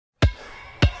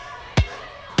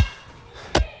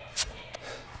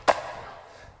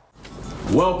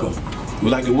Welcome. We'd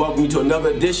like to welcome you to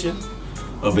another edition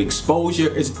of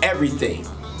Exposure is Everything,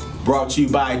 brought to you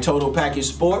by Total Package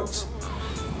Sports.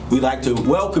 We'd like to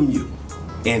welcome you,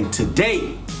 and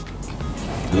today,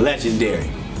 legendary.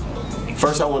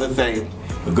 First, I want to thank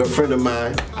a good friend of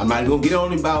mine. I'm not going to get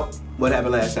on about what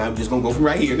happened last time. I'm just going to go from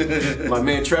right here. My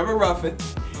man, Trevor Ruffin.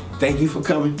 Thank you for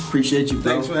coming. Appreciate you,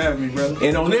 bro. Thanks for having me, brother.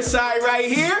 And on this side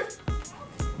right here,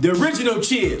 the original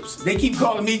Chibs. They keep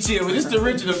calling me Chibs, but it's the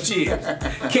original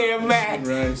Chibs. Cam Mack.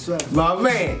 Right. My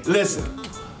man, listen.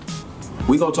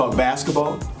 We're going to talk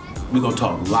basketball. We're going to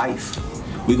talk life.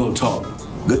 We're going to talk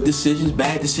good decisions,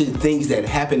 bad decisions, things that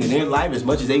happen in their life as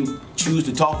much as they choose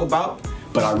to talk about.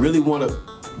 But I really want to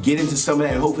get into some of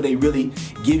that and hopefully they really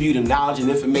give you the knowledge and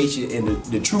information, and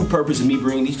the true purpose of me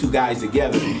bringing these two guys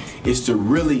together is to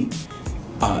really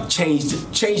change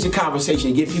the conversation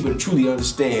and get people to truly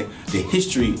understand the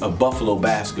history of Buffalo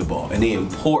basketball and the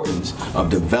importance of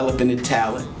developing the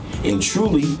talent and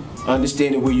truly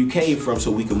understanding where you came from so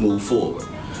we can move forward.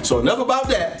 So enough about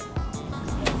that.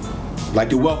 I'd like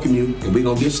to welcome you, and we're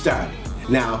going to get started.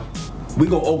 Now, we're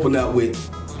going to open up with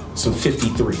some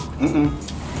 53.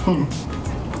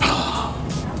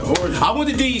 I went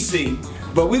to D.C.,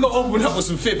 but we're going to open up with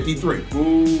some 53.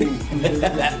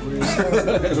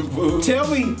 Tell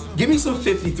me, give me some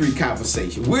 53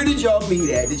 conversation. Where did y'all meet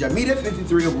at? Did y'all meet at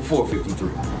 53 or before 53?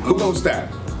 Who gonna start?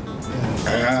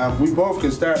 We both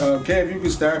can start. Kev, you can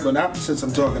start, but since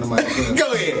I'm talking to myself.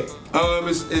 Go ahead.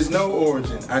 It's no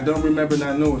origin. I don't remember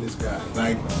not knowing this guy.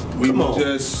 Like, we were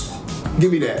just...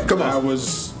 Give me that. Come on. I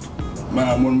was...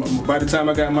 by the time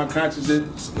I got my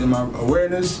consciousness and my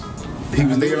awareness... He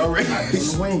was there already?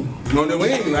 On the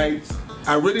wing. Like,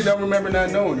 I really don't remember not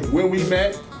knowing it. When we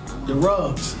met... The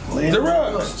Rugs.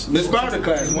 Miss Bowder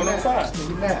class,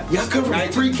 105. Y'all come from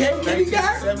pre-K?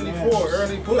 1974,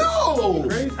 early push. No!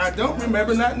 I don't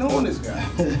remember not knowing this guy.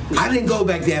 I didn't go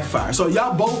back that far. So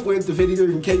y'all both went to 53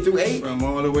 from K through 8? From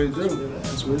all the way through.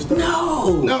 That's where it started.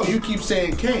 No! You keep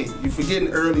saying K. You forgetting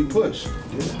early push.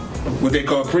 Yeah. What they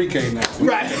call pre-K now.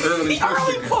 Right. Early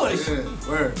push. Yeah,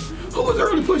 word. Who was the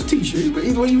early push teacher? Either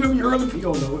way, you remember your early push? You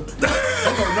don't know it. I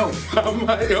don't know. I'm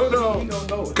like, hold on. You don't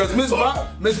know it. Because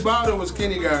Miss Bowder was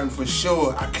kindergarten for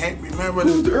sure. I can't remember.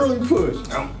 Who was the early push?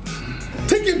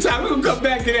 Take your time. We're going to come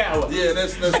back to that one. Yeah,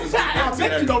 let's I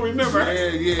bet you don't remember.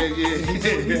 Yeah.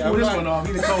 He pulled this one off.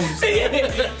 He the coldest.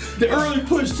 The early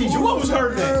push teacher. What was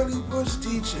her name? Early push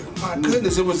teacher. My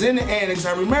goodness, it was in the annex.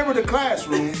 I remember the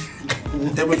classroom.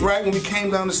 That was right when we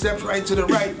came down the steps, right to the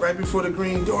right before the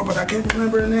green door, but I can't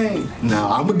remember her name.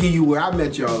 Now, I'm going to give you where I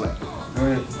met y'all at.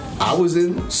 Right. I was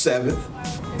in 7th.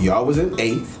 Y'all was in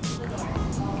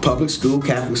 8th. Public school,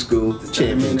 Catholic school, the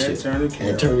championship.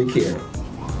 At Turner Carroll.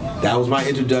 That was my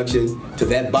introduction to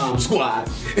that bomb squad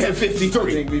at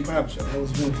 53.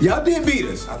 Y'all did beat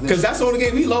us, because that's the only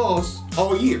game we lost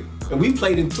all year. And we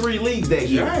played in 3 leagues that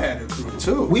year. Yeah, I had a crew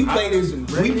too. We played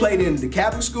in the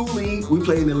Catholic School League. We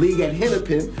played in the league at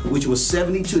Hennepin, which was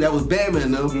 72. That was Bama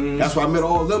and them. That's where I met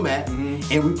all of them at.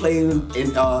 And we played in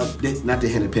not the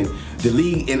Hennepin, the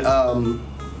league in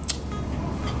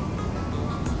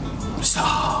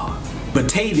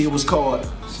Batavia was called.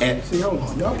 See, hold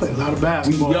on. Y'all played a lot of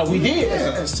basketball. We did.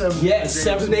 At 7th. Yeah,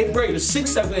 7th and 8th grade.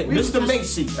 6th, 7th, 8th. Mr.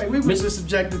 Macy. Hey, we were just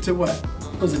subjected to what?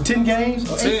 Was it 10 games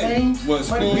or 8 games? Was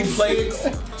we played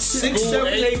 6th,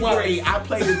 7th, 8th grade. I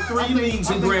played in 3 leagues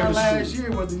in grammar school. Last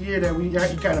year was the year that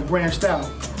he kind of branched out.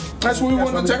 That's when we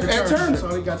went to Turner.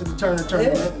 So he got to the Turner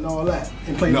tournament and all that.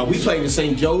 No, we played in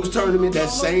St. Joe's tournament, that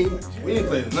same. We didn't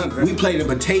play none. We played in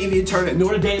Batavia tournament.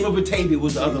 Notre Dame of Batavia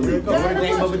was the other league. Notre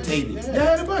Dame of Batavia. They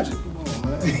had a budget.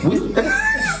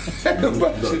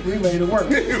 We made it work.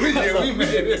 We made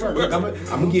it work.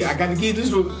 I got to give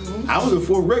this one. I was in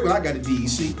 4th grade when I got to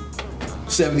DEC.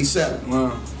 77.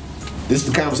 Wow. This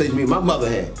is the conversation me and my mother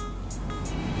had.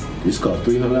 This cost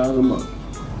 $300 a month.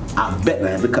 I bet I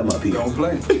have to come up here. Don't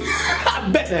play. I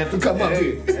bet I have to come up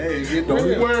here. Hey, don't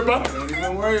even worry about it. Don't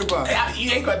even worry about it.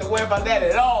 You ain't got to worry about that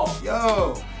at all.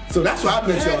 Yo. So that's why I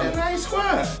met y'all. We had a nice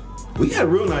squad. We had a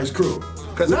real nice crew.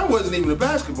 Because I wasn't even a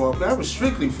basketball player. I was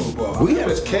strictly football. It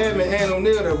was Cam and Ann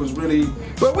O'Neal that was really...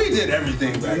 But we did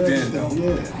everything back then, though.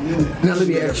 Yeah. Now let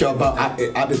me ask y'all about...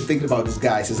 I've been thinking about this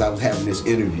guy since I was having this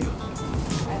interview.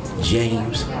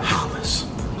 James Hollis.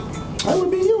 That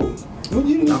would be you. I'm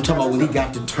talking about when he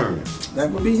got to Turner.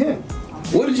 That would be him.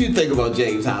 What did you think about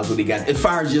James Hollis when he got... As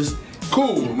far as just...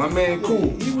 Cool, my man, cool.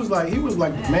 He was like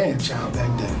the man child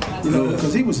back then, you know,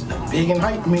 because he was big in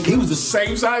height. I mean, he was the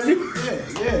same size you.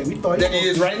 Yeah. We thought that he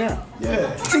is right now.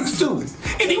 Yeah,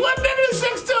 6'2". And he wasn't better than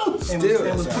 6'2". And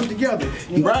Still, was put together.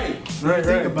 Right.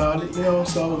 Think about it,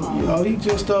 so he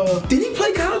just Did he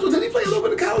play college? Did he play a little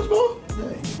bit of college ball?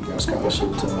 yeah, he got a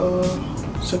scholarship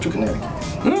to Central Connecticut.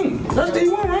 That's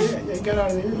D1, right? Yeah, he got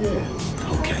out of there.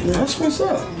 Yeah. Okay. That's what's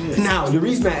up. Now, the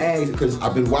reason I asked, because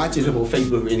I've been watching him on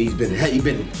Facebook, and he's been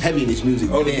heavy in his music.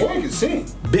 Oh, the boy can sing.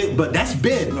 But that's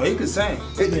Ben. No, he can sing.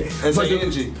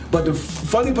 But the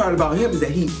funny part about him is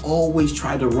that he always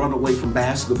tried to run away from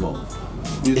basketball.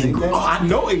 You think that? I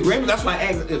know in grammar. That's why I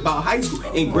asked about high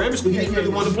school. In grammar school, he didn't really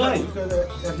want to play.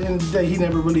 Because at the end of the day, he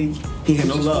never really He had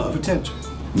no reached his full love. potential.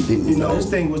 No. His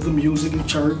thing was the music in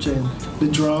church and the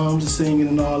drums, the singing,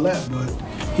 and all that. But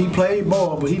he played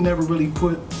ball, but he never really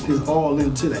put his all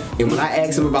into that. And when I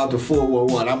asked him about the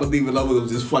 4-1-1, I'm gonna leave it alone. It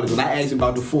was just funny. When I asked him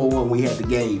about the 4-1, we had the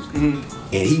games, and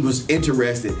he was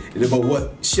interested in about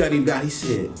what shut him down. He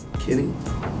said, "Kenny,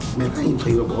 man, I ain't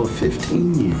played no ball in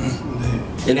 15 years."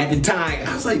 And at the time,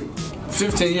 I was like,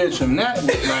 15 years from that was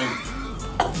like,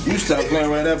 you stopped playing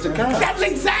right after college. "That's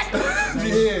exactly."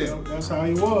 Yeah. That's how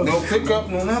he was. No pickup,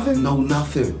 no nothing? No,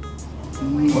 nothing.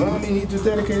 Well, I mean, he just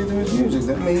dedicated to his music.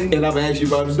 That means. And I'm gonna ask you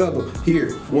about another.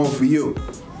 Here, one for you.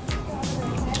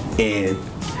 And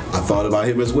I thought about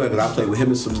him as well, because I played with him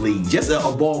in some leagues. Just a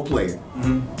ball player.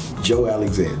 Joe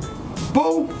Alexander.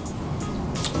 Boo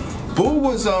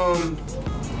was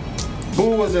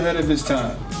ahead of his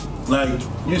time. Like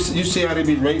you see how they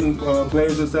be rating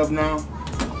players and stuff now.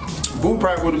 Boo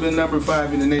probably would have been number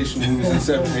 5 in the nation when he was in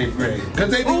 7th, 8th grade. Because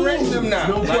they be rating them now.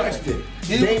 No like, question.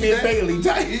 Damian Bailey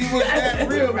type. He was that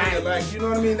real, man. Like, you know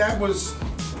what I mean? That was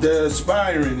the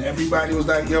aspiring. Everybody was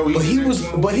like, yo, But he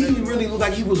really looked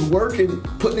like he was working,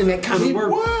 putting in that kind of work.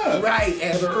 He was. Right,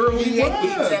 at an early age.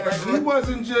 Like, he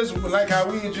wasn't just like how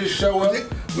we just show up,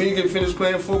 we get finished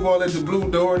playing football at the blue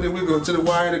door, and then we go to the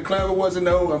wire. The club, it wasn't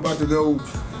no, I'm about to go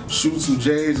shoot some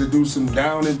J's or do some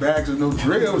down and backs or no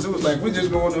drills. It was like, we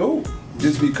just going to hoop.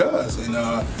 Just because. And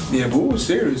yeah, Boo was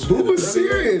serious. Boo was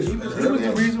serious. He was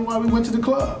the reason why we went to the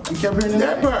club. We kept hearing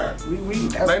that part.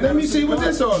 Like, let me see what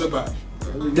this all about.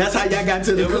 That's how y'all got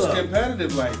to the club. It was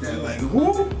competitive like that. Like,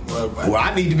 who? Well,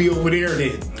 I need to be over there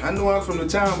then. I know I'm from the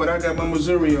town, but I got my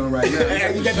Missouri on right now.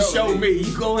 You got to show me.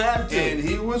 You gonna have to. And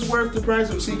he was worth the price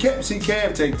of. See,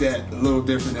 Cav take that a little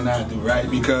different than I do, right?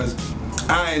 Because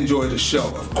I enjoy the show.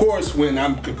 Of course, when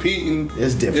I'm competing,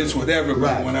 it's different. It's whatever. But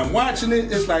right. When I'm watching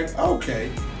it, it's like,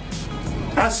 okay,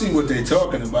 I see what they're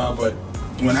talking about, but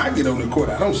when I get on the court,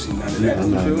 I don't see none of that.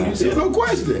 You feel me? There's no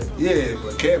question. Yeah,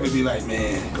 but Kev would be like,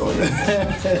 man, go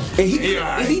ahead.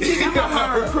 and he think I'm a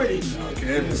hard critic.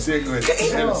 Kev is sick with it.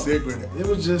 Kev is sick with it. It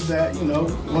was just that,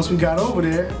 once we got over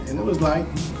there, and it was like,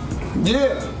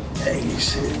 yeah. Hey,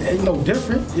 shit, ain't no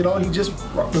different. He just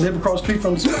live across the street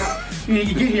from the spot. He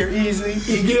can get here easily.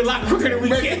 He get a lot quicker than we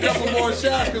make can. a couple more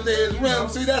shots because they're his rim.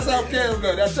 See, that's how Cam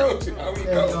does. I told you how we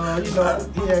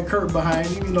go. He had Kurt behind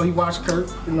him. He watched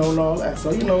Kurt, and all that.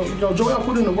 So, Joel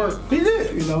put in the work. He did.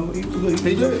 He was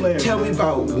a good player. Tell me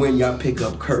about when y'all pick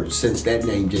up Kurt, since that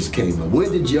name just came up.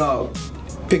 When did y'all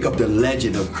pick up the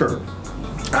legend of Kurt?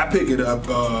 I picked it up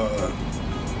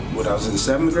when I was in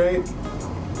 7th grade.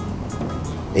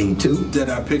 82? Did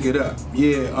I pick it up?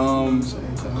 Yeah.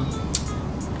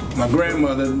 My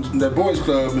grandmother, the boys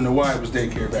club in the Y was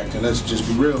daycare back then. Let's just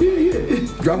be real. Yeah.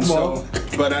 Drop ball.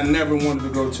 But I never wanted to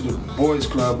go to the boys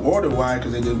club or the Y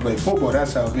because they didn't play football.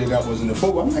 That's how big I was in the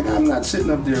football. I'm like, I'm not sitting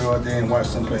up there all day and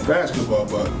watching them play basketball.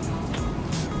 But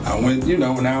I went,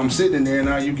 now I'm sitting there.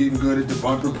 Now you getting good at the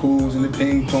bumper pools and the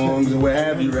ping pongs and what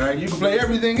have you, right? You can play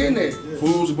everything in there,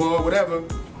 foosball, whatever.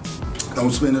 Don't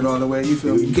spin it all the way, you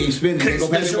feel me? You can't spin it, can't go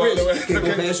past your wrist. Can't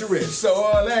go past your wrist. So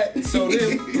all that. So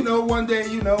then, one day,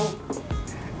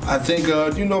 I think,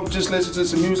 just listen to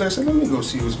some music. I said, let me go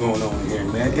see what's going on here,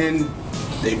 man. And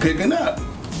they picking up.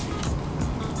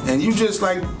 And you just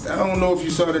like, I don't know if you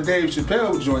saw the Dave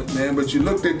Chappelle joint, man, but you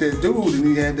looked at that dude and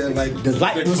he had that like the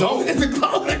light was on.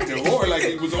 Like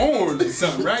he was orange or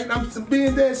something, right? And I'm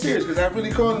being dead serious because I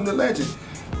really called him the legend.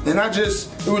 And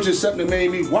it was just something that made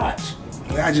me watch.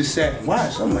 I just sat and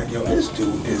watched. I'm like, yo, this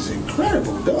dude is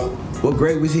incredible, dog. What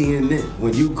grade was he in then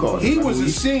when you called him? He was a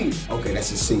senior. Okay,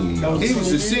 that's a senior. He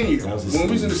was a senior. When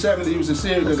we was in the 70s, he was a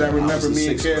senior because I remember me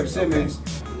and Kev Simmons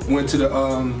went to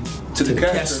the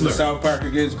Kessler in South Park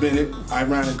against Bennett,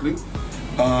 ironically.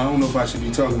 I don't know if I should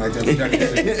be talking like that, but y'all can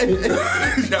edit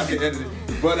it. Y'all can edit it.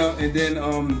 But and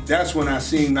then that's when I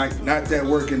seen not that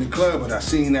work in the club, but I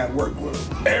seen that work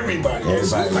with everybody. It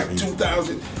was like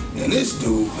 2000. And this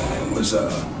dude, man, was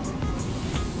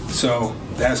So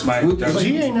that's my But introduction.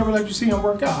 he ain't never let you see him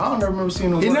work out. I don't never remember seeing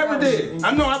him work out. He never did.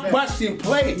 I know I watched him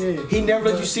play. Yeah. He never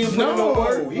let you see him play no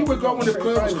work. He would go when the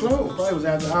club was closed. Probably was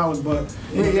after hours, but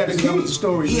Yeah, he had a key. That was the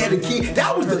story. He had a key.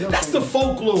 That's the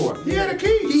folklore. He had a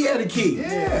key. He had a key.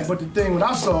 Yeah. But the thing what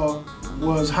I saw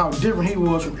was how different he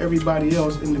was from everybody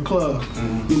else in the club.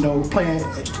 You know, playing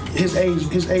his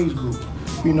age group.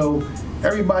 You know,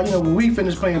 everybody. You know, when we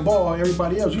finished playing ball,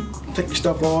 everybody else, you take your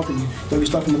stuff off and you throw your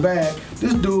stuff in the bag.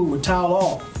 This dude would towel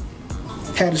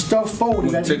off. Had his stuff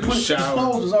folded. That Take a his shower.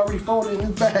 clothes was already folded in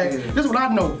his bag. Yeah. This is what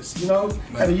I noticed, you know,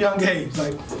 at a young age.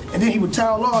 Like, and then he would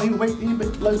towel off. He would wait. He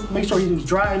would make sure he was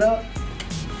dried up.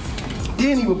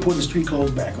 Then he would put his street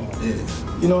clothes back on. Yeah.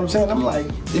 You know what I'm saying? I'm like,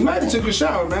 He might have took a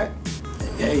shower, man.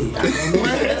 hey, I don't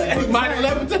know. He might have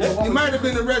left it. He might have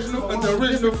been the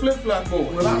original flip-flop boy.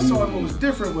 When I saw him, what was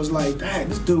different was like, dang,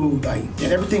 this dude, like,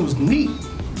 and everything was neat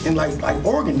and like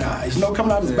organized, you know,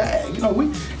 coming out of his bag. You know, we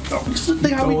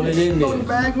think how Throwing we it in throw there. in the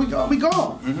bag, we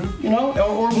gone. You know,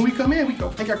 or when we come in, we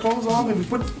go take our clothes off and we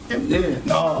put. Yeah.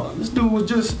 No, this dude was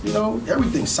just, you know,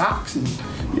 everything, socks and,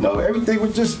 you know, everything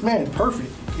was just, man,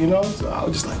 perfect. You know, so I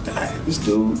was just like, dang, this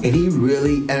dude. And he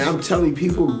really, and I'm telling you,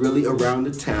 people really around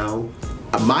the town.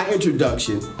 My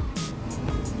introduction,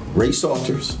 Ray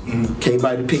Salters came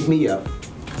by to pick me up.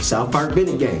 South Park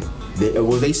Bennett game.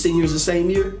 Were they seniors the same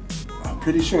year? I'm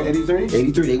pretty sure 83.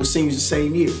 83. They were seniors the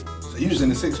same year. So he was in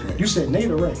the 6th grade. You said Nate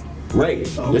or Ray? Ray.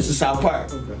 Oh. This is South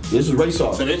Park. Okay. This is Ray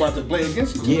So Salters. they about to play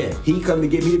against each other. Yeah, he come to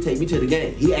get me to take me to the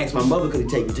game. He asked my mother could he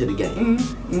take me to the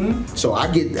game. So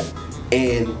I get that.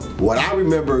 And what I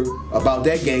remember about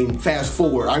that game, fast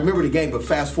forward, I remember the game, but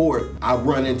fast forward, I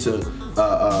run into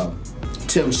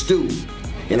Tim Stew,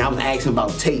 and I was asking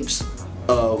about tapes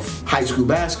of high school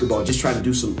basketball, just trying to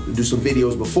do some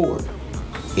videos before.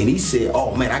 And he said,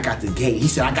 "Oh man, I got the game." He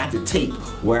said, "I got the tape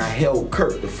where I held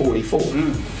Kurt the 44."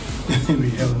 We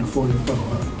having the 44,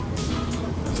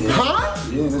 Huh?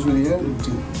 Yeah, that's really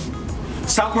it.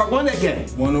 South Park won that game.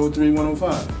 103,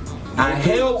 105. I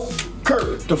held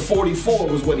Kurt the 44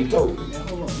 was what he told me. Yeah,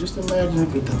 hold on. Just imagine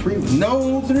if the 3 was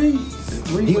No three. the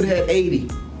 3 He would have had 80.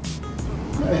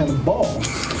 might have had a ball.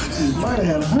 He might have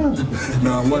had 100.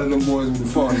 No, one of them boys would have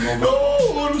fallen over.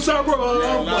 Oh, I'm sorry, bro.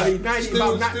 Yeah, Buddy, lie. 90,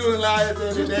 about Still alive at the end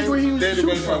of the Just think where he was day.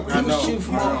 shooting from. I He was know. shooting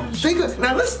from I all- know. think of,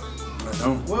 now listen, I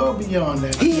know. Well beyond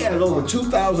that. he had over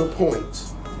 2,000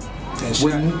 points. And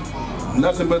shot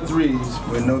nothing but threes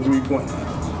with no 3-point line.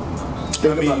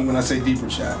 I mean, when I say deeper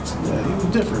shots. Yeah, he was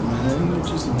different, man. He was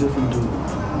just a different dude.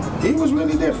 Man. He was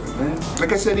really different, man.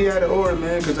 Like I said, he had an aura,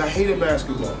 man, because I hated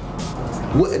basketball.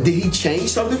 What, did he change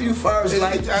something for you as far as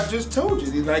like? I just told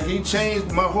you, he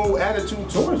changed my whole attitude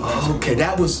towards basketball. Okay,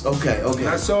 that was, okay. When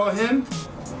I saw him,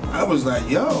 I was like,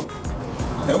 yo,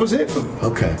 that was it for me.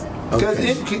 Okay. Because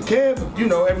Okay. Kev, you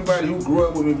know, everybody who grew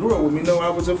up with me know I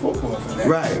was a football fan.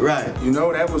 Right. You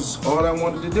know, that was all I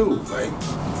wanted to do. Like,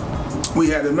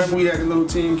 remember we had a little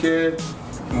team, Kev,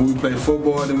 and we played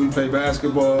football, then we played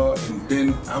basketball, and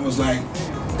then I was like,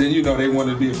 then you know they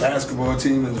wanted to be a basketball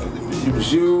team, and it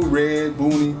was you, Red,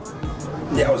 Booney.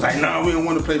 Yeah, I was like, no, we don't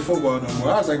want to play football no more.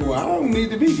 I was like, well, I don't need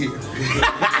to be here.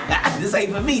 This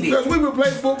ain't for me then. Because we would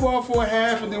play football for a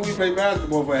half, and then we play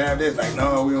basketball for a half. It's like,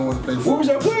 no, we don't want to play football. Where was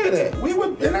y'all playing at? We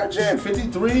were in our gym,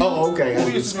 53. Oh, okay.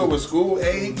 We used to go with school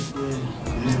 8.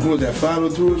 What was that,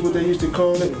 502 is what they used to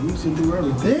call it? We used to do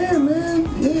everything. Yeah, man.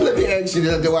 Yeah. Let me ask you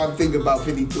this, though I'm thinking about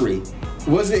 53.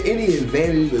 Was there any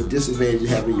advantage or disadvantage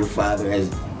having your father as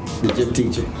the gym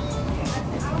teacher?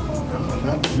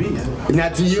 Not to me.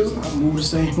 Not to you? I move the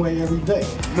same way every day.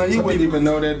 No, you wouldn't even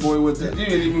know that boy with that. You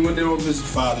didn't even know if his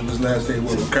father was last day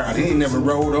with McCarley. He ain't never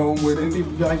rode home with him.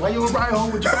 People be like, why you don't ride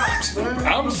home with your pops, man?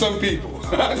 I'm some people.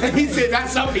 He said, not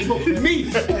some people,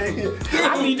 me.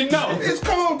 I need to know. It's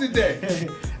cold today.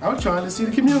 I'm trying to see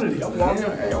the community. I'm walking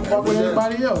with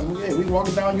everybody else. Yeah, we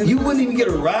walking down. You wouldn't even get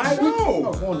a ride? I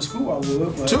was going to school, I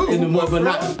would. But Two. In the morning, but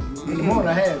not. in the morning,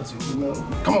 I had to, you know.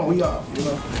 Come on, we off, you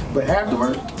know. But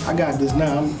afterward, I got this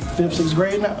now. I'm 5th, 6th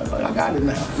grade now. I got it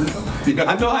now. You know?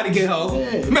 I know how to get home.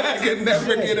 Yeah. Man, I could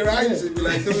never get it. I used to be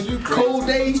like, dude, you crazy. Cold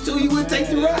days too, you would take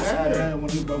the ride. I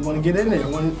want to get in there. I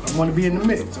want to be in the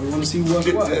mix. I want to see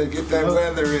what's what. Get that you know?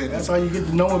 weather in. That's how you get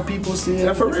to knowing people, seeing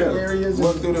Yeah, for different real. areas.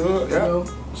 Walk and, through the hood, you yeah. know.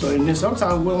 So and then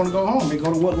sometimes we don't want to go home. They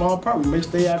go to Woodlawn Park. We may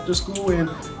stay after school and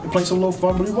play some little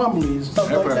fumbly-wumblies, stuff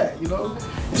Yeah, like right. that, you know.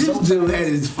 This dude had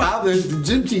his father as the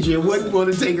gym teacher and wouldn't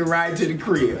want to take a ride to the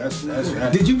crib. That's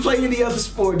right. Did you play any other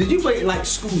sport? Did you play like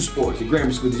school sports, at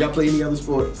grammar school? Did y'all play any other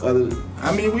sports other than?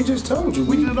 I mean, we just told you.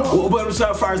 We did it all. Well, but as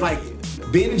far as like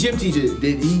being a gym teacher,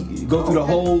 did he go through the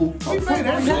whole We played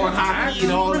floor hockey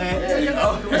and all that?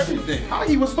 Everything.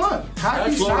 Hockey was fun.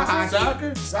 Hockey,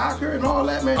 Soccer, and all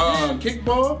that, man.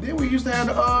 kickball. Then we used to have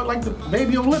like the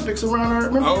baby Olympics around our.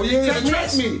 Remember? Oh yeah, the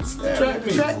track meets.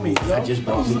 Track meets. Y'all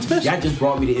just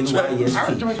brought me to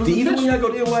NYSP. Did either one of y'all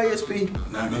go to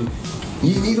NYSP? Not me.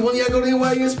 Neither one of y'all go to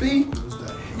NYSP?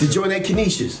 To join that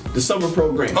Canisius, the summer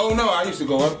program. Oh no, I used to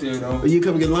go up there though. Or you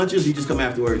come get lunches, or you just come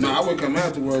afterwards? No, I would come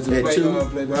afterwards and At play 2?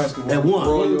 play basketball. At 1?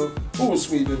 Royal. Who was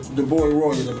sweet? The boy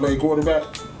Royal that played quarterback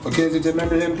for Kensington.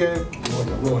 Remember him, Ken?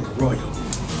 Royal.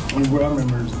 Only word I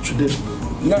remember is traditional.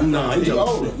 No, he's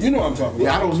older. You know what I'm talking about.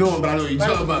 Yeah, I don't know him, but I know what you're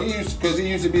talking about. Because he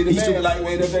used to be the man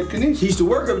lightweight up at Canisius. He used to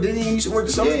work up, didn't he? He used to work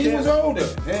the summer Yeah, he was camp? older.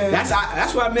 And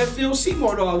That's why I met Phil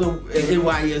Seymour at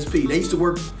NYSP. They used to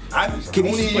work.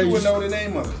 Only you would know the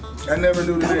name of it. I never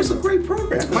knew the name. That was a great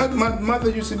program. My mother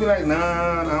used to be like,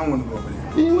 nah, I don't want to go over there.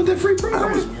 You didn't want that free I was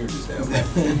program. weird as hell.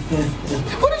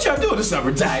 What did y'all do in the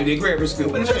summertime in grammar school?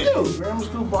 What did y'all do? Grammar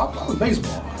school, I was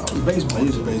baseball. I was baseball. I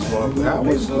used to baseball. I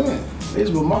was playing.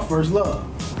 Baseball, my first love.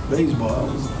 Baseball.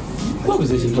 What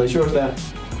position you play? Shortstop?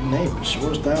 Name it.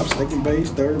 Shortstop, second base,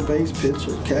 third base,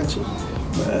 pitcher, catcher.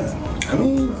 Man, I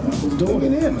mean, I was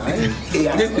doing it. him.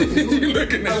 Yeah. You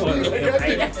looking at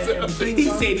me? He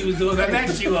said he was doing that.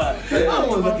 That's you are. I don't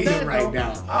want to look at him right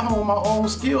now. I honed my own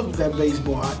skills with that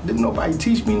baseball. Didn't nobody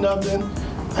teach me nothing.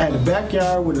 I had a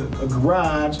backyard with a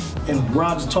garage, and the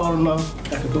garage is tall enough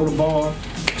I could throw the ball,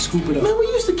 scoop it up. Man, we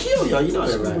used to kill y'all. You know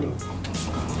that, right?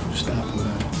 Stop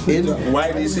it, man.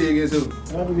 Why did he see against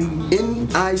who? How do we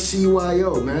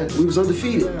NICYO, man. We was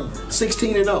undefeated.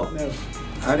 16-0. never?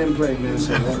 I didn't play, man.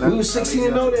 So We was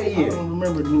 16-0 that I year. don't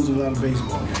remember losing a lot of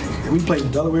baseball games. And we played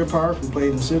in Delaware Park. We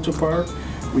played in Central Park.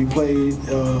 We played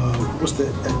what's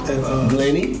that? At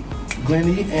Glenny.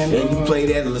 Glenny and you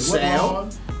played at LaSalle. Woodlawn.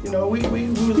 You know, we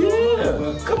was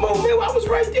Yeah. Come on, man. I was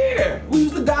right there. We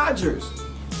was the Dodgers.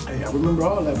 Hey, I remember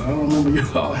all that, but I don't remember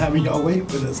y'all having y'all wait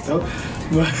for us though.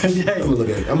 But yeah, I'm gonna look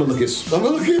at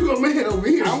my man over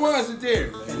here. I wasn't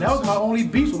there. and that was my only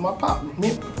beef with my pop.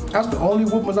 That's the only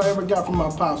whoopings I ever got from my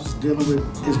pops was dealing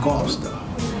with his golf stuff.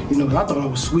 You know, 'cause I thought it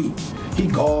was sweet. He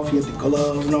golfed, he had the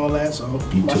gloves and all that, so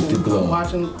You took the gloves.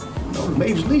 watching, you know, the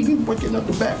Major League, he was getting up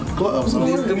the back with the gloves on.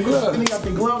 Leave them gloves. And he got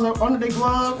the gloves up under their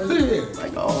gloves. Yeah.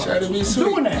 Like, oh, Try to be I'm sweet.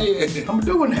 doing that. Yeah. I'm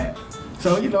doing that.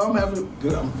 So, you know, I'm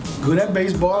good at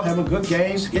baseball, having good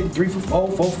games, hitting 3 for 4,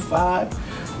 4 for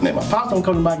 5. Man, my pops don't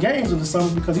come to my games in the summer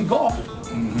because he golfing.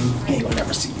 He ain't gonna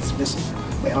never see this missing.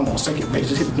 Man, I'm on second base,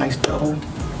 just hit a nice double.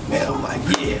 Man, I'm like,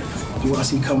 yeah. You wanna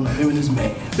see coming up, him and his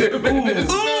man. Ooh, him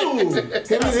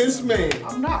and his man.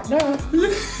 I'm not, nah.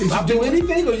 Did you do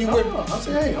anything or you went? I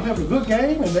said, hey, I'm having a good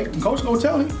game, and the coach gonna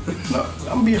tell me, no, I'm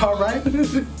gonna be all right.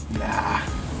 Nah.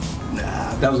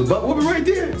 That was a butt whooping right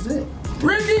there. That's it.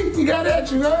 Ricky, you got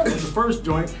at you, huh? The first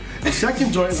joint. The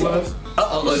second joint was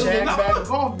shag bag of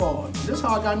golf ball. This is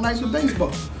how I got nice with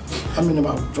baseball. I'm in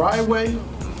my driveway,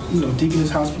 you know, Deaconess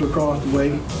Hospital across the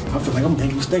way. I feel like I'm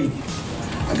Yankee Stadium.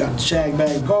 I got the shag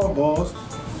bag of golf balls.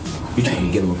 You trying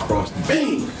to get him across the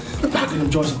Bang! Knocking them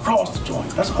joints across the joint.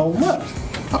 That's a whole lot.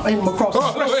 I'm hitting them across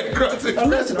All the way across the Now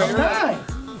listen, I'm 9.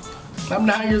 I'm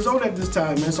 9 years old at this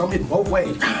time, man, so I'm hitting both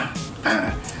ways.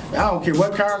 I don't care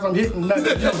what cars I'm hitting, nothing.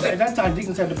 You know, at that time,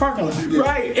 Deacons had the parking lot.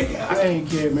 Right. I ain't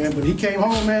care, man. But he came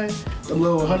home, man. The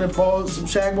little 100 balls, some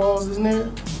shag balls in there.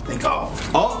 They gone.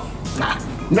 Oh,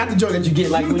 not the joint that you get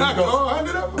like when you Knock go. all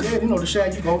 100 of them? Yeah, you know the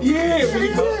shag you go. Yeah, when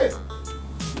you go.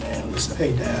 Man, listen,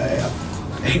 hey, Dad,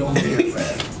 they don't care,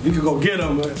 man. You can go get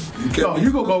them, man. No,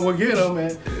 you can go get them,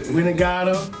 man. We done got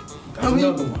them. There's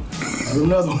another one. There's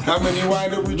another one. How many you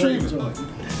wind up retrieving?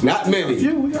 Not many.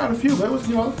 We got a few, but it was,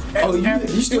 you know. Oh,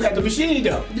 you still had the machine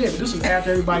though. Yeah, but this is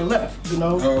after everybody left, you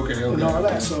know. Oh, okay. And all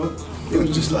that, so it was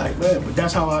just like, man, but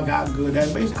that's how I got good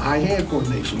at baseball. Eye-hand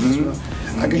coordination. That's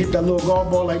what I can hit that little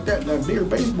golf ball like that bigger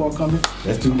baseball coming.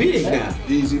 That's too big now.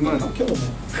 Easy money. I'm killing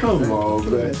that. Come on,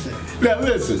 Killing man. that thing. Now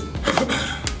listen.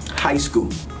 High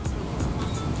school.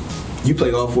 You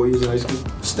played all 4 years in high school?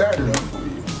 Started off 4 years.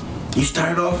 You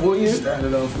started off 4 years?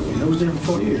 Started off 4 I years. was there for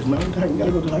 4 years, man. We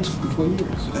gotta go to high school for 4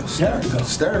 years.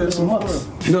 Started That's a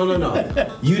must.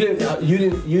 No. You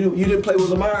didn't play with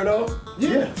Lamar at all?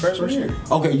 Yeah, freshman year.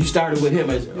 Okay, you started with him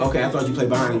as okay. I thought you played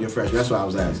behind in your freshman. That's why I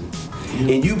was asking.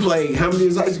 And you played how many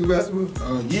years high school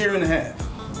basketball? A year and a half.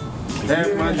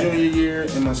 Half my junior year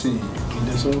and my senior year.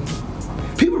 That's all.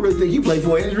 People really think you play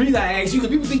for it. The reason I asked you,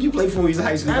 because people think you play for it in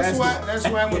high school. That's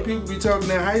why when people be talking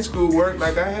that high school work,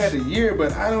 like I had a year,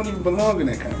 but I don't even belong in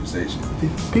that conversation.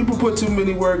 People put too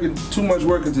much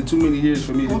work into too many years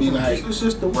for me to be like. It's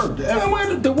just the work.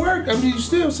 The work. I mean,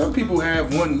 still, some people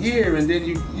have 1 year, and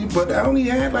then but I only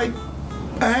had like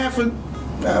a half a.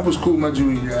 I was cool my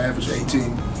junior year. I averaged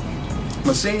 18.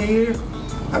 My senior year,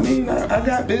 I mean, I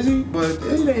got busy, but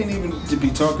it ain't even to be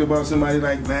talking about somebody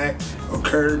like Mac or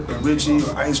Kurt or Richie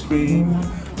or Ice Cream.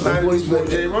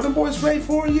 The boys played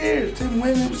 4 years. Tim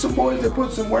Wynn, some boys that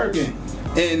put some work in.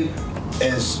 And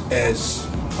as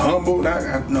humble, no,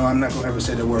 I'm not gonna ever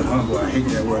say the word humble. I hate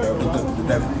that word.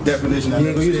 The definition. You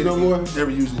ain't gonna use it no more?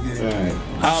 Never use it again.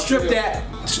 All right. Strip that.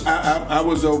 I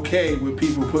was okay with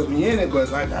people putting me in it, but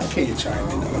like I can't chime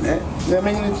in on that. You know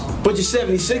what I mean? But your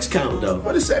 76 count though.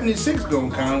 But the 76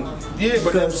 gonna count. Yeah,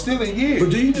 but that's still a year.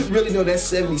 But do you really know that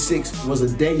 76 was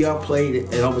a day y'all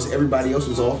played and almost everybody else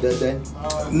was off that day?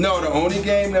 No, the only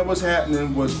game that was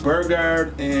happening was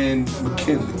Burgard and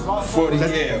McKinley for the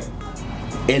Yale.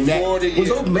 And that was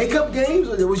those makeup games,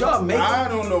 or was y'all makeup? I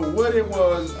don't know what it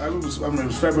was. I remember it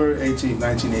was February 18th,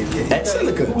 1988. At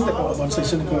Seneca.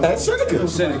 At Seneca.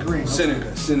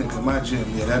 Seneca, my gym.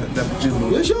 Yeah, that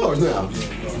gym. It's yours now.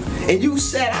 And you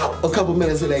sat out a couple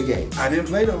minutes of that game. I didn't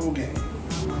play the whole game.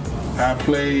 I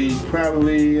played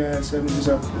probably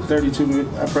 32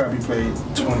 minutes. I probably played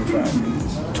 25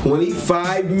 minutes.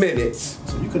 25 minutes.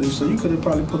 So you could have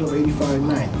probably put up 85,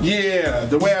 90. Yeah,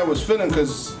 the way I was feeling,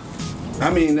 because I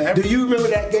mean, do you remember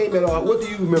that game at all? What do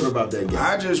you remember about that game?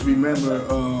 I just remember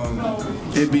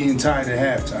it being tied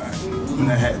at halftime. When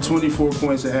I had 24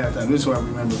 points at halftime. This is what I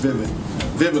remember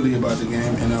vividly about the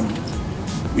game.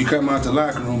 And we come out the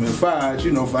locker room and Fives,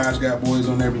 you know, Fives got boys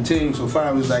on every team. So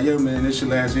Fives was like, yo, man, this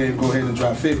your last game. Go ahead and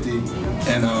drop 50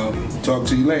 and talk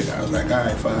to you later. I was like, all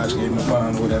right, Fives gave him a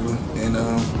bond or whatever. And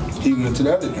he went to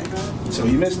the other game. So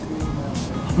he missed it.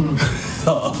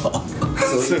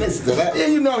 Yeah,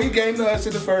 you know, he came to us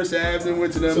in the first half, then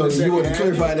went to them. So in the second you want to half.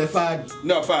 clarify that 5?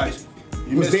 No, 5.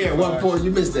 You was there at one point.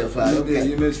 You missed that 5. Okay. Yeah,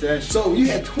 you missed that. So you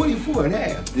had 24 and a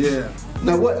half. Yeah.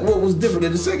 Now what was different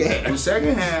in the second half? In the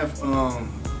second half,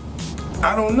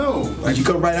 I don't know. Like, did you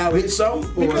come right out and hit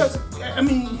something? Because I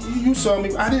mean, you saw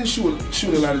me. I didn't shoot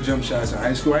a lot of jump shots in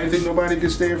high school. I didn't think nobody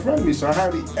could stay in front of me, so I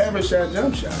hardly ever shot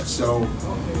jump shots. So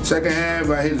second half,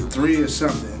 I hit a 3 or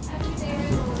something.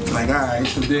 Like, all right,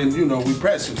 so then, you know, we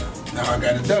pressing. Now I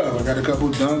got a dub. I got a couple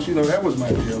dunks. You know, that was my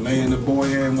deal. Laying the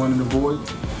boy and one of the boys.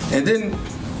 And then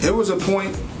it was a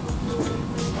point,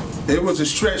 it was a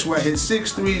stretch where I hit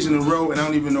 6 threes in a row, and I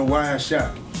don't even know why I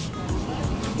shot.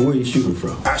 Where are you shooting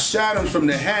from? I shot them from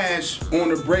the hash on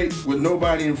the break with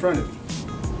nobody in front of me.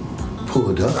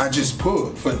 Pulled up. I just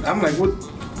pulled. I'm like, what?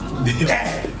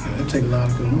 That take a lot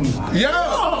of commitment. Yo!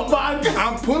 Oh my God!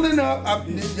 I'm pulling up.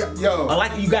 Yo! I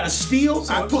like it. You got a steal.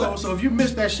 So if you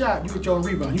missed that shot, you get your own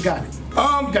rebound. You got it.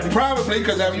 Probably,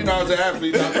 because I was an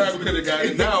athlete, I probably could have got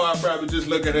it. Now I probably just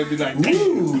look at it and be like,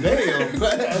 ooh, damn.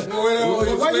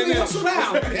 Why you ain't so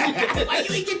down? Why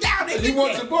you ain't get down there? He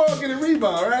wants the ball, get a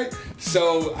rebound, right?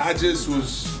 So I just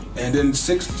was, and then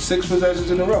six possessions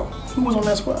in a row. Who was on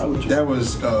that squad with you? That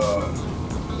was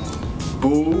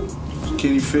Boo,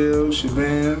 Kenny Fields,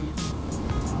 Shabam.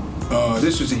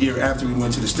 This was a year after we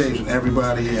went to the States when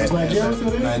everybody had. Nigeria was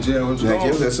there? Nigeria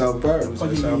was at South Park.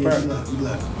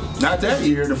 Not that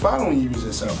year. The following year was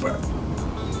at South Park.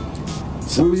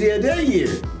 So who was he at that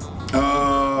year?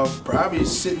 Probably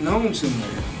sitting home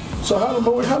somewhere. So how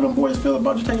them boys feel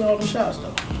about you taking all them shots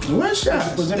though? What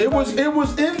shots? If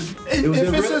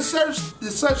it's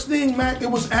a such thing, Mac, it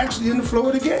was actually in the flow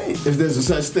of the game. If there's a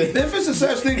such thing. If it's a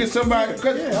such thing as somebody,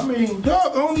 yeah, I mean,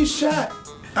 dog only shot.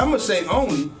 I'm gonna say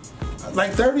only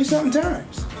like 30-something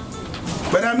times,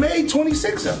 but I made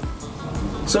 26 of them.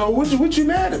 So what you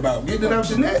mad about? Getting it out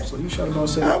the net? So you shot about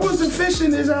 70%. I was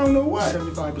efficient as I don't know what.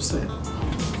 75%.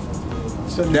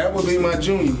 That would be my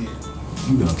junior year.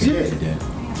 You know, yeah.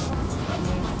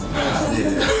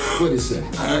 Yeah. What it say?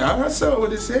 I saw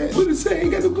what it said. What it say?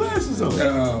 Ain't got no glasses on.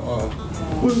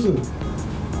 What is it?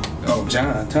 Oh,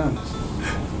 John Thomas.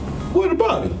 What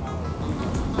about him?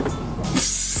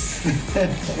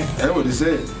 That's what it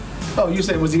said. Oh, you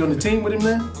said was he on the team with him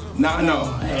then? No.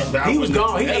 He was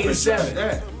gone. He 87.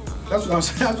 Yeah. That's what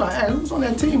I asked. Who was on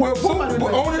that team? Well, Boo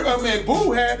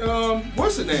had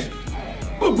what's the name?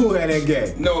 What Boo had that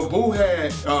game? No, Boo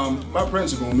had my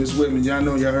principal, Miss Whitman. Y'all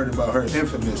heard about her,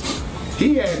 infamous.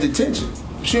 He had detention.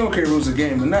 She don't care if it was a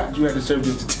game or not. You had to serve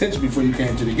your detention before you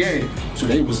came to the game, so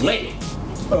they was late.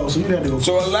 Oh, so you had to go.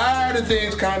 So a lot of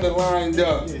things kind of lined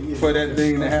up for that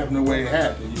thing to happen the way it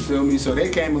happened. You feel me? So they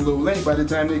came a little late. By the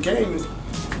time they came,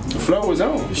 The flow was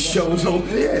on. The show was on.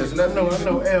 Yeah, it's nothing. I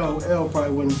know L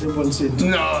probably wasn't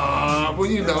sitting. Nah, well,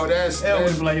 you know, that's... L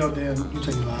would be like, yo, damn, you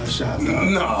take a lot of shots.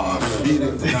 Nah, he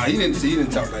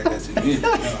didn't talk like that to me.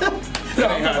 No.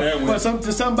 That ain't how that went. But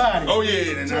to somebody. Oh,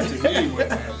 yeah, then not to me. No,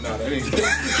 that ain't...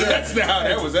 That's not how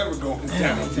that was ever going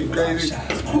down. You crazy?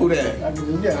 Who that? I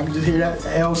can just hear that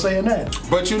L saying that.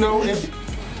 But you know,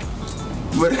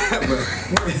 whatever.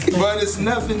 But it's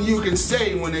nothing you can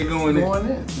say when they going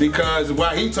in. Because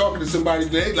while he talking to somebody,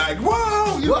 they like,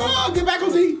 whoa, Whoa, get back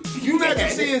on D. You not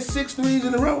seeing 6 threes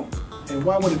in a row. And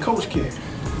why would the coach care?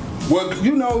 Well,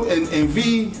 you know, and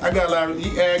V, I got a lot of,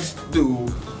 he asked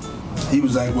dude, he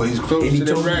was like, well, he's close to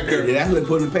the record. Yeah, that's what he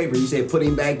put in the paper. He said, put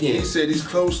him back in. He said he's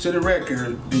close to the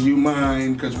record. Do you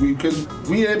mind? Because we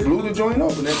had blew the joint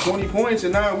open at 20 points,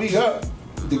 and now we up.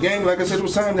 The game, like I said, it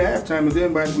was time to halftime, and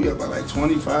then we up by like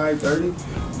 25, 30.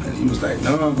 And he was like,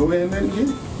 no, go ahead and let him get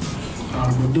it.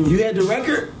 You had the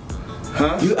record?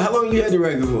 Huh? How long you had the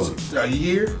record for? A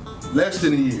year? Less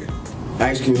than a year.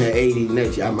 Ice Cream had 80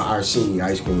 next year. I'm our senior.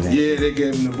 Ice Cream had. Yeah, they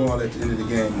gave him the ball at the end of the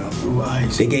game, though.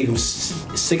 They gave him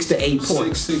 6 to 8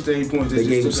 points. 6 to 8 points. They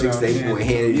gave him 6 to 8 points.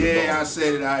 Yeah, I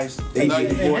said it, Ice. They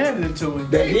handed it to him.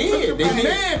 They did.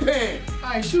 Man pan.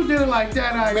 Ice, you did it like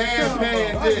that, Ice. Man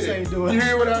pan did it. You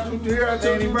hear what I told you?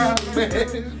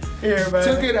 Here, man.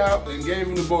 Took it out and gave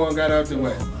him the ball and got out the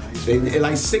way.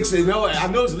 Like 6. I know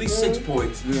it's at least 6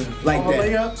 points. Like that.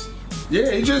 Layups.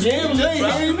 Yeah, he just gave him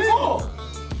the ball.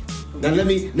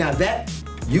 Now that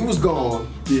you was gone.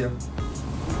 Yeah.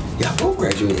 Y'all both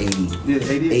graduated 80. Yeah,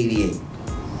 88. 88.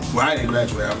 Well, I didn't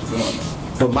graduate. I was gone.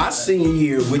 But my senior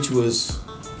year, which was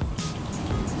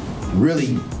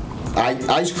really,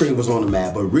 Ice Cream was on the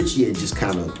map, but Richie had just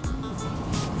kind of.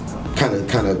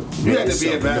 You had to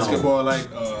be a basketball like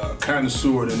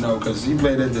connoisseur to know, because he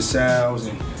played at the Sal's,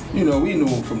 and you know we knew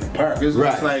him from the park. It's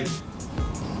like,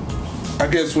 I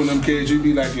guess when them kids, you'd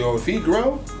be like, yo, if he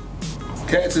grow,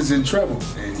 Cats is in trouble.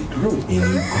 And he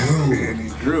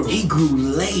grew. He grew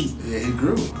late. Yeah, he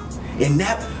grew.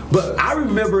 But I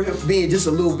remember him being just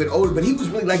a little bit older, but he was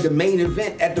really like the main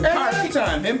event at the park. At that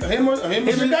time, him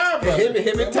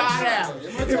and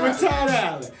Todd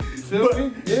Allen.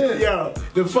 Yeah. Yo,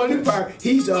 the funny part,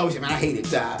 he's always, man, I hated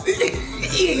Todd.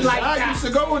 He ain't like I used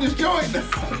to go with his joint.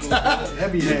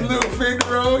 Heavy hand. Little finger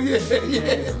roll,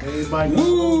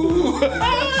 Woo!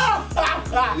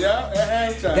 Yeah,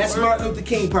 at halftime. That's Martin Luther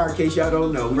King Park, in case y'all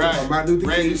don't know. Right. Martin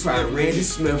Luther King Park, Randy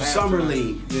Smith, Summer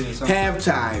League,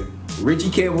 halftime. Richie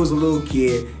Campbell was a little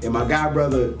kid, and my god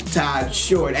brother Todd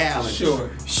Short Allen.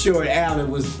 Short Allen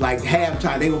was like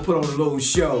halftime. They would put on a little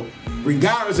show,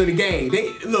 regardless of the game.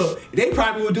 They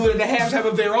probably would do it at the halftime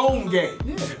of their own game.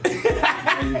 Yeah.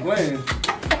 You playing?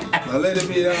 Now let it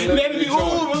be. Let it be.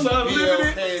 Was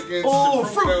unlimited.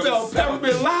 Fruitvale,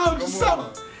 Peppermint Lounge, or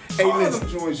something. Hey, listen.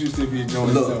 Joints used to be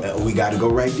joints. Look, we got to go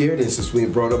right there then, since we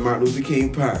brought up Martin Luther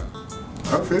King Park.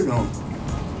 I feel on.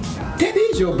 That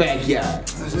is your backyard.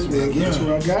 That's his backyard. That's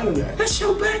where I got it at. That's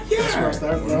your backyard. That's where I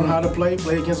started learning how to play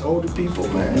against older people,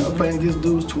 man. I was playing against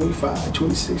dudes 25,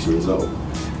 26 years old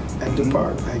at the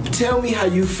park. Tell me how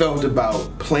you felt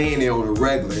about playing there on a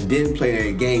regular and then playing there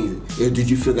at games. Did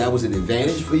you feel that was an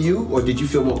advantage for you, or did you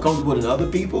feel more comfortable than other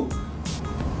people?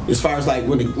 As far as like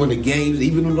when the games,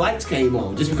 even when the lights came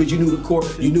on, just because you knew the court,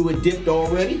 you knew it dipped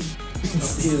already?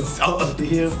 Up the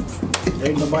hill.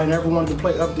 Ain't nobody never wanted to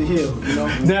play up the hill, you know?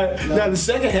 Now the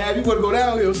second half, you want to go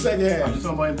downhill second half. I'm just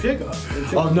talking about pick up.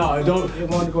 Oh, no, don't. They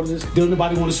wanted to go to this. Don't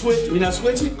nobody want to switch? We not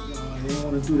switching? They didn't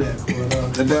want to do that.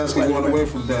 But, the desk is going away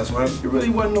from desk, right? It really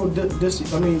wasn't no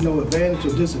advantage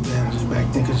or disadvantages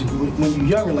back then, because when you're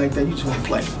younger like that, you just want to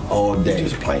play. All day. You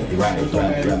just play. Right.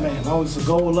 Man, as long as it's a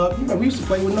goal up, you know, we used to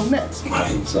play with no nets.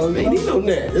 Right. So they need no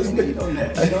net. They need no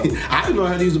net. You know? I didn't know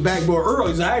how to use a backboard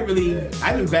early, so I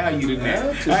didn't value the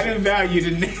net. I didn't value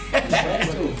the net.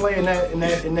 Playing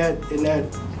in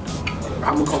that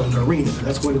I'm gonna call it an arena.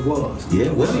 That's what it was. Yeah,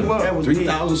 well, that was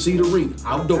 3,000 seat arena,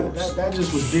 outdoors. That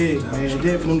just was big, man. And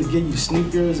then for them to give you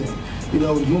sneakers and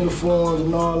uniforms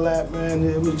and all that, man,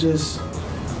 it was just.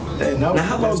 Now,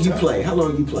 how long did you play? How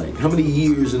many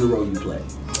years in a row you played?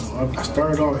 I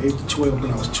started off 8 to 12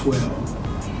 when I was 12,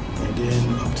 and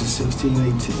then up to 16,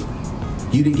 18.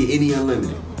 You didn't get any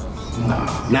unlimited?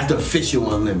 Nah. Not the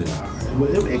official unlimited? Nah.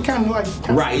 It kind of like.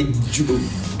 Right, it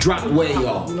dropped way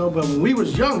off. But when we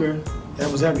was younger, that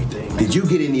was everything. Man. Did you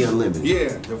get any unlimited?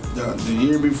 Yeah, the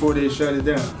year before they shut it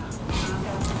down.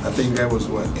 I think that was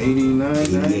what, 89?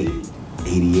 88,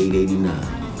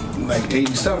 89. Like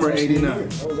summer 89.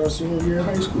 That was our senior year in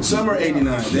high school. Summer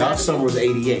 89. Y'all summer was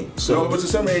 88. So no, it was the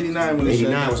summer 89 when they shut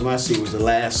it down. 89 was my senior, was the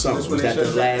last summer. Was that the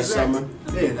last summer?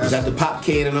 Yeah. Was that the pop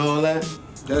can and all that?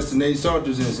 That's the Nate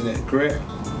Salters incident, correct?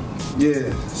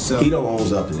 Yeah. So He don't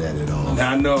owns up to that at all.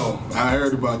 I know. I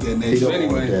heard about that, Nate. He don't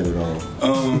Anyway,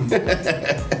 own that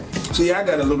at all. so yeah, I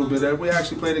got a little bit of. We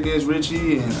actually played against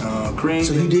Richie and Cream.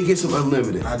 So you did get some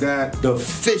unlimited. I got The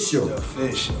official. the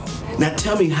official. Now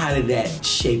tell me, how did that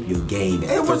shape your game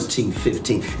at It was- 13,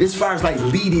 15? As far as like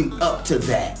leading up to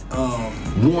that,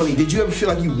 did you ever feel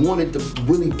like you wanted to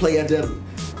really play at that?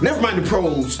 Never mind the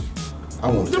pros. I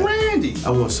wanted The that. Randy. I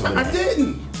want some of I that.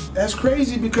 didn't. That's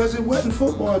crazy because it wasn't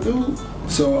football, dude.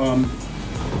 So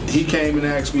he came and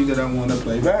asked me that I want to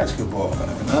play basketball,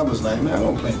 and I was like, man, I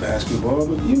don't play basketball,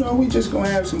 but you know, we just gonna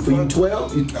have some Were fun. you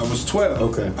 12? I was 12.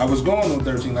 Okay. I was going on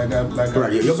 13, like I Right,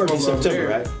 your birthday's spoke of September,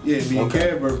 there. right? Yeah, me and Okay.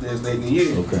 Kevin's birthday is late in the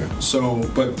year. Okay. So,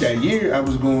 but that year I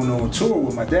was going on tour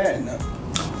with my dad now.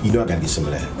 You know I gotta get some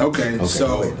of that. Okay, Okay, so.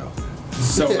 go ahead, though.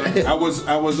 So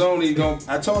I was only going.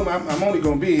 I told him I'm only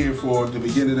going to be here for the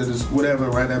beginning of this whatever.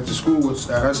 Right after school would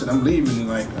start, I said I'm leaving. And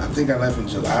like I think I left in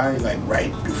July, like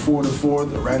right before the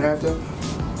 4th or right after.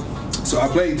 So I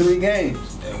played 3 games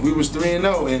and we was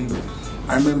 3-0. And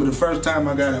I remember the first time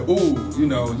I got a you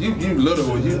know, you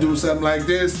little, you do something like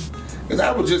this. Cause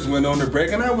I would just went on the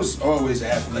break, and I was always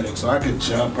athletic, so I could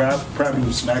jump. Probably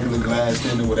was smacking the glass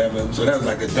in or whatever. So that was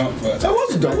like a dunk for us. That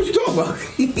was a dunk. What you talking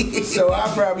about? So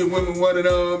I probably went with one of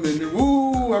them, and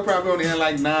I probably only had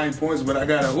like 9 points, but I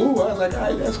got a I was like, all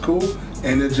right, that's cool.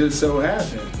 And it just so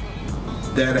happened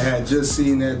that I had just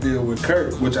seen that deal with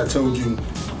Kurt, which I told you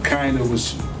kind of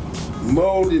was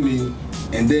molding me.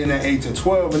 And then at 8 to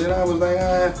 12, and then I was like,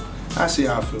 I see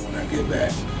how I feel when I get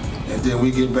back. And then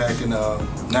we get back, and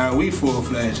now we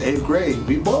full-fledged 8th grade.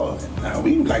 We balling. Now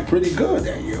we like pretty good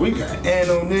that year. We got Ann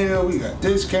O'Neill, we got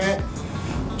this cat,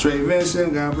 Trey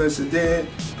Vincent, God bless the dead,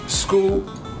 Scoop.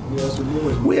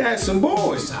 We had some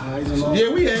boys. Size and all. Yeah,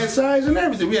 we had size and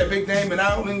everything. We had Big Name and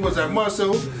Outling was our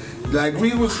muscle. Like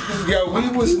we was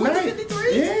nice.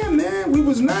 Yeah, man, we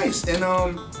was nice. And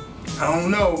I don't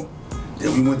know.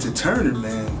 Then we went to Turner,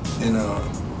 man,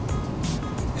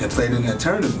 and played in that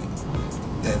tournament.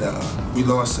 And we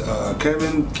lost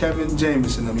Kevin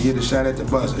Jameson. He hit a shot at the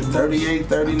buzzer.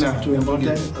 38-39. Talked to him about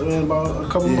that about a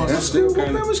couple months. That's still kind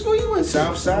Remember school you went to?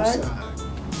 Southside.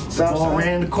 Ball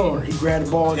ran in the corner. He grabbed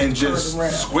the ball And turned just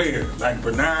around. square, like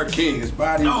Bernard King. His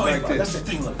body was like That's this.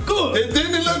 that thing look good.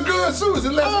 Didn't it look good,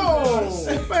 Susan?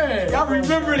 Oh, man. Y'all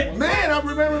remember that? Man, I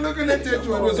remember looking at that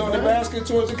joint. It was on the basket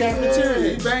towards the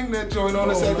cafeteria. He banged that joint on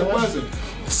us at the buzzer.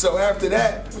 So after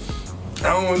that, I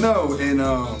don't know. And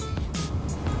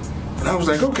I was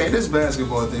like, okay, this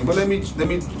basketball thing, but let me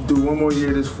do one more year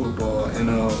of this football. And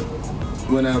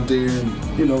went out there and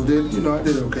I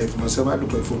did okay for myself. I could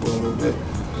play football a little bit.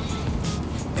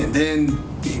 And then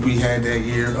we had that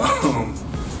year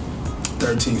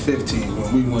 13-15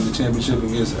 when we won the championship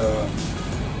against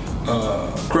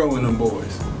Crow and them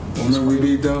boys. Remember we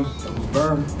beat them?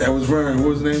 Vern. That was Vern. What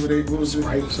was the name of it? What was it?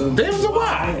 Sprite. So They was a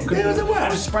white. They was a It was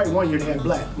white. Sprite one year they had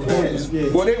black. Yeah.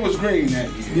 Well, they was green that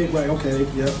year. Yeah, right, okay.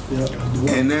 Yep.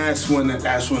 And that's when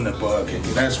the bug hit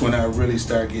me. That's when I really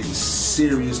started getting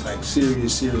serious. Like,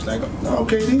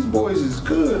 okay, these boys is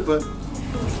good, but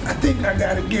I think I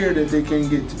got a gear that they can't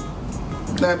get to.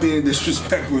 Not being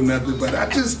disrespectful or nothing, but I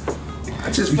just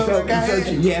felt like I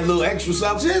had You had a little extra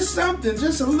something? just something,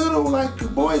 just a little, like the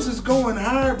boys is going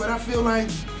hard, but I feel like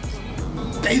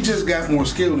they just got more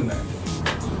skill than I do.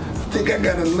 I think I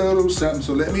got a little something,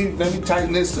 so let me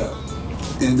tighten this up,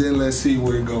 and then let's see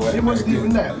where it go at. It wasn't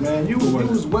even that, man. You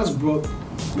was Westbrook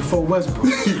before Westbrook.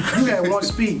 You had one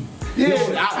speed. Yeah,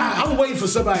 I'm waiting for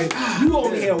somebody. You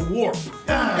only had warp.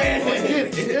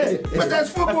 but that's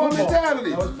football mentality.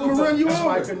 That was I'm football. gonna run you That's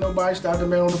why over. couldn't nobody stop the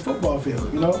man on the football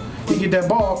field. You know, he get that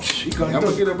ball, he gonna I'm do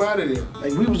gonna it. get up out of there.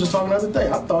 Like we was just talking the other day.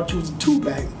 I thought you was a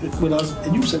 2-back with us,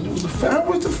 and you said you was a I 4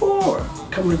 was the 4.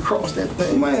 coming across that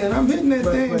thing. Man, I'm hitting that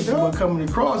thing, But dog. coming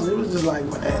across, it was just like,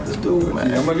 man, this dude,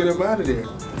 man. I'm gonna get up out of there.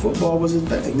 Football was his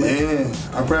thing. Man. Man,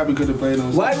 I probably could have played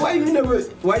on. Why you never?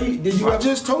 Did you? I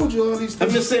just told you all these I'm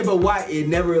things. just saying, but why it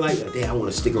never like? Damn, I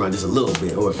want to stick around just a little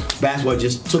bit, or basketball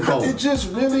just took over. It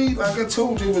just really, like I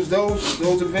told you, it was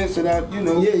those events that I.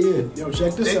 Yeah. Yo,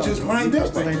 check this They out. just lined up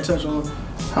Still like ain't that. touch on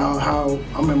how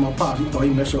I remember my pops. He thought he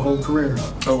messed your whole career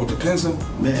up. Oh, the pencil.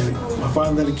 Man, my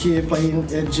father let a kid play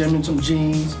at gym in some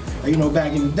jeans. You know,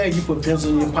 back in the day, you put pencils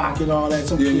in your pocket, all that.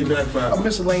 Some Yeah, in kid, your back pocket. a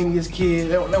miscellaneous kid.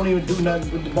 They don't even do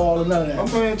nothing with the ball or none of that. I'm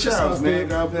playing Charles, man.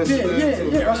 God bless Yeah, you,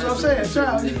 man. That's what I'm saying.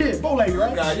 Charles, yeah, bow leg,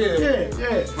 right?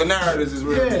 Yeah. Bernard is his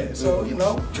real Yeah, name. so, you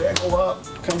know, drag go up,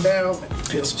 come down,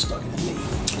 pencil stuck in his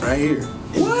knee. Right here.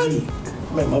 What?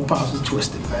 Man, my pops was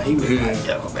twisted, man. He was like,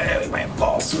 yo, man, we might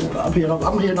ball soon. I'm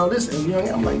hearing all this, and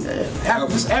I'm like, yeah.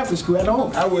 After school, at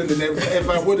home. I wouldn't have, if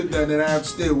I would have done it, I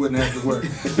still wouldn't have to work.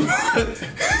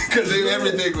 Because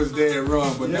everything was dead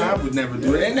wrong, but I would never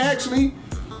do it. And actually,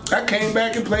 I came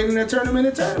back and played in that tournament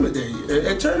at Turner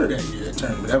that year.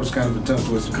 That was kind of a tough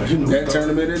twist. That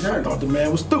tournament at Turner. I thought the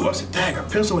man was through. I said, dang, a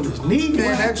pencil in his knee.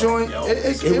 Man, that joint,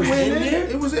 it went in there.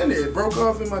 It was in there. It broke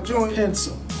off in my joint.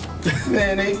 Pencil.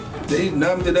 Man, they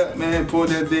numbed it up, man, pulled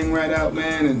that thing right out,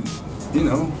 man, and, you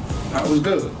know, I was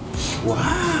good.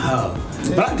 Wow.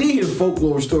 Yeah. But I did hear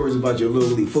folklore stories about your Little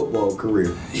League football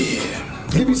career. Yeah.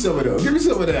 Give me some of those. Give me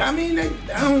some of that. I mean,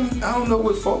 I don't know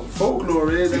what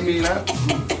folklore is. I mean,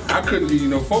 I couldn't be,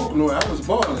 folklore. I was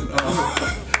balling.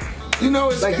 You know,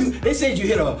 it's like they said you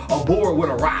hit a board with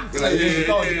a rock. Like they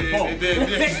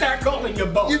start calling your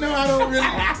boat. You know, I don't really.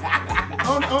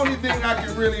 Only thing I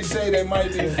can really say that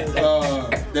might be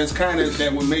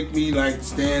that would make me like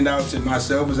stand out to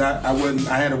myself is I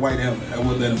had a white helmet. I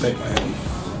wouldn't let him take my helmet.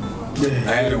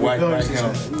 Yeah, I had a white helmet.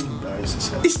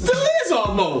 It still is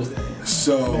almost.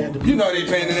 So, you know they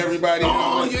painted everybody.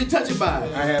 Oh, you ain't touching by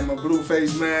it. I had my blue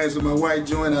face mask and my white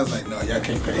joint. I was like, no, y'all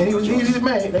can't paint. And he was easy to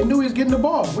man. They knew he was getting the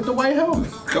ball with the white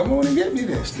helmet. Come on and get me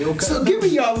there. So give me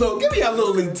y'all little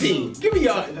league team. Give me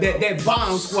y'all that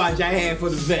bomb squad y'all had for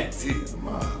the vets. Come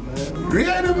on, man. We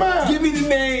had them out. Give me the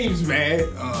names, man.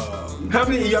 How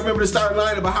many of y'all remember the starting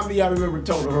lineup? But how many of y'all remember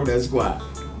total from that squad?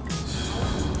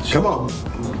 Come on.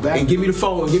 And give me the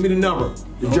phone. Give me the number.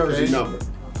 The jersey number.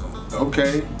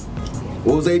 Okay.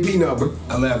 What was AP number?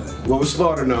 11. What was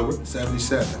Slaughter number?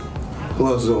 77. Who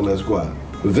else was on that squad?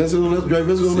 Was Vincent on that? Dre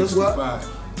Vincent on that squad?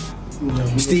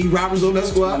 65. Steve Roberts on that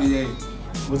squad? 28.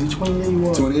 Was he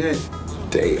 28? 28.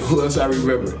 Damn, who else I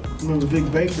remember? Remember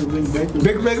Big Baker?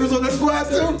 Big Baker was on that squad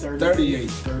too? 38.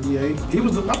 38. He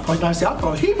was I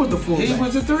thought he was the fullback. He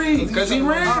was a 3, because he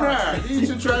ran hard. He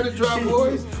used to try to drop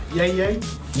boys. Yeah,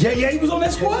 he was on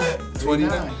that squad?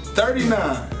 29.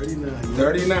 39.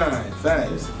 39.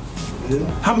 Facts. Yeah.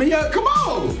 How many y'all? Come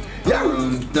on!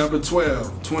 Number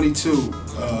 12, 22.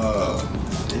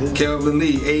 Kelvin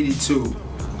Lee, 82.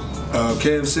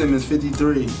 Kev Simmons,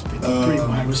 53. 53,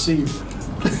 wide receiver.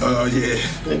 Yeah.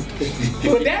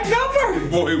 With that number?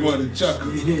 Boy wanted to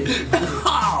chuckle.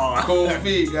 Cold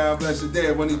feet, God bless his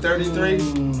dad. Wasn't he 33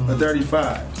 or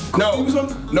 35? No,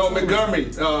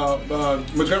 Montgomery.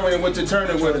 Montgomery went to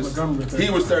Turner with us. He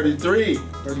was 33.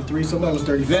 33, somebody was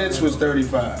 35. Vince was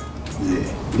 35. Yeah.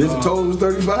 Vince Toller was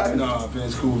 35? No,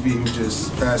 Vince Cool V was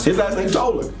just fast. His last name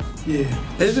Toller. Yeah.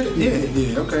 Is it?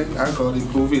 Yeah, okay. I called him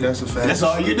Cool V. That's a fact. That's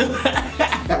all you do? Y'all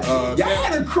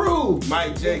had a crew.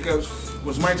 Mike Jacobs.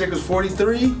 Was Mike Jacobs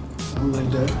 43? Something like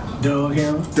that. Doug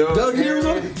Harrell. Doug Harrell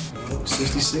on it?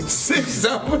 66. 6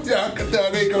 something.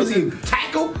 Was he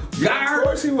tackle? Yeah, of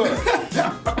course he was.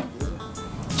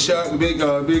 Chuck,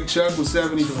 Big Chuck was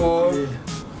 74. Yeah.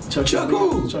 Chuck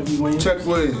who? Chucky Williams. Chuck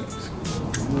Williams.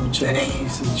 Chuck.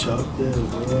 Chuck. Yeah,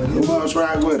 who else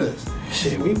ride with us?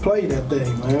 Shit, we played that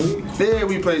thing, man. Yeah,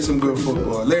 we played some good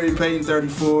football. Larry Payton,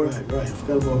 34. Right.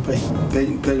 Forgot about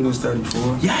Payton. Payton was 34.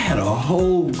 Y'all had a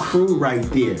whole crew right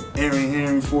there. Aaron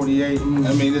Henry, 48. I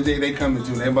mean, they coming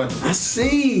through. They about to. I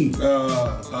see.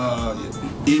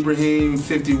 Ibrahim,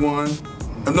 51.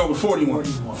 No, 41.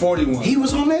 41. He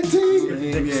was on that team?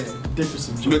 Ibrahim,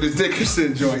 Dickerson joint. With the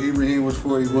Dickerson joint. Ibrahim was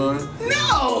 41.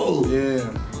 No!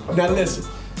 Yeah. Now listen.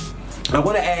 I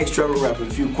want to ask Trevor Ruffin a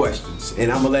few questions,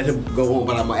 and I'm going to let him go on,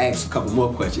 but I'm going to ask a couple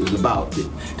more questions about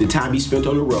the time he spent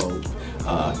on the road.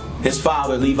 His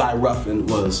father, Levi Ruffin,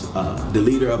 was the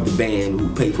leader of the band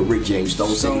who played for Rick James,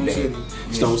 Stone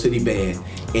City Band,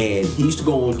 and he used to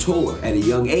go on tour at a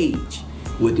young age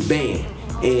with the band,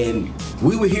 and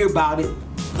we would hear about it,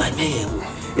 like,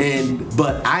 man,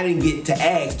 but I didn't get to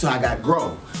ask till I got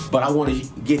grown. But I want to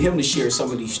get him to share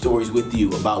some of these stories with you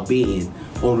about being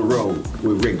on the road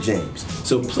with Rick James.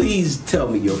 So please tell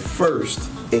me your first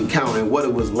encounter and what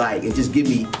it was like, and just give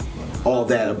me all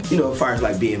that, as far as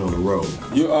like being on the road.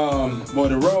 Well,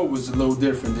 the road was a little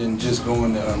different than just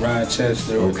going to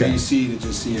Rochester or DC to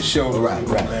just see a show. Right.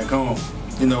 Back home.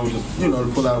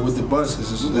 To pull out with the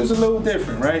buses. It was a little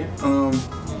different, right?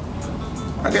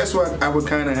 I guess what I would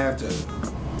kind of have to.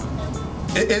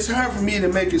 It's hard for me to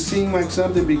make it seem like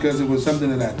something because it was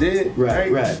something that I did.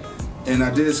 Right. And I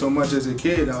did so much as a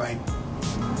kid. I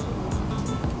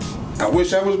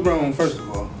wish I was grown, first of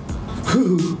all.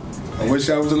 I wish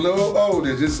I was a little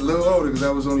older, just a little older, because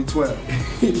I was only 12.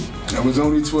 I was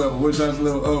only 12. I wish I was a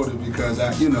little older because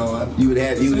you would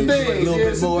have a little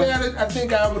bit more. I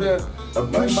think I would have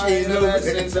my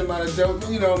adolescence and my adult,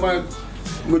 my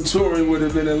maturing would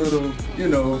have been a little,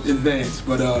 advanced.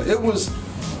 But it was.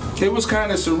 it was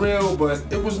kind of surreal, but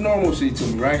it was normalcy to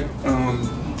me, right?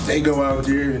 They go out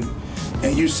there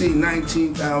and you see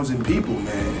 19,000 people,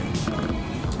 man.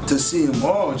 To see them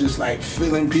all, just like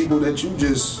feeling people that you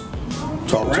just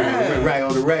Talk to him right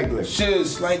on the regular.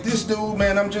 Just like this dude,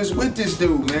 man, I'm just with this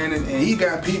dude, man, and he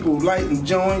got people lighting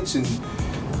joints, and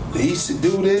he used to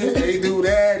do this, they do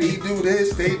that, he do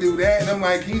this, they do that, and I'm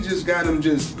like, he just got them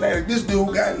just, like, this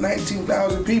dude got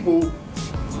 19,000 people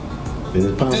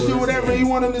to do whatever he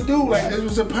wanted to do, like this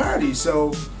was a party,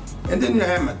 so, and then you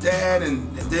had my dad, and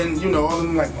then, you know, all of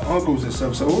them, like my uncles and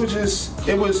stuff, so it was just,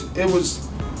 it was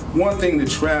one thing to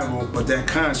travel, but that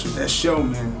concert, that show,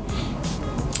 man,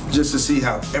 just to see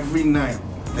how every night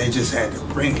they just had to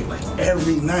bring it, like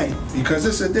every night, because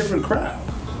it's a different crowd.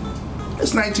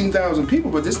 It's 19,000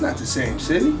 people, but it's not the same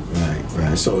city.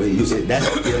 Right. So that's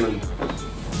feeling.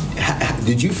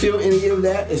 Did you feel any of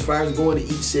that as far as going to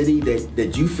each city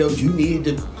that you felt you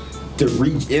needed to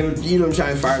reach? You know what I'm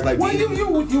trying, as far as like. Well,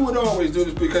 you would always do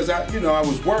this because I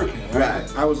was working. Right.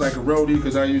 I was like a roadie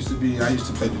because I used to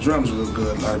play the drums real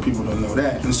good. A lot of people don't know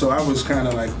that, and so I was kind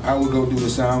of like I would go do the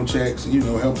sound checks. You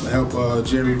know, help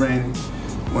Jerry Rainey,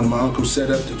 one of my uncles, set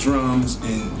up the drums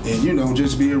and you know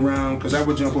just be around because I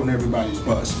would jump on everybody's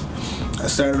bus. I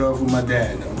started off with my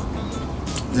dad though.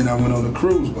 Then I went on the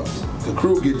cruise bus. The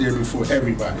crew get there before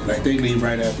everybody. Like they leave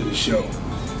right after the show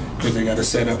because they got to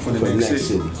set up for the next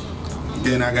city.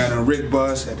 Then I got on Rick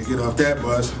bus, had to get off that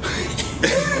bus.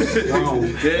 So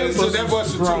that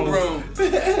bus was too grown.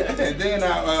 And then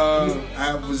I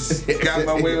got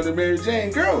my way on the Mary Jane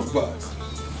girls bus.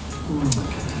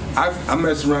 I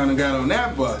messed around and got on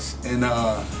that bus, and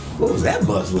what was that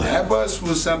bus like? That bus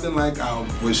was something like I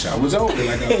wish I was older.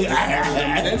 Like I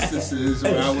had instances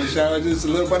where I wish I was just a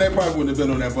little. But they probably wouldn't have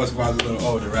been on that bus if I was a little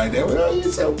older, right? They were, oh,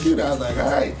 you're so cute. I was like, all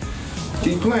right.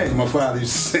 Keep playing. My father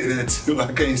used to say that too.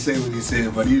 I can't say what he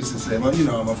said, but he used to say, well, you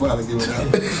know, my father give it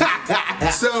up.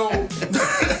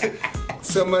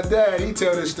 So my dad, he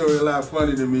tell this story a lot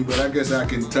funny to me, but I guess I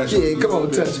can touch it. Yeah, come on,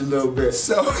 touch it a little bit.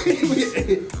 So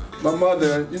my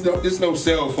mother, you know, there's no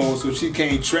cell phone, so she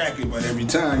can't track it, but every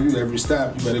time you ever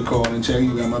stop, you better call and check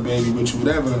you got my baby with you,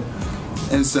 whatever.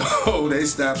 And so they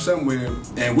stopped somewhere,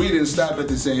 and we didn't stop at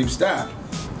the same stop.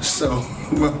 So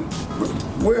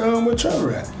where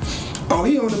Trevor at? Oh,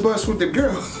 he on the bus with the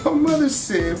girl. My mother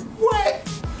said, what?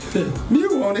 He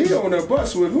on the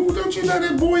bus with who? Don't you know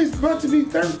that boy's about to be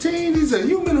 13? He's a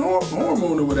human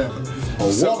hormone or whatever. My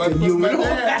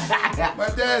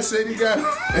dad said he got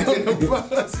on the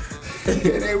bus. And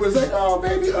they was like, oh,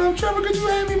 baby, Trevor, could you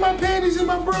hand me my panties and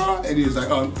my bra? And he was like,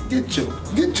 get you.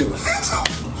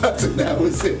 So that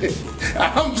was it.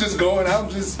 I'm just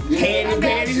handing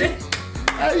panties.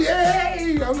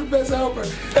 Hey, I'm the best helper.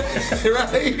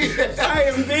 Right? I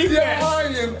am the best. I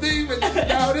am the best.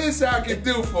 Now this I can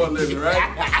do for a living, right?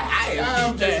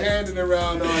 I'm just handing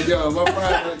around on my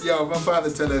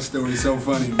father tell that story so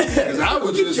funny because I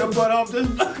was just your butt off this.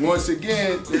 Once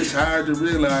again, it's hard to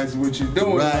realize what you're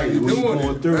doing. Right, you're doing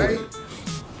it, right?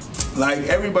 Like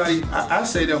everybody, I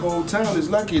say the whole town is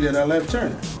lucky that I left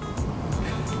Turner.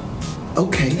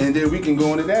 Okay. And then we can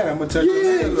go into that. I'm gonna touch on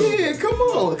that a little bit. Yeah, come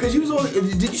on. Cause you was on.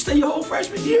 Did you stay your whole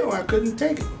freshman year? No, I couldn't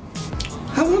take it.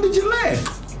 How long did you last?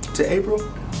 To April.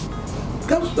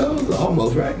 That was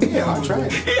almost right. Yeah, I tried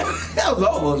it. That was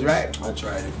almost right. I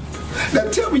tried it. Now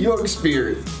tell me your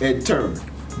experience at Turner,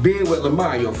 being with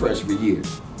Lamar your freshman year. I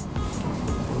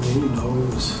mean, you know,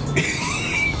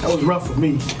 that was rough for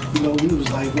me. You know, we was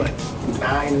like what,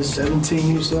 9 or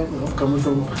 17 or something. You know, coming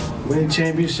from winning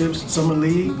championships, summer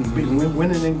league,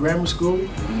 winning in grammar school.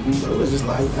 So it was just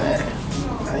like, man,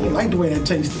 I didn't like the way that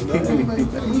tasted. You know?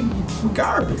 We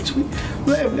garbage. We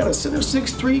got a center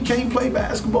 6'3", can't play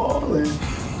basketball, and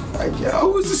like,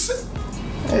 yo, who's this?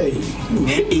 Hey,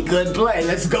 he couldn't play.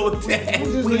 Let's go with that.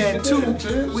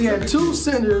 We had two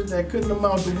centers that couldn't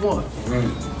amount to one. Right.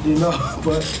 You know,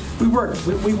 but we worked.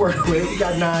 We worked with it. We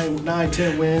got 9,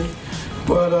 10 wins.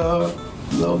 But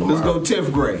you know, Lamar, let's go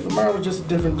 10th grade. Lamar was just a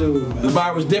different dude, man.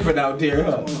 Lamar was different out there,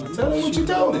 huh? Tell him what you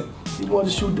told him. He wanted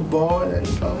to shoot the ball, and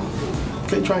you know,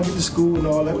 can't try and get to school and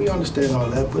all that. We understand all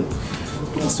that, but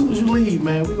you know, as soon as you leave,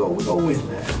 man, we go win,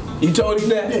 man. You told him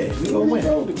that? Yeah, we gonna win.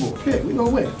 Yeah, we gonna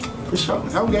win. For sure.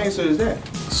 How gangster is that?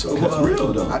 So that's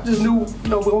real though. I just knew, you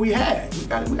know, what we had. We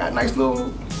got a nice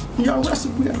little young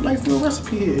recipe. We got a nice little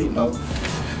recipe here, you know.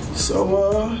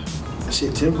 So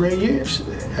shit, 10th grade year, shit,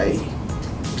 hey,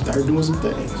 started doing some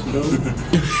things, you know.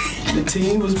 The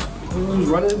team was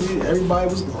running. Everybody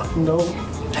was, you know,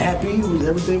 happy.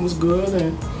 Everything was good.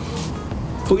 And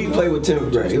who you play with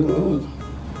 10th grade?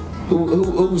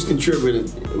 Who was contributing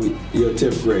your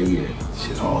 10th grade year?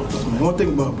 Shit, all of us, man. One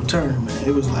thing about returning, man,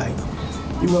 it was like,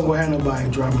 you wasn't gonna have nobody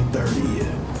dropping 30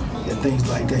 and things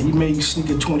like that. You may sneak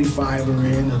a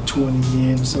 25er in, or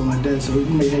 20 in, or something like that. So you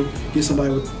may get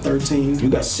somebody with 13. You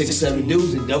got 6, 7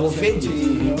 dudes in double figures.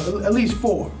 You know, at least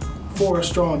 4. 4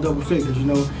 strong double figures, you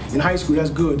know. In high school, that's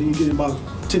good. Then you get about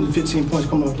 10 to 15 points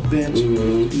coming off the bench.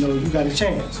 You know, you got a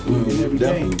chance in every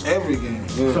game. Every game.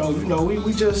 Yeah. So, you know,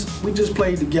 we just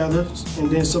played together, and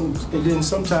then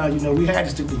sometimes, you know, we had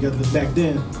to stick together. Because back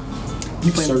then,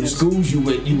 you playing certain schools you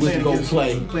went to go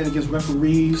play. You playing against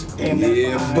referees and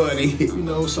buddy. You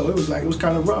know, so it was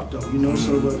kind of rough though. You know,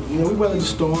 so but you know, we weathered the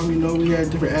storm. You know, we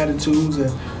had different attitudes,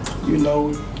 and you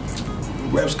know,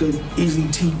 refs could easily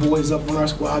tee boys up on our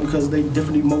squad because they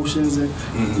different emotions, and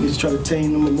we just try to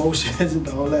tame them emotions and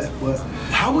all that. But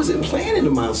how was it playing in the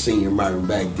Mount Senior environment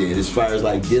back then, as far as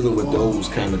like dealing with those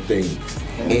kind of things?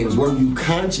 And were you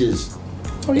conscious?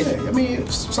 Oh yeah, I mean,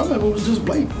 some of it was just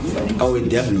blatant. You know, it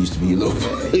definitely used to be a little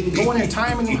bit. Going in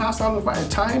timing and hostile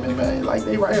environment, timing, man, like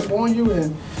they right up on you,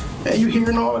 and you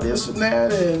hearing all this and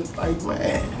that, and like,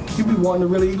 man, you be wanting to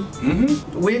really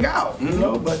wig out, you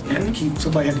know. But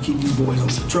somebody had to keep these boys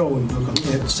under control, you know, because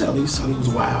we had Sully. Sully was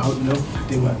wild, you know.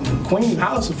 Then when Queen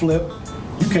Hollison flipped,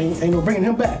 ain't no bringing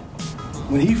him back.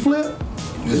 When he flipped,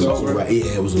 it was over. Right.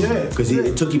 Yeah, it was over. Because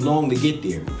it took him long to get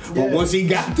there. But once he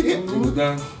got there, it was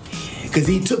done. Because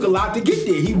he took a lot to get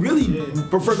there. He really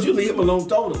preferred you to leave him alone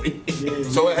totally.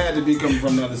 So it had to be coming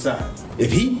from the other side.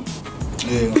 If he...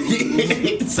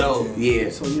 So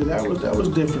that was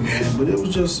different, man. But it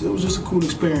was just a cool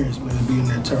experience, man, to be in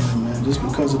that tournament, man, just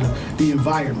because of the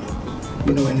environment.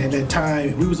 You know, and at that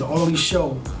time, we was the only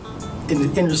show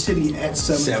in the inner city at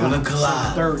 7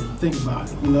 o'clock. 7:30. Think about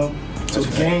it, you know? So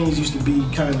the games used to be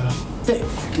kind of thick,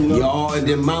 you know? Y'all and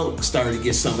then Mount started to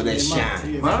get some of that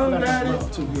shine. Mount got it.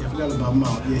 I forgot about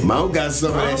Mount. Yeah. Mount got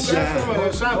some of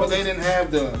that shine. But they didn't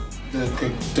have the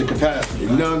capacity.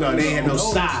 Right? No, they had no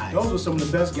size. Those were some of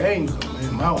the best games, though,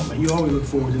 man. Mount, man, you always look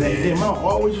forward to that. And then Mount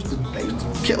always used to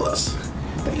kill us.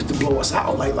 They used to blow us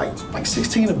out like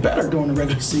 16 or better during the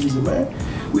regular season, man.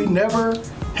 We never.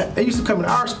 They used to come in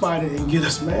our spot and get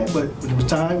us, man. But when it was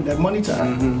time, that money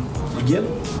time, we get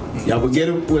them. Y'all would get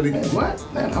them with it. Man,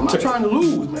 what? Man, I'm not trying to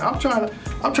lose, man. I'm trying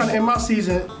to end my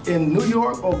season in New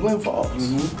York or Glen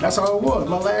Falls. That's how it was.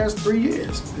 My last 3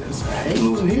 years. I ain't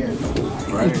losing here.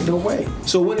 No way.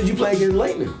 So when did you play against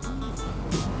Lakeland?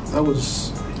 That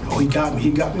was. Oh, he got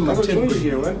me. My 10th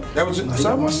year, right? That was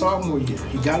my sophomore year.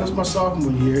 He got us my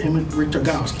sophomore year. Him and Rick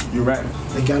Targowski. You're right.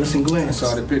 They got us in Glen. I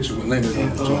saw the picture with Leonard.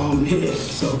 Yeah.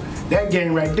 So that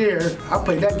game right there, I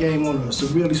played that game on a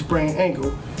severely sprained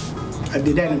ankle. I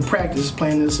did that in practice,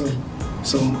 playing in some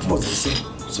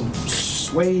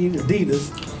suede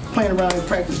Adidas, playing around in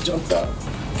practice, jumped up,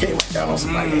 came right down on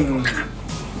somebody's ankle.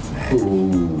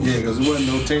 Ooh. Yeah, because there wasn't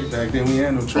no tape back then. We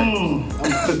had no training.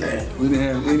 We didn't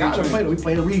have any training. We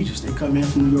played the Regis. They come in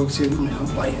from New York City. Man, I'm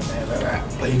playing, man.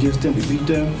 Play against them. We beat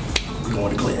them. We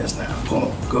going to Glens now.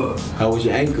 Boom, good. How was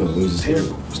your ankle? It was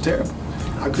terrible. It was terrible.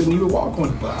 I couldn't even walk on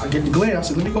it. But I get to Glens. I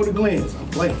said, let me go to Glens. I'm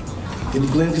playing. Get to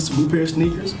Glens, get some new pair of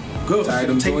sneakers. Good. Tied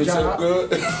them joints up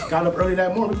good. Got up early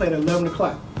that morning. We played at 11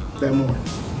 o'clock that morning.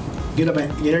 Get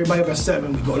everybody up at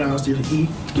 7. We go downstairs to eat,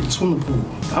 get the swimming pool.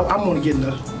 I'm gonna get in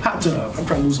the hot tub. I'm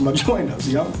trying to loosen my joint up.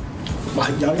 See, y'all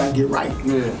gotta get right.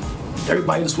 Yeah.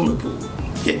 Everybody in the swimming pool.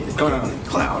 Getting it.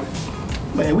 Clouded.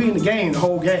 Man, we in the game the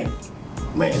whole game.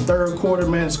 Man, third quarter,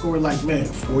 man, scored like, man,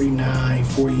 49,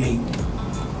 48.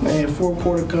 Man, fourth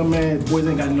quarter come, man, boys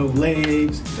ain't got no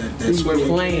legs. That swimming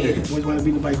playing. Boys want to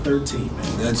beat by 13,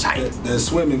 man. That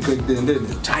swimming kicked in, didn't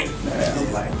it? Tight, man.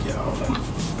 I'm like, yo.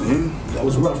 That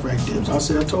was rough right there.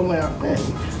 So I told him, man,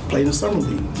 play in the summer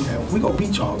league. Man, we gonna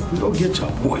beat y'all. We gonna get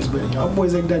y'all boys, man. Y'all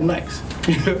boys ain't that nice.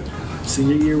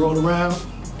 Senior year rolled around.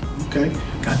 Okay,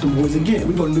 got them boys again.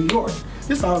 We go to New York.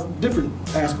 This is how different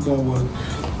basketball was.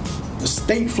 The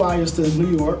state fly us to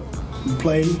New York. We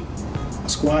play a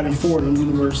squad in Fordham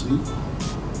University,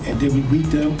 and then we beat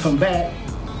them. Come back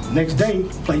next day,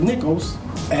 play Nichols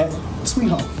at Sweet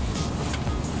Home.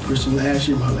 Christian last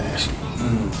year, my last year.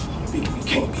 You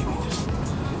can't beat me.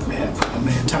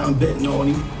 Man, Tom betting on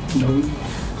him. You know, we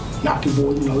knocking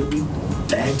boys, you know, we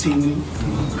tag teaming him.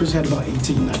 Chris had about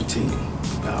 18, 19.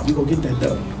 We gonna get that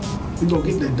W.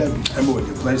 That boy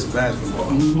can play some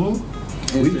basketball.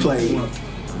 We played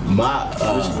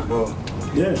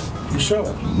yeah, for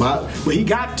sure. But he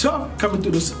got tough coming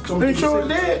through the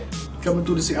Coming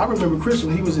through the city. I remember Chris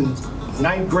when he was in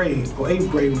 9th grade or 8th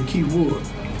grade with Keith Wood,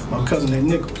 my cousin at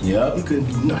Nichols. Yeah. He couldn't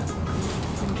do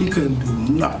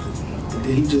nothing. And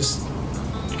then he just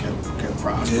kept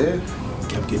prospering. Yeah.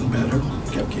 kept getting better.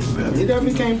 He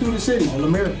definitely came through the city.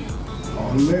 All-American.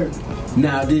 All-American.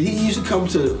 Now, did he used to come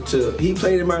to he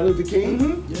played in Martin Luther King?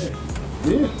 Mm-hmm.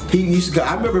 Yeah. He used to go,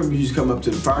 I remember him used to come up to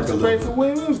the park a He little played bit. for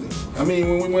Williamston. I mean,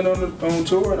 when we went on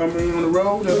tour, on the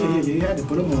road. You had to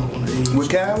put him on the AAU. With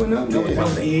Cal and them? That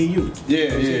was the AAU. Yeah.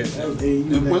 That was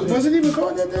AAU. Was it even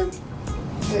called that then?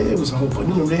 Yeah, it was a whole bunch.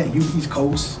 You know, they had East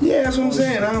Coast. Yeah, that's what I'm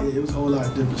saying. Yeah, it was a whole lot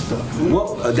of different stuff.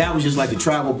 Well, that was just like the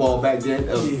travel ball back then.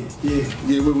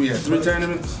 Yeah, what we had, 3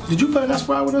 tournaments? Did you play that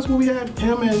squad with us when we had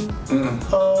him and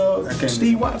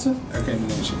Steve Watson? I can't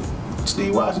remember that shit.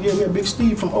 Steve Watson, yeah, we had Big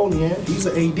Steve from Olean. He's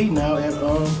an AD now at,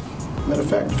 matter of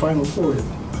fact, the Final Four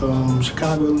at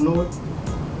Chicago, Illinois.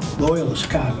 Loyola,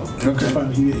 Chicago. Okay.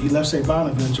 He left St.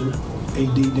 Bonaventure,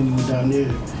 AD, then he went down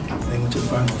there. They went to the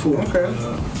Final Four. Okay.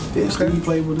 Yeah, Steve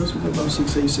played with us. We were about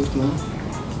 6'8",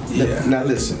 6'9". Yeah. Now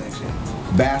listen,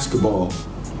 basketball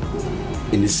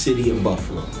in the city of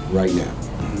Buffalo right now.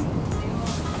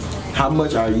 How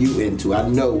much are you into? I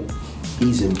know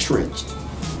he's entrenched.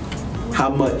 How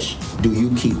much do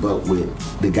you keep up with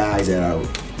the guys that are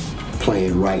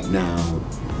playing right now?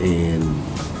 And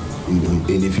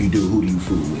and if you do, who do you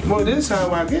fool with? Well, this is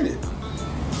how I get it.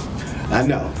 I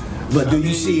know. But do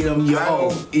you see them? I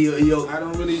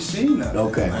don't really see nothing.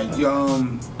 Okay. Like,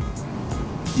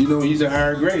 he's a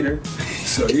higher grader.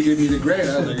 So he gave me the grade.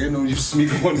 I was like, you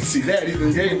sneak want to see that. He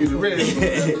done gave me the red. You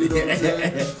know what I'm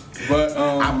saying? But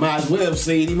I might as well have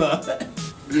seen him up.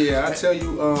 Yeah, I tell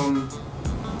you,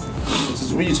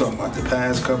 what you talking about? The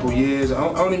past couple years, I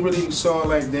only really saw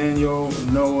like Daniel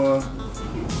and Noah,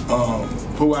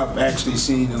 who I've actually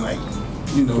seen and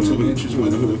took interest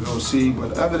with him to go see.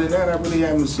 But other than that, I really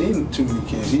haven't seen too many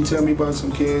kids. He tell me about some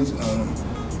kids.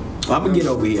 I'm gonna get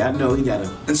over here. I know he got a.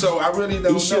 And so I really don't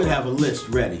know. He should have a list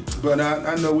ready. But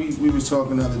I know we was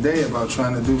talking the other day about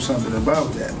trying to do something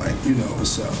about that.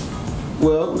 So.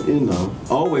 Well,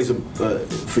 always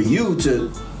for you to.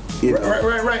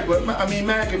 Right. But I mean,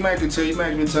 Mac can tell you.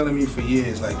 Mac been telling me for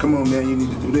years, like, come on, man, you need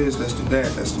to do this. Let's do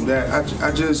that. Let's do that.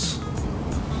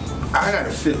 I got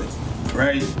a feeling.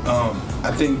 Right,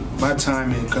 I think my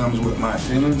timing comes with my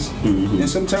feelings, and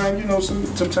sometimes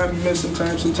sometimes you miss,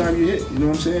 sometimes you hit. You know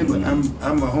what I'm saying? But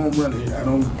I'm a home runner here. I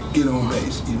don't get on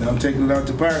base. I'm taking it out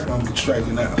the park. I'm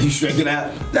striking out. You striking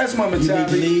out? That's my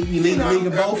mentality. You lead the league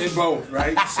in both. In both,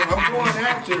 right? So I'm going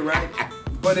after it, right?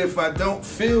 But if I don't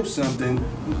feel something,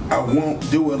 I won't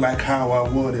do it like how I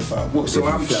would if I would. So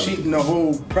I'm cheating the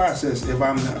whole process if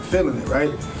I'm not feeling it,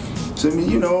 right? So I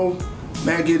mean,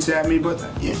 Matt gets at me, but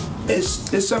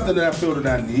it's something that I feel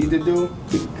that I need to do,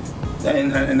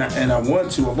 and I want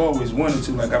to. I've always wanted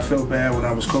to. Like, I felt bad when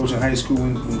I was coaching high school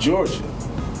in Georgia.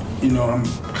 I'm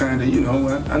kind of,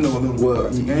 I know a little bit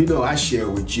about the game. I share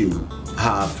with you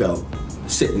how I felt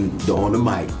sitting on the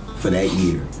mic for that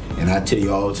year, and I tell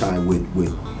you all the time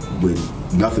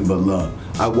with nothing but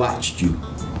love. I watched you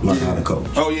learn how to coach.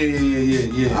 Oh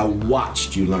yeah. I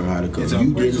watched you learn how to coach.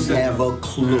 You didn't have a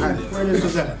clue. Where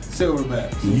is that?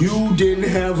 Silverback. You didn't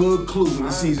have a clue when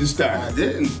the season started. I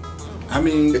didn't. I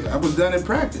mean, I was done in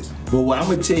practice. But what I'm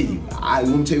gonna tell you,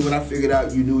 what I figured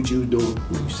out. You knew what you was doing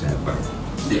when you sat burn.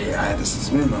 Yeah, I had to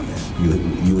suspend my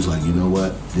man. You was like, you know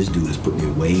what? This dude is putting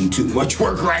in way too much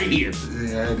work right here.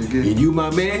 Yeah, I had to get. And you, my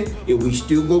man, if we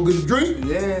still go get a drink,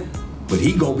 yeah. But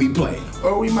he gonna be playing.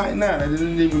 Or we might not. It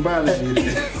didn't even bother me.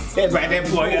 By that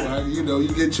point,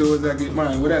 you get yours, I get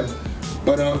mine, whatever.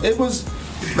 But it was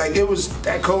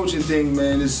that coaching thing,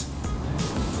 man. Is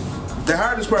the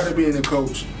hardest part of being a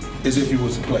coach is if you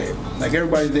was a player. Like,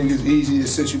 everybody thinks it's easy.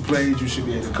 Since you played, you should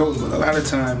be able to coach. But a lot of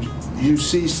times you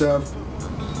see stuff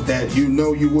that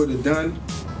you would have done,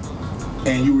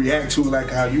 and you react to it like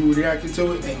how you reacted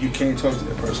to it, and you can't talk to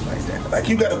that person like that. Like,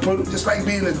 you gotta put it, just like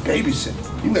being a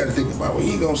babysitter. You gotta think about what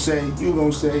he gonna say, you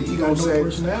gonna say, he gonna say.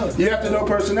 Personality. You have to know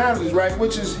personalities, right?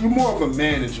 Which is, you're more of a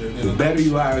manager. The better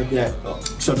you are at that,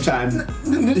 sometimes.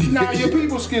 Now your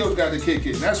people skills got to kick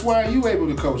in. That's why you able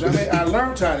to coach. I mean, I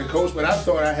learned how to coach, but I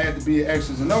thought I had to be an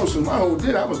X's and O's. So my whole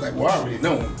deal, I was like, well, I already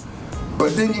know him.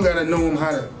 But then you gotta know him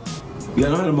how to. You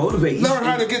gotta know how to motivate. Learn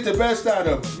how to get the best out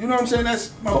of him. You know what I'm saying?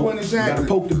 That's my point exactly. You gotta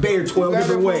poke the bear 12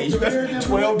 different ways.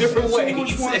 12 different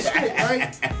ways.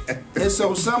 Right? And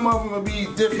so some of them will be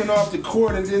different off the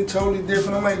court and then totally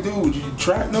different. I'm like, dude, you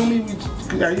try to know me?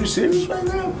 Are you serious right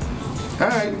now? All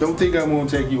right, don't think I'm gonna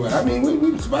take you out. I mean, we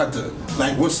was about to,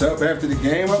 like, what's up after the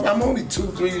game? I'm only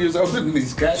 2-3 years older than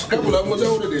these guys. A couple of them was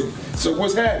older than me. So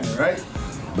what's happening, right?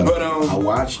 But I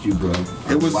watched you, bro.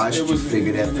 I watched you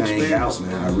figure that thing out,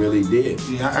 man. I really did.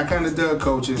 Yeah, I kind of dug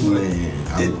coaching, but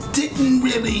it didn't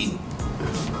really.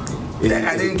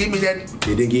 I didn't give me that. It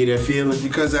didn't give you that feeling?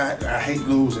 Because I hate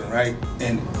losing, right?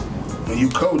 And when you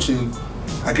coaching,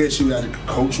 I guess you got to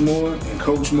coach more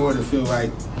to feel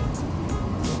like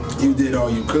you did all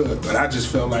you could. But I just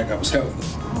felt like I was helping.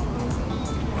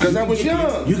 Because I was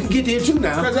young. You can get there too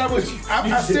now. Because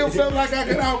I still felt like I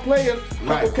could outplay a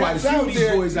couple cats out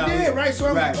there. Boys out yeah, right. So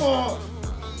I'm like, oh.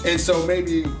 And so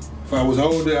maybe if I was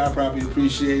older, I probably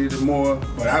appreciated it more.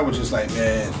 But I was just like,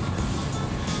 man.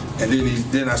 And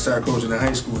then I started coaching in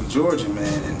high school in Georgia,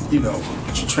 man. And you know,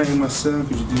 could you train my son?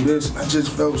 Could you do this? And I just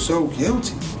felt so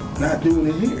guilty not doing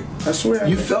it here. I swear.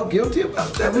 You felt guilty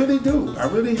about that? I really do. I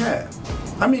really have.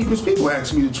 I mean, because people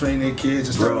ask me to train their kids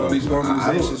and start all these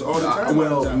organizations all the time.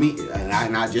 Well, me, and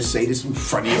I just say this in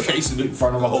front of your face and in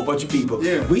front of a whole bunch of people.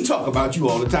 Yeah. We talk about you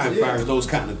all the time as far as those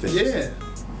kind of things. Yeah.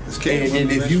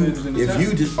 And if you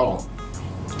just,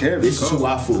 this is who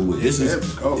I fool with. This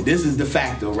is de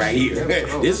facto right here.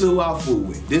 This is who I fool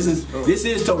with. This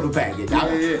is total package.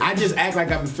 I just act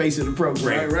like I'm the face of the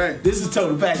program. Right. This is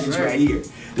total package right here.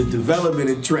 The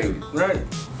development and training. Right.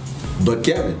 But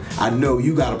Kevin, I know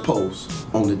you got a post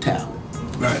on the talent.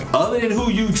 Right. Other than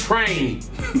who you train.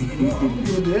 I'm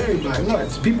good to everybody. No,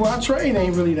 the people I train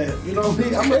ain't really that. You know what I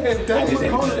mean? I'm gonna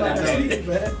call it like I see it,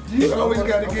 man. You always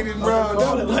got to get it round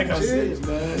call it like I see it,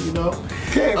 man. You know.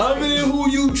 Other than who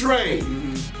you train,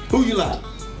 who you like?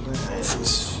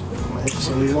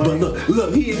 But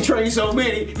look, he didn't train so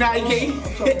many. Now he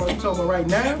can't. I'm talking about right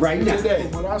now. Right now. Today.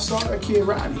 When I saw that kid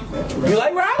Roddy, man. You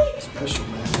like Roddy? Special,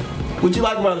 man. What you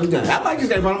like about this guy? I like this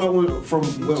guy, but I don't know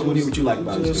what you like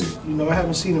about this guy. You know, I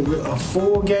haven't seen a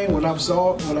full game. What I've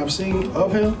seen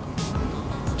of him,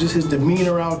 just his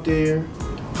demeanor out there,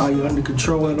 how you're under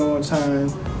control at all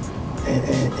times,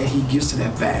 and he gets to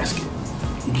that basket.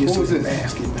 He gets to the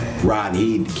basket, man. Rodney,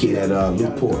 he the kid at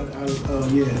Newport.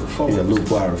 Falls. Yeah,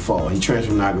 Newport Fall. He transferred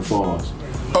from Niagara Falls.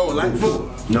 Oh,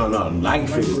 Lightfoot? No,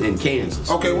 Lightfoot is in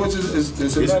Kansas. Okay,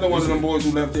 it's another one of them boys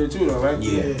who left there too, though, right?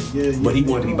 Yeah. But he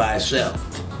wanted to be by himself.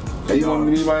 He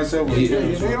wanted to be by himself?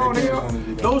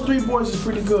 Those three boys is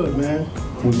pretty good, man.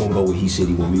 We're going to go with he said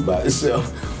he want to be by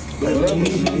himself. He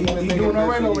doing all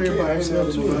right over here by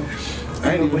himself, too, man.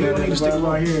 But he don't need to stick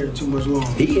around here too much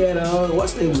longer. He had,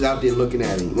 what's name was out there looking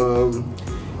at him?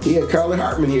 He had Carly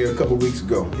Hartman here a couple weeks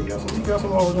ago. He got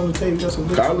some offers on the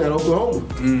table. Carly at Oklahoma.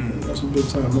 He got some big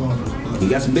time offers. He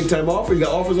got some big time offers? He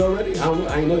got offers already? I don't know.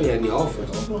 I didn't know he had any offers.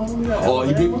 Oh,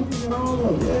 he did?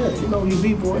 Yeah, you know,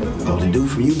 UB boy. Oh, the dude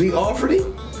from UB offered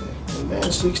him? Man,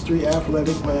 6'3",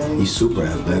 athletic, man. He's super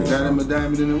athletic. Got him a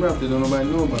diamond in the rough that don't nobody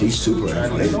know about. He's super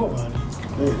athletic.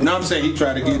 No, I'm saying he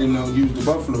tried to get him to use the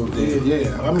Buffalo there.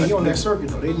 Yeah. I mean, he on that circuit,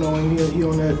 though. They know him. He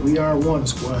on that We Are One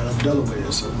squad of Delaware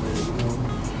or something, man. You know?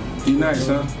 He nice,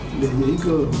 huh? Yeah, he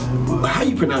good, man. How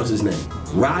you pronounce his name?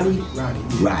 Roddy? Roddy.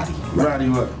 Roddy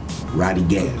what? Roddy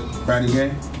Gale. Roddy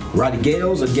Gale? Roddy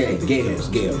Gales or Gay? Gales.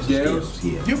 Yeah.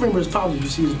 You remember his pops? You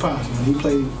see his pops, man. He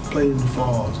played in the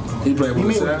Falls. He played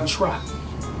with the LaSalle? Trot.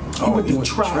 Oh, he went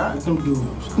to Trot with them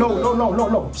dudes.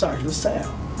 No. Sorry,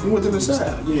 LaSalle. He went to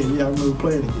LaSalle? Yeah, I remember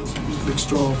playing against him. He was a big,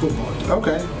 strong football team.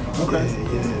 Okay.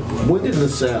 Yeah. When did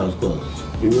LaSalle close?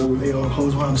 You remember? They all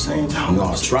closed around the same time.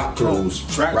 No, Trot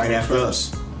closed right after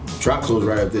us. Trot closed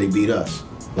right after they beat us.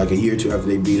 Like a year or two after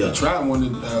they beat us. Trot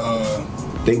won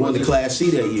they won the Class C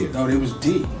that year. No, they was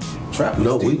D. Trot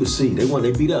was D. We was C.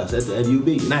 They beat us at UB.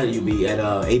 Not at UB.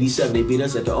 At 87, they beat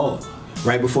us at the R.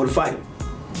 Right before the fight.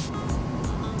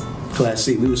 Class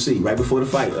C, we was C. Right before the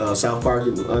fight. South Park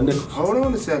and Nichols. Hold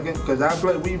on a second, because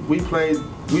we played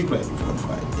before the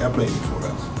fight. Y'all played before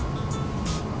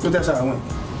us. But that's how it went.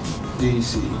 D,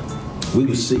 C. We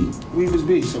was C. We was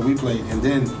B, so we played. And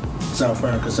then South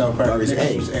Park, because South Park was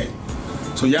A.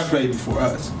 So y'all played before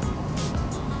us.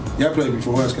 Y'all played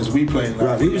before us because we played Lafayette.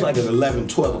 Right, we was like an 11,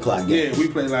 12 o'clock game. Yeah, we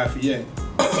played Lafayette.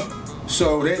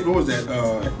 So what was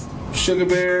that? Sugar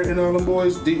Bear and all them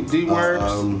boys?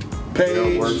 D-Works?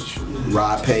 Page?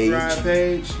 Rod Page.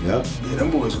 Yep. Yeah,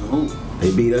 them boys were hoop. They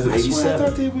beat us in 87. I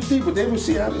thought they was D, but they was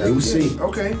C. They was C.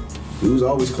 Okay. We was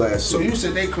always Class C. So you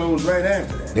said they closed right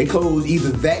after that? They closed either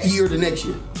that year or the next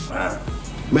year. Wow.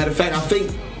 Matter of fact, I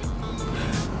think,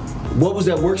 what was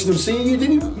that, Works them senior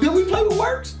year? Did we play with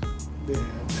Works? Yeah.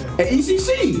 At ECC?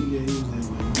 Yeah, he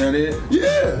was that it?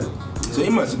 Yeah. So he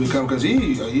must have become, because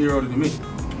he a year older than me.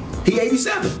 He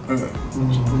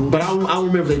 87. But I don't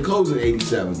remember they closed in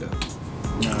 87 though.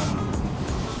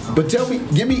 But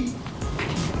give me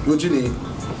what you need.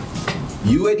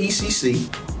 You at ECC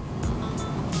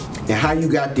and how you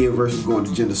got there versus going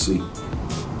to Genesee. It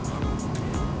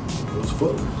was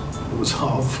full. It was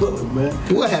all full, man.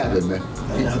 What happened, man?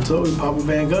 And I told you, Papa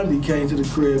Van Gundy came to the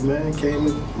crib, man. Came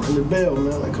and rang the bell,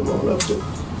 man. Like, come on up to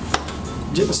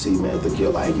Genesee, man. I think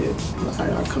you'll like it. All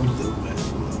right, I'll come through, man.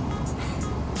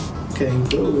 came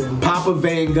through and Papa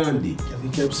Van Gundy. he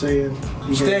kept saying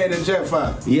Stan and Jet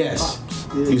Father. Yes.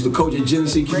 Yeah. He used to coach at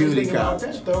Genesee Community Crazy thing about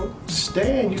College. that though,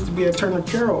 Stan used to be at Turner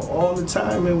Carroll all the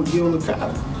time, man, with Gil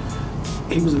Licata.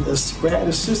 He was a grad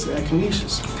assistant at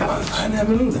Canisius College. I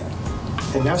never knew that.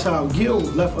 And that's how Gil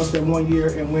left us that one year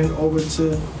and went over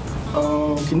to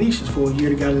Canisius for a year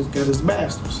to got his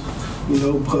master's. You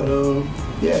know, but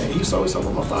yeah, he used to always talk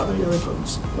about my father. You know,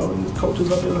 his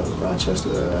coaches up in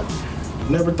Rochester.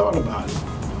 Never thought about it.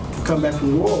 Come back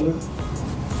from New Orleans,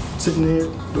 sitting there,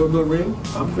 doorbell ring,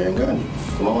 Papa Van Gundy.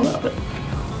 Come on up.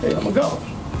 Hey, I'm gonna go.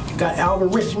 Got Alvin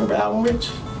Rich. Remember Alvin Rich?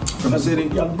 From the city?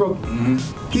 Y'all broke.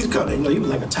 He's coming. You know, he was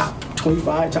like a top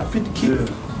 25, top 50 kid. Yeah.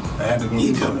 I had to go.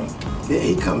 He coming. Yeah,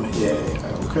 he coming. Yeah.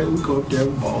 Okay, we go up there,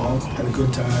 ball, had a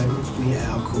good time. Me and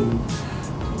Al cool.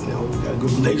 You know, we got a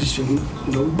good relationship.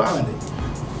 You know, we bonded.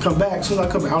 Come back. As soon as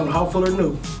I come back, I don't know how Fuller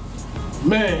knew.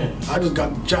 Man, I just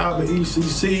got the job at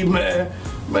ECC, man.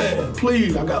 Man,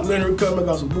 please, I got Leonard coming. I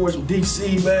got some boys from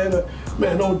DC, man.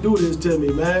 Man, don't do this to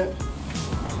me, man.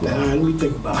 Nah, let me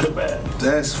think about it, man.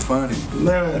 That's funny.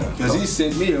 Man. Because he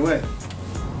sent me away.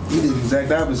 He did the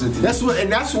exact opposite to me. That's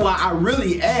why I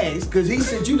really asked, because he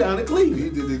sent you down to Cleveland. He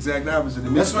did the exact opposite to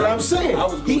me. That's what I'm saying.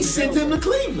 He sent him to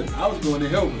Cleveland. I was going to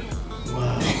Hilbert.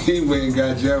 Wow. He went and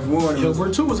got Jeff Warren.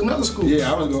 Hilbert too was another school.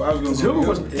 Yeah, I was going to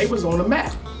Hilbert was on the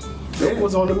map. It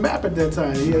was on the map at that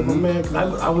time. Yeah, my man, 'cause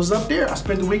I was up there. I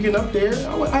spent the weekend up there.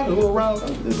 I had a little round,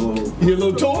 Your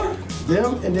little tour?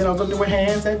 them, and then I was up there with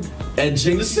Hands at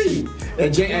Genesee.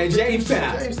 At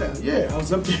Jamestown. Jamestown. Yeah, I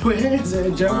was up there with Hands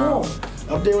and Jeff Warren.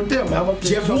 Up there with them. I was up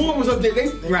there. Jeff Warren was up there.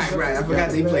 Right. I forgot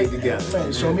they played together.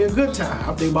 Man, show me a good time.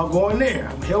 I'm thinking about going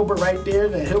there. Hilbert right there.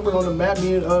 Then Hilbert on the map.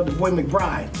 Me and the boy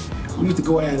McBride. We used to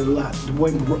go at it a lot. The boy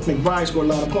McBride scored a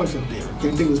lot of points up there.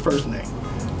 Can't think of his first name.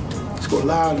 Scored a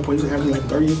lot of points. He was averaging like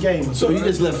 30 a game. So you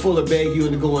just let Fuller beg you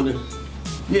into going to...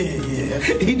 Yeah.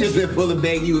 He just let Fuller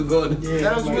beg you and going to... Yeah,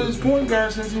 That was with his point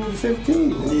guard since he was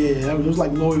 15. Yeah, it was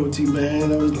like loyalty,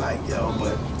 man. It was like, yo,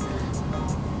 but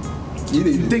You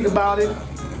think about it.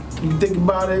 You think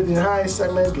about it in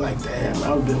hindsight, man, it's like, damn,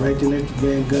 I would have been right there next to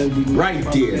Van Gundy. Right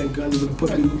there. Van Gundy would have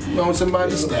put me on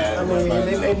somebody's stat. I mean,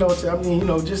 ain't no, I mean,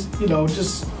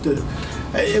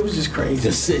 it was just crazy.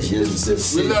 Decisions.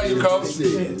 We love you, coach.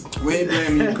 Yeah. We ain't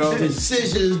blaming you, coach.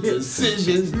 Decisions.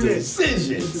 Just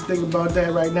to think about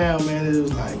that right now, man, it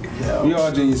was like, yo. We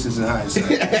all geniuses in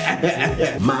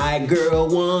hindsight. My girl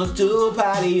wants to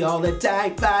party all the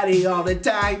time, party all the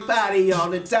time, party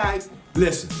all the time.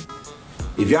 Listen,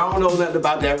 if y'all don't know nothing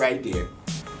about that right there,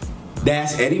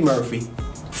 that's Eddie Murphy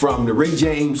from the Rick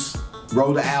James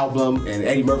wrote the album and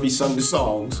Eddie Murphy sung the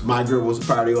songs. My girl wants to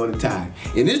party all the time.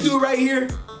 And this dude right here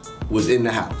was in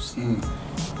the house.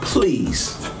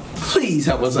 Please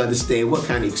help us understand what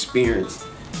kind of experience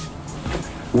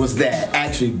was that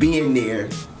actually being there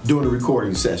during the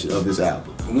recording session of this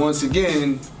album. Once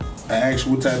again, I asked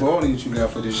what type of audience you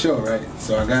got for this show, right?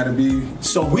 So I gotta be.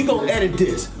 So we gonna edit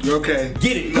this. You okay?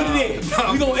 Get it, put it in.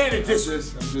 We gonna edit this.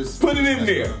 I'm just Put it in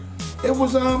there. It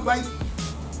was like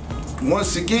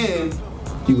once again.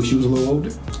 You wish you was a little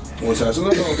older? Once I was a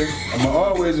little older, I'm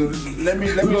always let me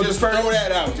just throw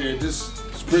that out there. Just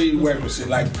prerequisite,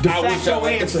 like The facto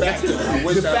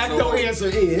answer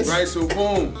is right. So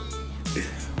boom,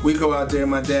 we go out there.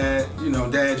 My dad,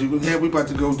 Dad, we about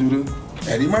to go do the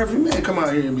Eddie Murphy, man. Come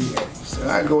out here and be Eddie. So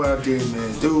I go out there,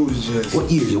 man. Dude is just. What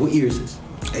year is this?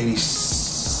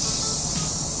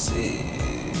 86,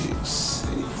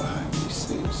 85,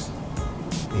 86.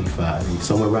 85,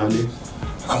 somewhere around there.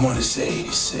 I want to say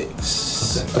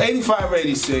 86. Okay. 85 or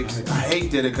 86. I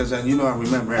hate that because I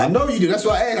remember. I know you do. That's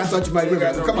why I asked. I thought you might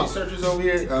remember. No Come on. researchers over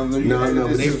here. No,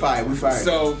 but they fired. We fired.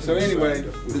 So anyway,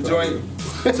 the joint.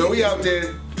 So we out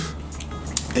there,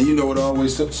 and it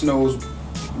always snows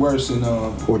worse in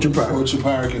Orchard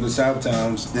Park in the South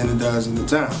Towns than it does in the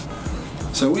town.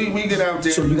 So we get out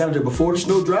there. So you got out there before the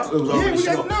snow dropped? It was already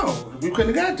snow. We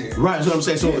couldn't have got there. Right, that's what I'm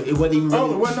saying. So it wasn't even really... Oh,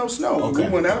 there wasn't no snow. Okay.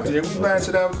 We went out there. We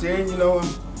blasted out there,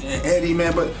 Eddie,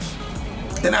 man. But,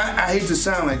 and I hate to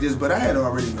sound like this, but I had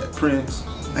already met Prince.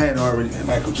 I had already met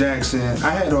Michael Jackson.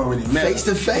 I had already met... Face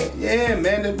to face? Yeah,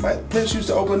 man. Prince used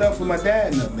to open up for my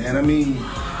dad and them, man. I mean,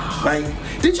 like...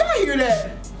 Did y'all hear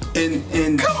that?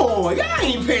 And come on, y'all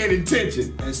ain't paying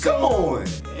attention. Come on.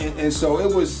 And so it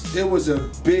was a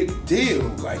big deal,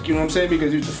 like, you know what I'm saying?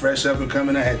 Because he was the fresh up and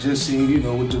coming. I had just seen,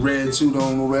 with the red suit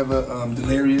on or whatever,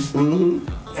 Delirious. And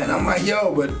I'm like,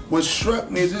 yo, but what struck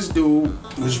me is this dude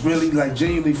was really like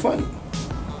genuinely funny.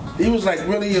 He was like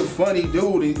really a funny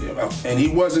dude, and he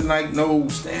wasn't like no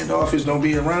standoffish, don't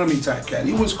be around me type cat.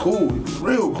 He was cool. He was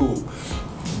real cool.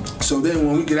 So then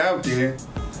when we get out there,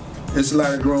 It's a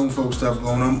lot of grown folk stuff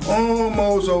going on. I'm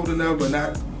almost old enough, but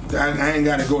not. I ain't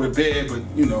gotta go to bed, but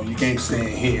you know, you can't stand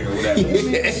here or whatever.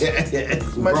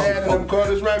 My dad and them called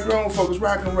us right grown folks,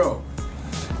 rock and roll.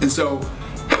 And so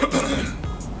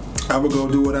I would go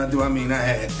do what I do. I mean, I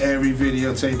had every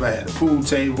videotape, I had a pool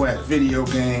table, I had a video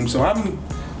game. So I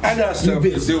got stuff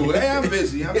to do. Hey, I'm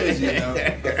busy, you know.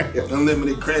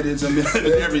 Unlimited credits,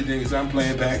 unlimited everything. So I'm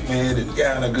playing Pac-Man and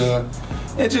Gallagher.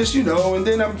 And just, you know, and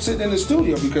then I'm sitting in the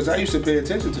studio because I used to pay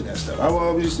attention to that stuff. I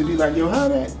always used to be like, yo, how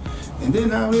that? And then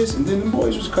how this? And then the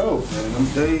boys was cold, man.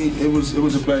 It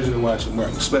was a pleasure to watch them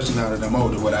work, especially now that I'm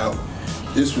older.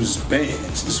 This was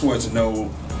bands. This wasn't no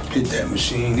hit that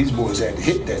machine. These boys had to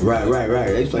hit that. Right.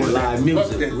 They play live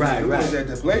music. Right. Boys had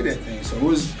to play that thing. So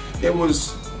it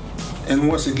was, and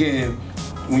once again,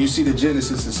 when you see the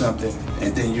genesis of something,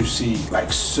 and then you see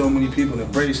like so many people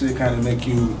embrace it, kind of make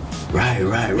you. Right. You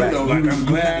know,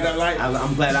 like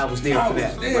I'm glad I was there for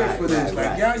that. For this.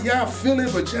 Like y'all feel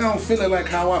it, but y'all don't feel it like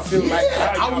how I feel. Like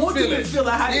how I want you to feel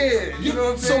it. Yeah, you know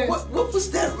what I'm saying. So what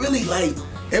was that really like?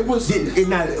 It was.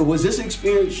 Was this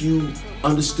experience you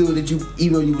understood that you,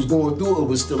 even though you was going through it, or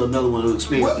was still another one of those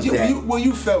experiences?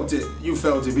 You felt it. You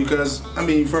felt it because I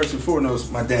mean, first and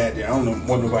foremost, my dad there. I don't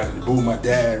want nobody to boo my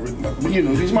dad. You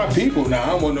know, these my people now. I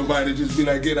don't want nobody to just be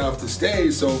like, get off the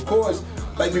stage. So of course,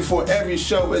 like before every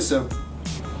show, it's a.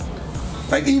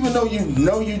 Like even though you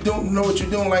know you don't know what you're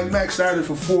doing, like Max started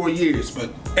for 4 years, but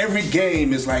every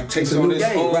game is like takes on its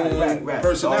own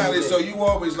personality. So you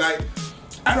always like.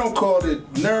 I don't call it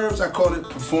nerves, I call it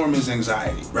performance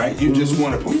anxiety, right? You just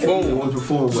want to perform. You want to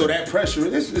perform. So that pressure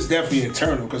is definitely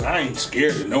internal because I ain't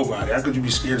scared of nobody. How could you be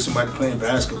scared of somebody playing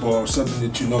basketball or something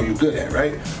that you know you're good at,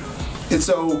 right? And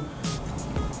so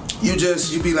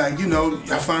you be like, you know,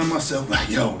 I find myself like,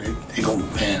 yo, they gonna,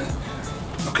 man,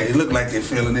 okay, it look like they're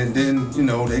feeling it. Then, you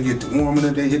know, they get to warming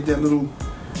up, they hit that little,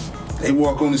 they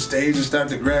walk on the stage and start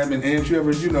to grab an amp,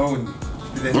 you know, and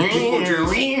then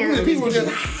people just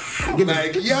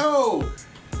like, yo,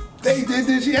 they did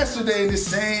this yesterday in the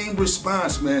same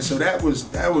response, man. So that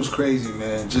was crazy,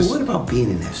 man. Just what about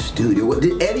being in that studio?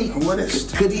 Did Eddie?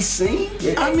 Could he sing?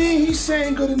 I mean, he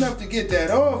sang good enough to get that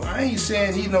off. I ain't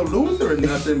saying he no Luther or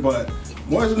nothing, but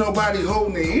wasn't nobody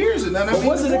holding their ears or nothing. But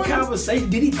wasn't a conversation?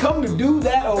 Did he come to do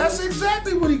that? Or? That's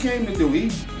exactly what he came to do. He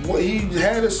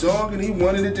had a song and he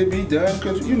wanted it to be done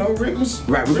because you know Rick was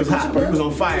right. Rick was hot. Rick was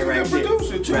on fire right there.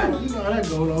 Producer too. Right. You know how that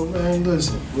go though, man.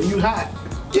 Listen, when you hot.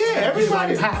 Yeah,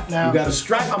 everybody hot now. You got to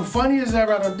strike. I'm funny as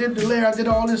ever. I did the layer. I did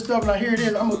all this stuff, and I hear it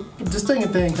is. I'm this singing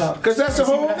thing out. Because that's the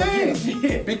whole thing.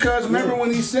 Yeah. Because remember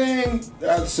when he sang,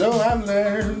 so I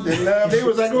learned that love. They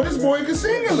was like, oh, this boy can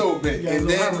sing a little bit, and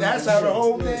then that's how the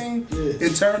whole thing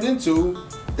it turned into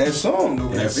that song. Or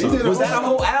whatever. Was that a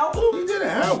whole album? He did an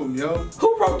album, yo.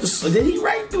 Who wrote the? Did he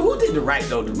write? Who did the right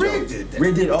though? Rick did that.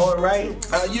 Rick did all right.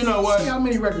 You know what? See how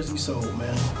many records he sold,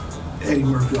 man. Eddie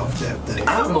Murphy off that thing.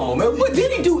 Come on, man. But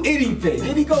did he do anything?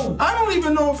 Did he go? I don't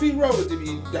even know if he wrote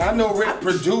it. I know Rick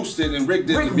produced it and Rick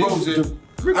did the music.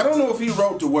 I don't know if he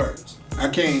wrote the words. I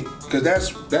can't, because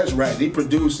that's right. He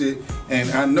produced it, and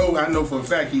I know for a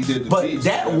fact he did the beats. But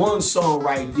that one song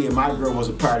right there, "My Girl Was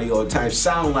a Party All the Time,"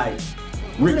 sound like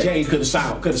Rick James could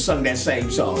have sung that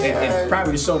same song, and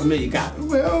probably sold a million copies.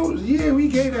 Well, yeah, we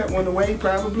gave that one away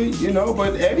probably, you know.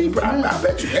 But Eddie, I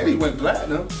bet you Eddie went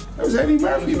platinum. That was Eddie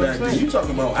Murphy back then. You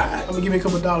talking about? I'm gonna give me a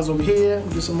couple $2 over here,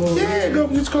 get some more. Yeah, go.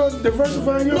 It's called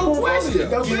diversifying your portfolio.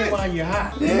 Don't get it while you're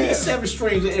hot. Yeah, 7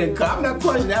 streams of income. I'm not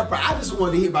questioning that, but I just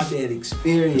wanted to hear about that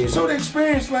experience. So the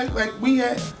experience, like we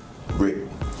had.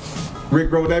 Rick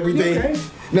wrote everything. Okay.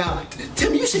 Now,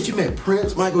 Tim, you said you met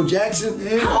Prince, Michael Jackson.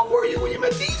 Yeah. How old were you when you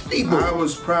met these people? I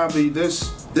was probably this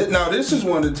is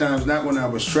one of the times, not when I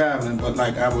was traveling, but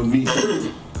like I would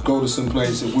go to some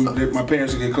place. If my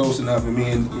parents would get close enough, and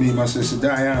me and my sister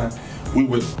Diane, we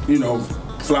would, you know,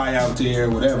 fly out there,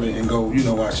 whatever, and go, you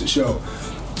know, watch the show.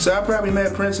 So I probably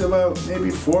met Prince about maybe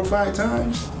 4 or 5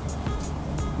 times.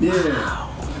 Yeah. Wow.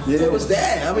 Yeah. What was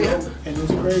that? I mean, and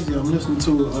it's crazy. I'm listening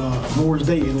to a Morris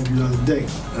Day interview the other day.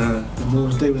 And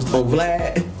Morris Day was like,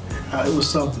 Vlad? It was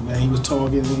something, man. He was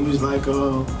talking, and he was like,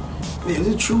 is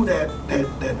it true that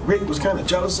Rick was kind of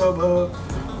jealous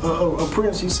of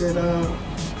Prince? He said,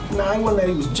 no, it wasn't that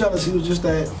he was jealous. He was just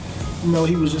that, you know,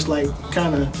 he was just like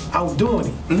kind of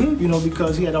outdoing him, you know,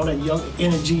 because he had all that young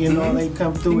energy and all that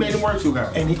come through. He made him work too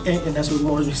hard. And that's what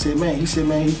Morris said, man. He said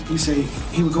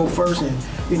he would go first, and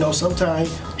you know,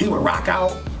 sometimes he would rock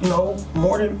out, you know,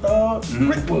 more than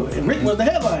Rick would. And Rick was the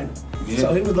headliner. Yeah.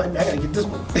 So he was like, I gotta get this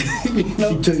one. You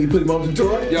know? You put him on the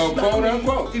tour? Yo, quote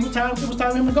unquote. It was time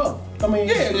for him to go. I mean,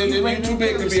 Yeah, you're too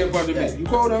big to be up under me.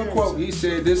 Quote unquote. He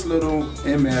said, this little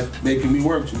MF making me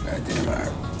work too goddamn hard.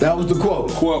 That was the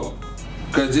quote. Quote.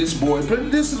 Cause this boy,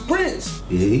 this is Prince.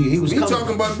 Yeah, he was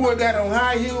talking about boy got on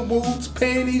high heel boots,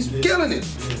 panties, killing it.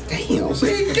 Damn.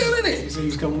 He killing He it. said he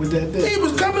was coming with that. He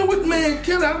was coming with man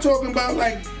killing. I'm talking about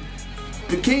like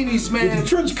bikinis, man. With the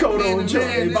trench coat on,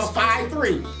 man, about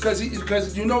 5'3".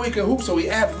 Cause you know he can hoop, so he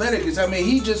athletic. I mean,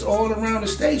 he just all around the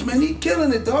stage, man. He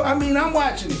killing it, dog. I mean, I'm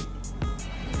watching it.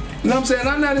 You know what I'm saying?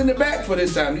 I'm not in the back for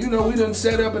this time. You know, we done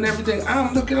set up and everything.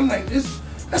 I'm looking, I'm like, this.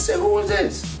 I said, who is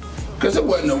this? Because there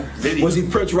wasn't no video. Was he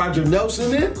Prince Roger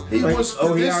Nelson then? He was.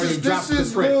 Oh, he already dropped the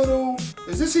Prince. Little,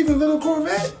 is this even Little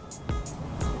Corvette?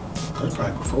 That's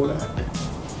probably before that.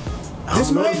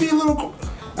 This might be a little.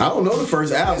 I don't know the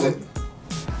first album.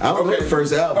 I don't know the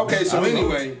first album. Okay, so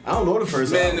anyway. I don't know the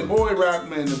first album. album. Man, the boy rock,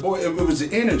 man, the boy, it was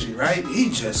the energy, right? He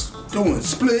just doing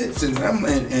splits, and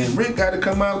Rick got to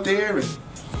come out there and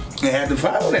had to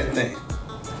follow that thing.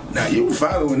 Now you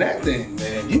following that thing,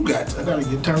 man. You got to. I gotta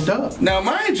get turned up. Now,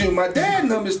 mind you, my dad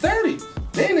and them is 30s.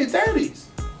 They in their 30s.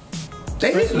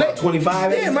 They hit late.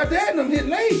 25? Yeah, my dad and them hit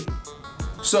late.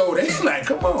 So they like,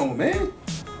 come on, man.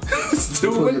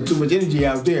 Too much energy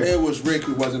out there. It was Rick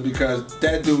who wasn't, because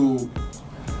that dude,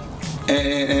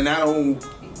 and I'm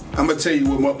gonna tell you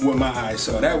what my eyes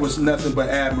saw. That was nothing but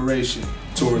admiration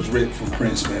towards Rick from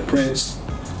Prince, man.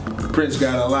 Prince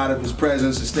got a lot of his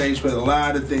presence, the stage, but a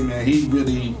lot of things, man. He dug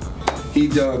Rick. He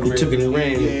took it and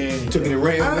ran. Yeah. He took it and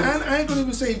ran with it. I ain't gonna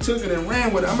even say he took it and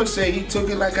ran with it. I'm gonna say he took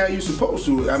it like how you supposed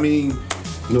to. I mean,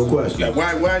 no question.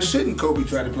 Like why shouldn't Kobe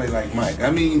try to play like Mike?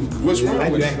 I mean, what's wrong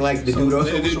with act like the dude.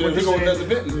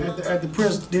 At the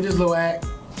Prince did his little act.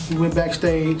 He went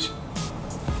backstage,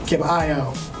 kept an eye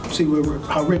out, see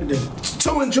how Rick did it.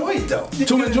 To enjoy it though.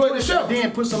 To enjoy the show.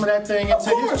 Then put some of that thing into Of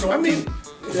course. I mean,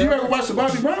 if you ever watch the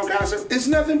Bobby Brown concert, it's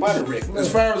nothing but a Rick.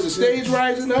 As far as the stage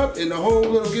rising up and the whole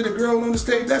little get a girl on the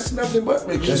stage, that's nothing but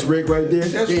Rick. That's Rick right there.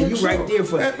 That's yeah, Rick you right there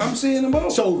for that. I'm seeing them all.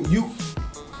 So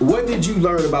what did you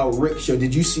learn about Rick show?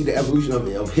 Did you see the evolution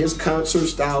of his concert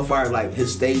style, far like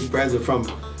his stage presence from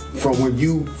when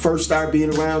you first started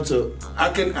being around to?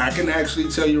 I can actually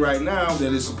tell you right now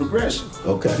that it's a progression.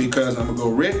 Okay. Because I'm gonna go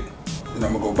Rick, then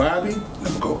I'm gonna go Bobby, then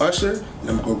I'm gonna go Usher, then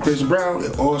I'm gonna go Chris Brown.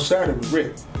 It all started with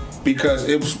Rick. Because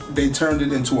they turned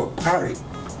it into a party.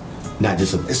 Not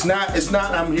just a. It's not.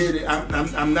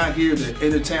 I'm not here to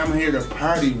entertain. I'm here to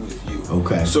party with you.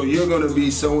 Okay. So you're gonna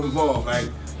be so involved, like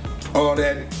all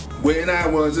that. When I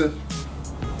was the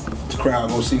crowd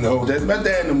gonna sing the whole. My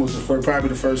dad and them was probably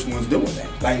the first ones doing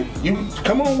that. Like, you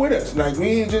come on with us. Like,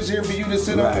 we ain't just here for you to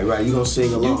sit up. Right. You gonna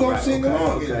sing along. You gonna sing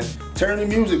along. Okay. Turn the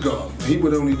music off. He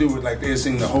would only do it like they'd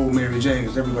sing the whole Mary Jane,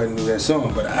 because everybody knew that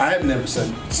song. But I had never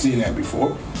seen that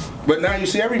before. But now you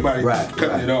see everybody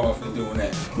cutting it off and doing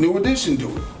that. New Edition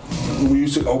do it. We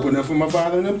used to open up for my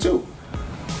father and them too.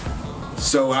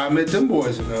 So I met them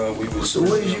boys and we was. So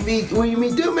where you meet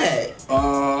them at?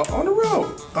 On the road.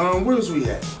 Where was we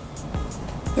at?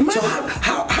 So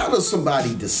how does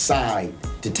somebody decide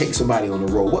to take somebody on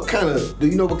the road? Do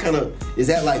you know what kind of, is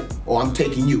that like, oh, I'm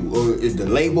taking you, or is the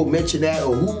label mention that,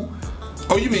 or who?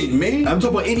 Oh, you mean me? I'm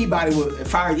talking about anybody with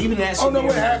fire, even that. Oh no, it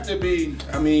would have to be.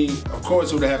 I mean, of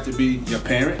course, it would have to be your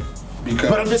parent. Because.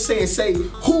 But I'm just saying, say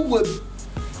who would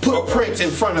put Prince in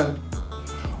front of?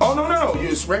 Oh no,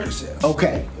 it's record sale.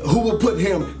 Okay, who would put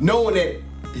him, knowing that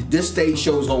this stage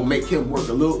show's gonna make him work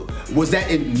a little? Was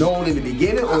that known in the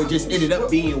beginning, or it just ended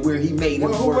up being where he made him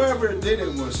work? Whoever did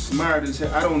it was smart as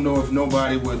hell. I don't know if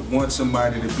nobody would want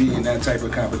somebody to be in that type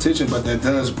of competition, but that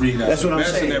does breed out the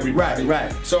best in everybody.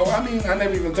 Right. So I mean, I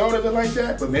never even thought of it like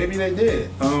that, but maybe they did.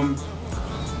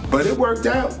 But it worked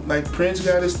out. Like Prince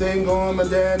got his thing going, my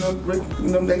dad and Rick,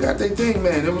 they got their thing,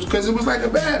 man. It was because it was like a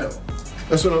battle.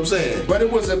 That's what I'm saying. But it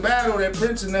was a battle that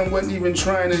Prince and them wasn't even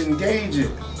trying to engage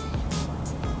in.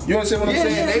 You understand what I'm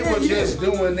saying? They were just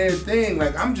doing their thing.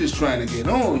 Like, I'm just trying to get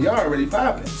on. Y'all already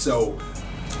popping. So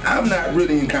I'm not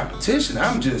really in competition.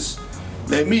 I'm just,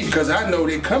 let me, because I know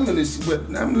they coming to see, but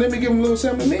let me give them a little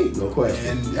something to me. No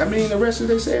question. And I mean, the rest of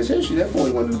they say is history. That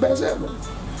boy one of the best ever.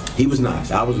 He was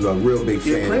nice. I was a real big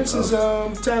fan. Yeah, Prince is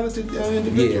talented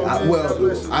individual.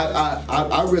 Yeah,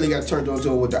 I really got turned on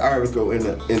to it with the article in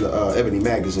the Ebony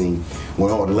magazine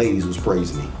when all the ladies was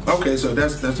praising me. Okay, so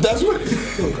that's what.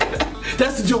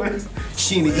 That's the joint.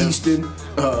 Sheena Easton,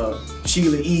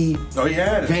 Sheila E. Oh, he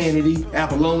had it. Vanity,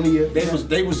 Apollonia.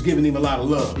 They was giving him a lot of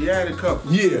love. He had a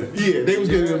couple. Yeah, they was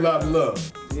giving him a lot of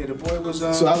love. Yeah, the boy was.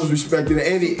 So I was respecting it.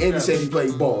 Andy said he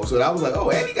played ball. So I was like,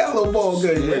 oh, Andy got a little ball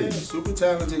good. Yeah, super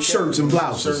talented. Shirts and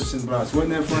blouses. Shirts and blouses.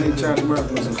 Wasn't that funny? Charlie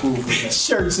Murphy wasn't cool for that.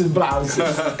 Shirts and blouses.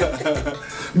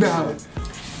 Now,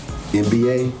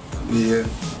 NBA? Yeah.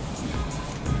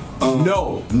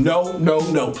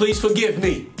 No. Please forgive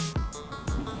me.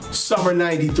 Summer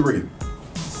 93.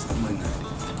 Summer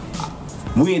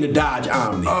 93. We in the Dodge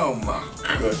Omni. Oh my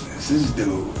goodness, this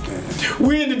dude, man.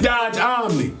 We in the Dodge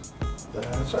Omni.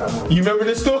 You remember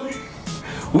this story?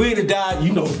 We in the Dodge,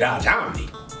 you know Dodge Omni.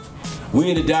 We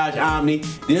in the Dodge Omni.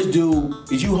 This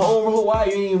dude, is you home from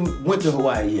Hawaii? You ain't even went to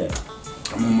Hawaii yet.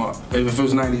 I'm on my, if it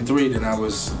was 93, then I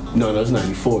was... No, that's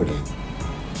 94 then.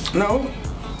 No.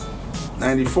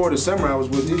 94, the summer I was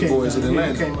with these boys in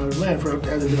Atlanta. You came out of Atlanta for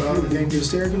the game against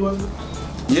Syracuse, was it?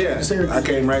 Yeah, Syracuse. I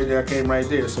came right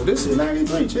there. So this is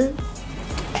 93, Chad.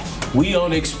 We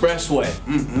on the expressway.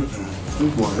 We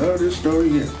want to know this story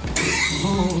here.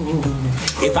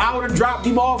 If I would have dropped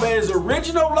him off at his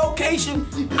original location,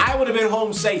 I would have been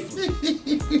home safely.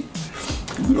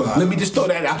 Let me just throw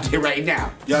that out there right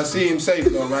now. Y'all see him safe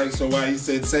though, right? So why he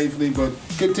said safely, but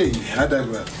continue. I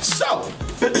digress. So,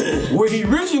 where he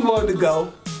originally wanted to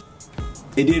go,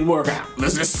 it didn't work out.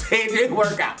 Let's just say it didn't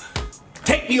work out.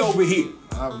 Take me over here.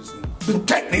 Obviously.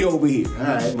 Take me over here. All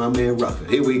right, my man Ruffin.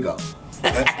 Here we go.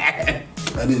 I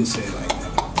didn't say it like that.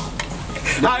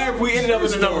 However, we ended up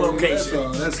in another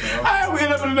location. That's all. However, we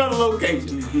ended up in another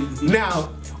location. Now,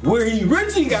 where he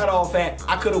originally got off at,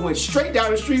 I could have went straight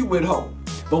down the street with home.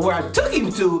 But where I took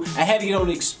him to, I had to get on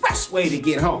the expressway to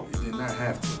get home. You did not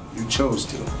have to. You chose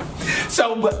to.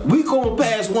 So, but we going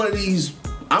past one of these,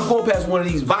 I'm going past one of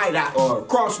these viaduct or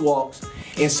crosswalks,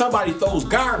 and somebody throws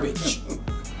garbage.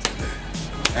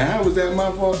 And how was that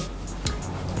my fault?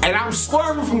 And I'm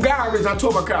swerving from garbage, I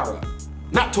tore my car up.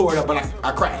 Not tore it up, but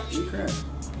I crashed. You crashed.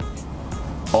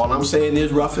 All I'm saying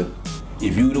is, Ruffin,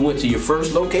 if you would have went to your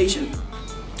first location,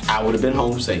 I would have been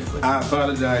home safely. I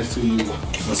apologize to you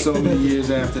for so many years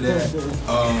after that.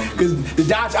 Because the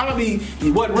Dodge Omni,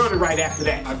 he wasn't running right after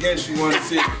that. I guess you want to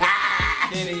see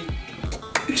Kenny,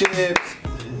 Chips.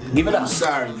 Give it up. I'm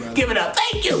sorry, brother. Give it up.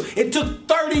 Thank you. It took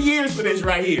 30 years for this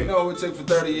right here. You know, it took for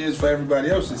 30 years for everybody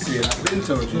else to see it. I've been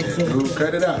told you that, dude.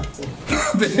 Cut it out.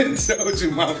 I've been told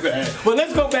you, my bad. Well,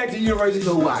 let's go back to University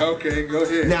of Hawaii. Okay, go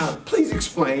ahead. Now, please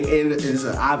explain, and it's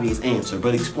an obvious answer,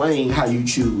 but explain how you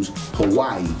choose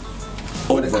Hawaii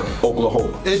over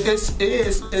Oklahoma.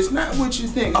 It's not what you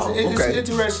think. Oh, It's okay. an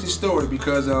interesting story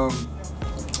because I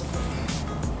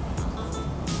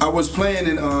was playing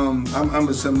in I'm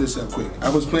gonna sum this up quick. I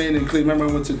was playing in Cleveland.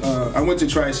 Remember I went to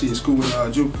Tri-C school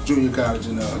in junior college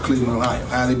in Cleveland, Ohio.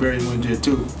 Halle Berry went there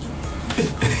too.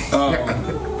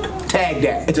 Tag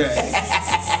that.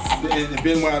 And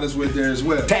Ben Wilder's went there as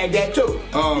well. Tag that too.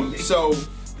 So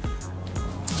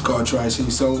it's called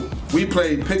Tri-C. So we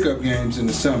played pickup games in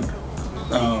the summer,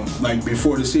 like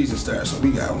before the season starts. So we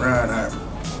got Ron Harper,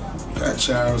 we got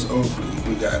Charles Oakley,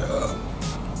 we got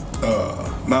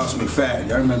Mouse McFadden.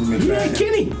 Y'all remember McFadden? Yeah,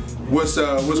 Kenny. What's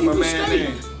my man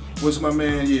name? What's my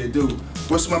man? Yeah, dude.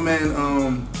 What's my man?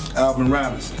 Alvin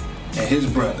Robinson and his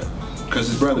brother, because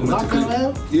his brother went to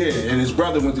Cleveland. Yeah, and his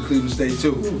brother went to Cleveland State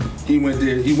too. He went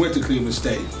there. He went to Cleveland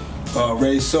State.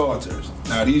 Ray Salters.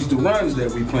 Now these the runs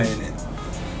that we playing in,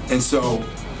 and so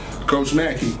Coach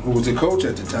Mackey, who was the coach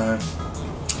at the time,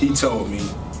 he told me,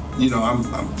 you know, I'm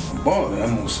balling.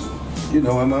 I'm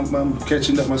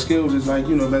catching up my skills. It's like,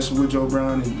 you know, messing with Joe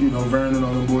Brown and, you know, Vern and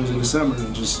all the boys in the summer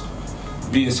and just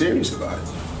being serious about it.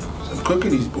 So I'm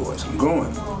cooking these boys. I'm going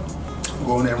at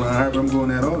Ron Harper. I'm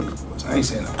going at all these boys. I ain't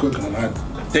saying I'm cooking them.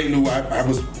 They knew I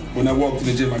was, when I walked in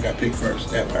the gym, I got picked first,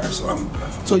 that part.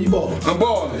 So you balling? I'm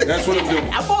balling. That's what I'm doing.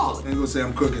 I'm balling. I ain't gonna say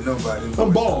I'm cooking nobody.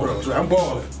 I'm balling. Bros, right? I'm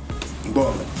balling. I'm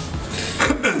balling.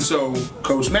 So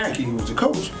Coach Mackey, who was the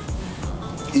coach,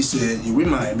 he said, you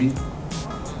remind me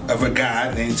of a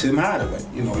guy named Tim Hardaway.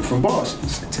 You know, he's from Boston. He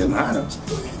said, Tim Hardaway?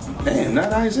 Damn,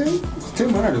 not Isaiah? It's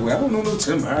Tim Hardaway. I don't know no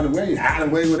Tim Hardaway,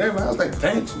 whatever. I was like,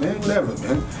 thanks, man, whatever,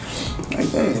 man.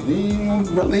 Like, damn,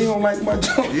 he don't like my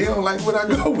joke. He don't like what I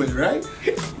go with, right?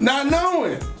 Not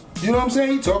knowing. You know what I'm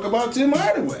saying? He talk about Tim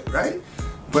Hardaway, right?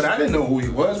 But I didn't know who he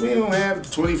was. We don't have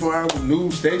 24-hour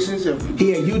news stations.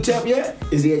 He at UTEP yet?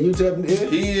 Is he at UTEP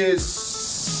yet? He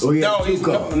is. Or he No,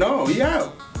 he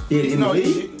out. He in the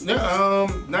league?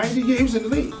 90. Yeah, he was in the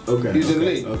league. Okay. He's in the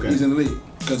league. Okay. He's in the league.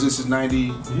 Because this is 90.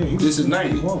 Yeah, This is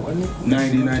 90.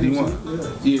 90, 91.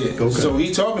 Yeah. Okay. So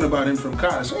he talking about him from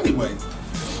college. So anyway,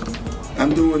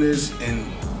 I'm doing this, and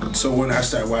so when I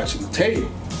start watching the tape,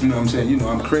 you know what I'm saying? You know,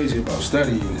 I'm crazy about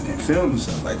studying and film and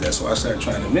stuff like that. So I started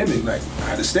trying to mimic, like,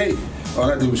 out of state.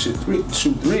 All I do is shoot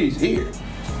threes here.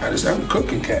 I'm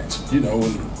cooking cats, you know,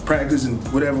 and practice and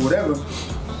whatever.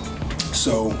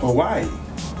 So Hawaii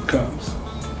comes,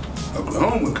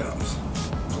 Oklahoma comes,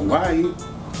 Hawaii,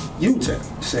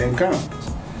 UTEP, same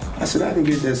conference. I said I can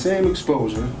get that same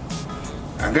exposure.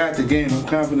 I got the game. I'm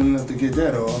confident enough to get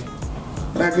that off,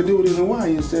 but I could do it in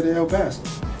Hawaii instead of El Paso.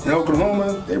 In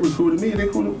Oklahoma, they recruited me. They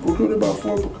recruited about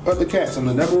 4 other cats. I'm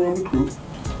the #1 recruit.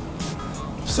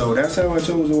 So that's how I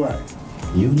chose Hawaii.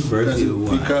 University of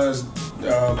Hawaii. Because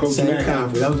Coach Same Mack.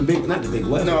 conference. That was the big, not the Big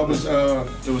West. No, it was the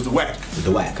WAC.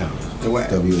 The WAC conference. The WAC.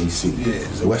 WAC. Yeah,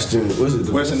 it's the Western. What's it?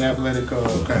 Western Athletic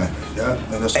Conference.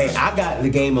 Yeah. Hey, I got the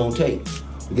game on tape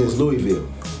against Louisville.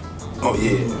 Oh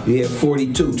yeah. He had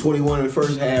 42, 21 in the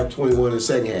first half, 21 in the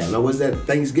second half. Now was that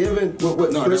Thanksgiving?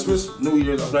 What No, Christmas? that was New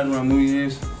Year's. Right around New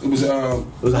Year's. It was It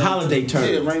was a holiday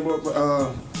turn. Yeah, Rainbow.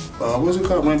 What's it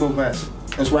called? Rainbow Classic.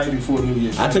 That's right before New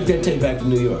Year's. I took that tape back to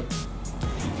New York.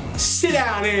 Sit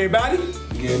down, everybody.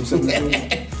 You gave him something to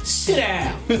do? Sit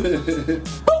down.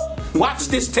 Watch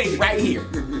this tape right here.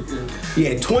 He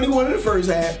had 21 in the first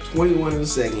half, 21 in the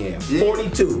second half. Yeah.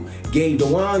 42. Gave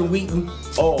DeJuan Wheaton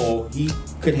all he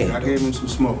could handle. I gave him some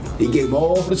smoke. He gave him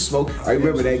all the smoke. I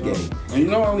remember that game. And you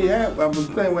know, I was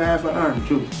playing with half an arm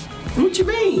too. What you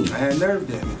mean? I had nerve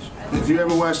damage. If you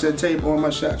ever watch that tape, all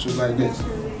my shots was like this.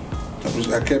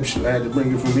 I kept shooting. I had to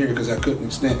bring it from here because I couldn't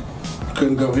extend. I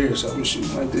couldn't go here, so I was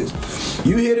shooting like this.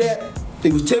 You hear that?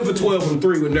 He was 10 for 12 from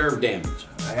 3 with nerve damage.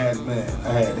 I had to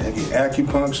get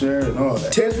acupuncture and all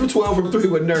that. 10 for 12 from 3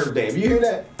 with nerve damage. You hear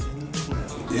that?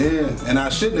 Yeah, and I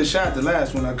shouldn't have shot the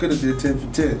last one. I could have did 10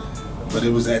 for 10, but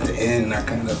it was at the end, and I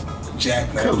kind of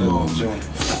jacked that joint.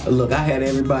 Look, I had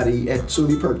everybody at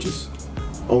SUNY Purchase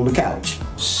on the couch.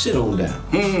 Sit on down.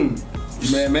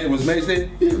 Man, was Mace there?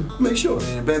 Yeah, make sure.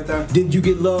 Man, bet that. Did you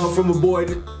get love from a boy?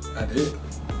 I did.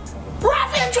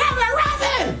 Ruffin, Trevor,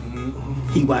 Ruffin!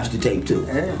 He watched the tape too.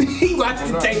 Yeah. He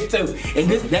watched the tape too. And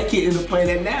that kid ended up playing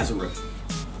at Nazareth.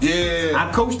 Yeah.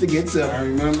 I coached against him. I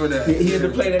remember that. He ended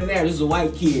up playing at Nazareth. This is a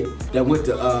white kid that went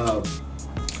to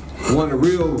one of the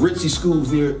real ritzy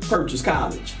schools near Purchase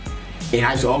College. And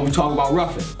I used to always talk about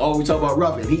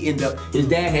Ruffin. He ended up, his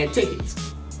dad had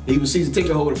tickets. He was season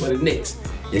ticket holder for the Knicks.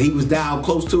 And he was down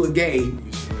close to a game.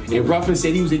 And Ruffin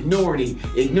said he was ignoring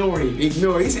him.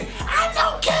 He said, I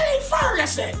know Kenny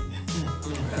Ferguson.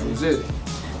 That was it.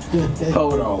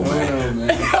 Hold on, man.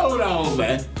 Hold on,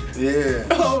 man. Yeah.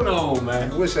 Hold on,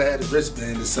 man. I wish I had a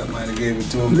wristband or something. I'd have gave it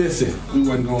to him. Listen. We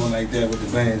wasn't going like that with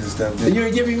the bands and stuff. And you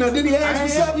ain't giving him no, did he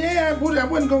ask for something? Yeah, I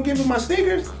wasn't going to give him my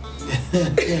sneakers.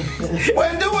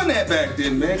 Wasn't doing that back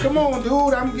then, man. Come on,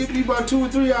 dude. I'm giving you about 2 or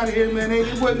 3 out of here, man. They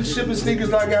wasn't shipping sneakers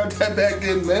like out that back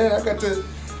then, man.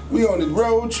 We on the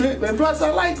road trip, and plus I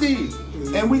like these.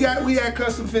 And we had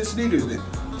custom fit sneakers then.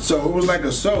 So it was like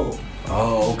a soul.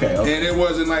 Oh, okay. And it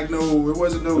wasn't no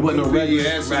regular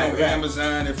right.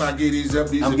 Amazon. If I get these up,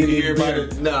 these I'm will be getting here by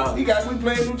the. No. We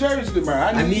playing New Jersey tomorrow.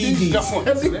 I need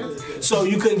these. So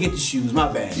you couldn't get the shoes,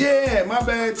 my bad. Yeah, my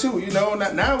bad too. You know,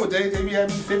 nowadays they be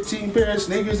having 15 pair of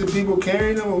sneakers and people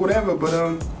carrying them or whatever. But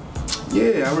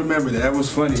yeah, I remember that. That was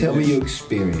funny. Tell me your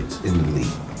experience in the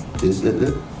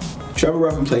league. Trevor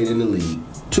Ruffin played in the league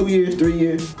 2 years, 3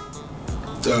 years?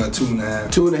 2.5.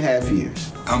 2.5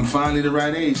 years. I'm finally the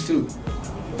right age too.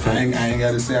 I ain't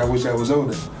got to say I wish I was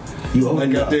older. You old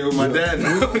enough? I got there with my dad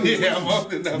now. Yeah, I'm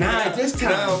old enough. Nah, at this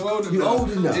time. Now I'm old enough. You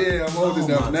old enough? Yeah, I'm old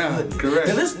enough now. Goodness. Correct.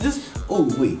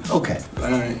 Now okay.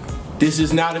 All right. This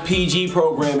is not a PG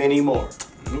program anymore.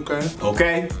 Okay.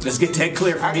 Okay? Let's get that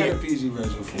clear from here. I got a PG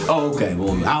version for you. Oh, okay.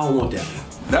 Well, I don't want that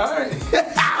one. All right.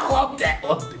 I don't want that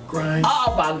one. Grind.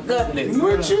 Oh, my goodness.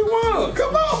 What you want?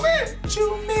 Come on, man. What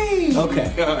you mean?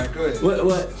 Okay. All right, go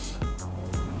ahead.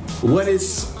 What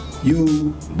is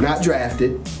you not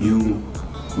drafted, you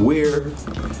where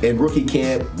in rookie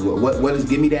camp, what is,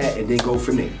 give me that and then go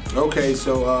from there. Okay,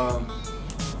 so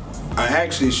I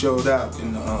actually showed out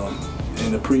in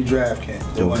the pre-draft camp.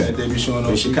 The one that they be showing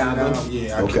on in Chicago?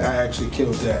 Yeah, I actually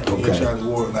killed that. Okay. Charlie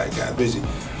Ward got busy.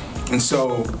 And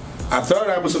so I thought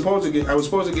I was supposed to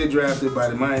get drafted by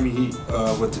the Miami Heat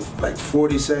with the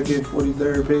 42nd,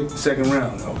 43rd pick, second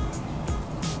round though.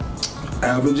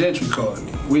 Alvin Gentry called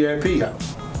me. We at P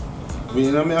House.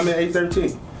 I'm at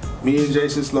 813. Me and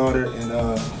Jason Slaughter and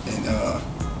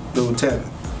Bill Tevin,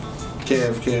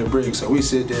 Kev Briggs. So we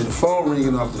sit there. The phone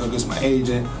ringing off the hook. It's my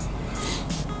agent.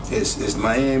 It's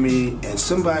Miami, and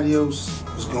somebody else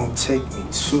was gonna take me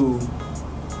to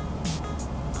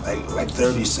like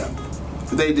 30 something.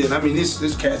 But they did. I mean,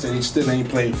 this cat said he still ain't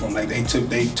played for him. Like they took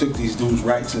these dudes'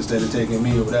 rights instead of taking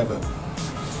me or whatever.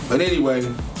 But anyway,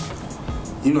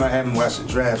 you know I haven't watched the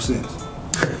draft since.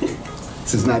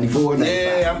 Since 94, 95.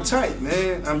 Yeah, I'm tight,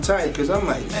 man. I'm tight because I'm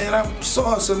like, man, I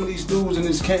saw some of these dudes in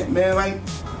this camp, man. Like,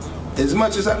 as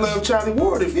much as I love Charlie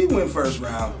Ward, if he went first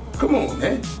round, come on,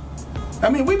 man. I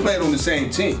mean, we played on the same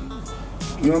team.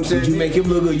 You know what I'm saying? Did you make him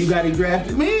look good? You got him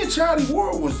drafted? Me and Charlie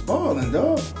Ward was balling,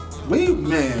 dog.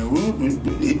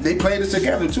 They played us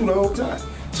together too the whole time.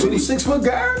 So these 6 foot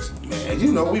guards? Man,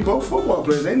 you know, we both football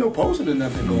players. Ain't no posting or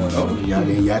nothing going on. Y'all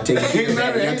taking care of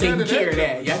that. Y'all taking care of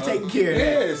that. Y'all taking care of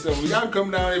that. Yeah, so y'all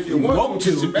come down if you want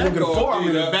to. You can form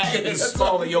in the back and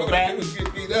swallow your back.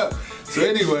 Get beat up. So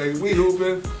anyway, we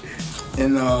hooping.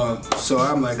 And so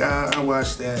I'm like, I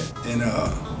watched that. And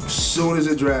as soon as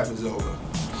the draft is over,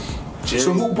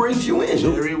 so who brings you in?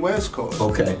 Jerry West calls me.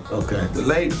 Okay. The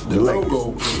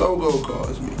logo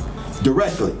calls me.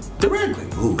 Directly.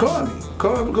 Who? Call me.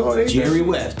 Call Jerry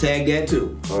West. Tag that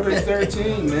too. Call they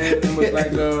 13, man. It was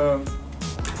like,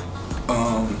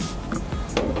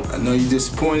 I know you're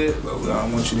disappointed, but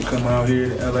I want you to come out here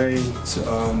to LA to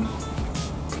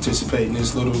participate in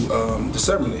this little the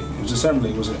summer league. It was a summer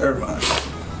league. It was in Irvine.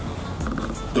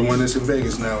 The one that's in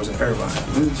Vegas now is in Irvine.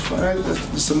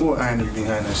 There's some more irony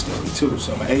behind that story too.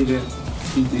 So my agent,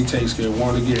 he takes care of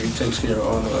Warner Gear. He takes care of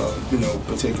all the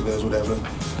particulars, whatever.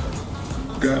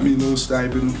 Got me a little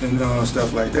stipend and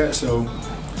stuff like that. So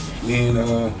me and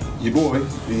your boy,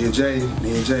 me and Jay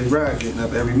Rod getting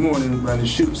up every morning, running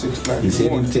shoot 6 o'clock in the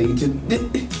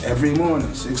morning. Every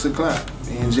morning, 6 o'clock.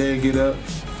 Me and Jay get up.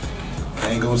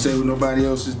 I ain't gonna say what nobody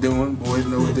else is doing. Boys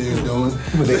know what they're doing.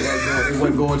 But they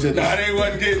wasn't going to. Nah, they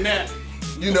wasn't getting that.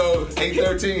 You know,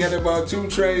 813 had about 2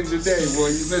 trains a day, boy.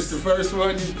 You missed the first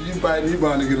one, you bound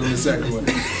to get on the second one.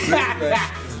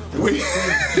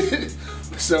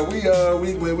 So we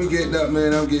getting up,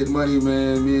 man. I'm getting money,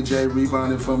 man. Me and Jay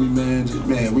rebounding for me, man.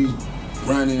 Man, we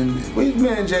running.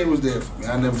 Man, Jay was there for me.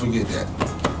 I'll never forget that.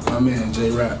 My man,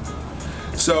 Jay Rap.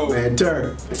 So man,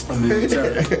 turn.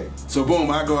 So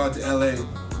boom, I go out to LA,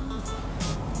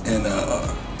 and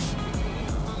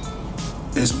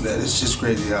it's just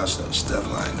crazy how stuff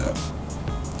lined up.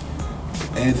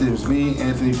 It was me,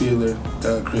 Anthony Peeler,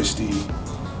 Doug Christie,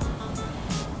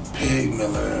 Peg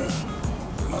Miller,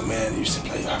 my man used to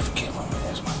play, I forget my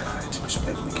man's my guy, to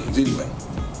respect the Kings. Anyway,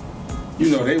 you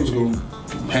know, they was going to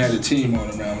have a team on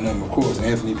around them, of course.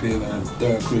 Anthony Peeler and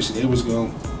Doug Christie, they was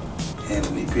going,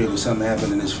 Anthony Peeler, something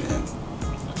happened in his family.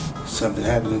 Something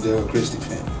happened in the Doug Christie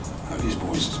family. Now these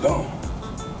boys is gone.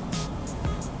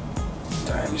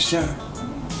 Time to shine.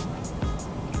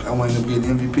 I wound up getting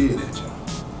MVP of that job.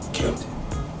 Kept it.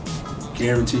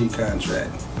 Guaranteed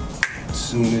contract. As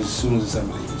soon as the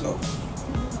summer league was over.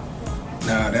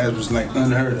 Now that was like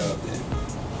unheard of then.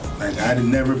 Like I had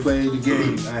never played the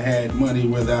game. I had money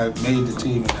whether I made the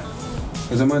team or not.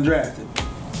 Because I'm undrafted.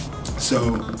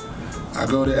 So I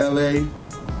go to LA.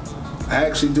 I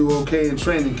actually do okay in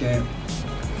training camp.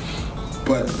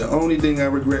 But the only thing I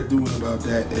regret doing about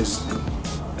that is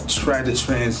I tried to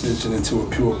transition into a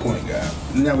pure point guard.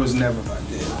 And that was never my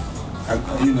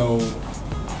deal.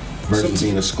 Versus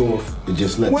being a scorer, it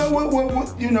just let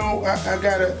well, you know, I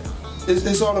gotta,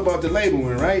 it's all about the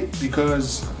labeling, right?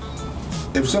 Because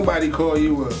if somebody call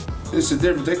you it's a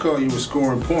difference, they call you a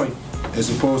scoring point as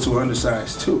opposed to an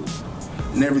undersized 2.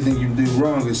 And everything you do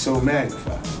wrong is so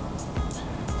magnified.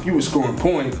 If you were scoring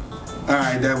point, all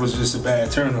right, that was just a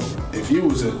bad turnover. If you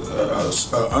was a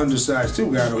undersized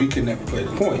 2 guy, he could never play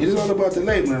the point. It's all about the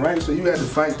labeling, right? So you had to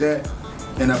fight that,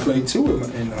 and I played 2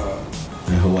 in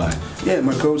Hawaii. Yeah,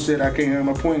 my coach said I can't have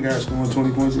my point guard scoring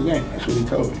 20 points a game. That's what he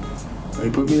told me. So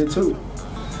he put me at 2.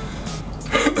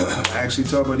 I actually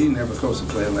told him he never coached a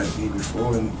player like me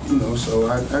before, and so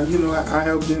I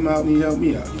helped him out and he helped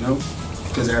me out,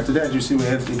 Because after that, you see when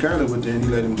Anthony Carter went there and he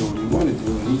let him do what he wanted to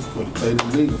do, and he would have played in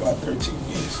the league about 13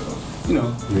 years. So,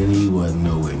 And he wasn't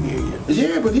nowhere near you.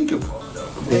 Yeah, but he could ball though.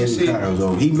 Anthony Carter was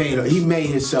over. He made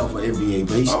himself an NBA,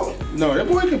 but no, that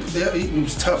boy he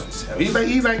was tough as hell.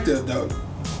 He like the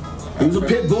he was a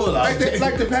pit bull out there.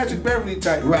 Like the Patrick Beverly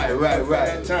type. Right. At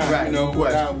that time,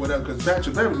 whatever. Because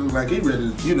Patrick Beverly looked like he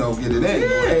ready to, get it in.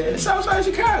 Yeah, Southside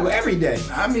Chicago every day.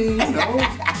 I mean,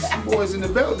 some boys in the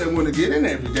belt that want to get in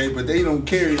every day, but they don't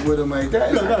carry it with them like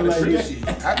that.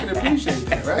 I can appreciate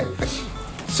that, right?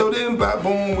 So then,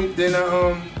 boom,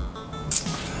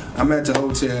 I'm at the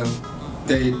hotel.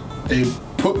 They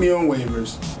put me on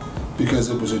waivers because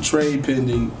it was a trade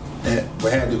pending that we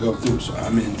had to go through. So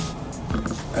I'm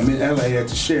in LA at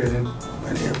the Sheraton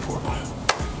at the airport.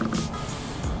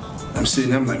 I'm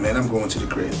sitting, I'm like, man, I'm going to the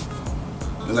crib.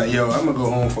 I was like, yo, I'm gonna go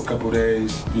home for a couple of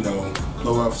days,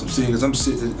 blow off some singers. I'm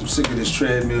sick of this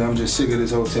treadmill. I'm just sick of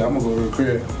this hotel. I'm gonna go to the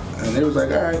crib. And they was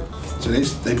like, all right. So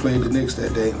they played the Knicks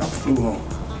that day, and I flew home.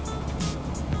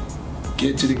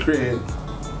 get to the crib,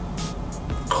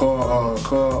 call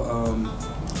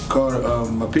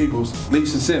my peoples,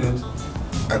 Lisa Simmons.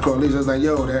 I called Lisa, I was like,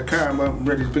 yo, that car, I'm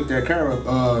ready to pick that car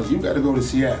up. You got to go to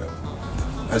Seattle.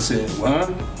 I said,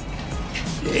 what?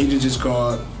 Your agent just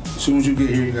called. As soon as you get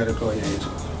here, you got to call your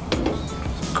agent.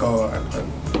 Call, I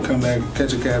come back,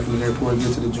 catch a cab from the airport,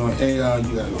 get to the joint. Hey, you got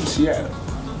to go to Seattle. I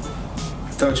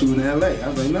thought you were in LA. I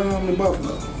was like, no, I'm in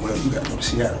Buffalo. Well, you got to go to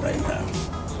Seattle right now.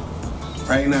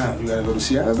 Right now, you got to go to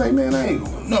Seattle. I was like, man, I ain't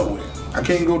going nowhere. I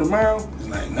can't go tomorrow. It's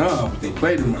like, no, but they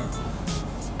play tomorrow.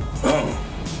 Boom.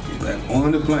 Get back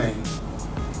on the plane.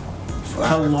 Fly.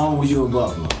 How long was you in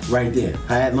Buffalo? Right there.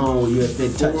 How long were you at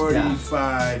that touchdown?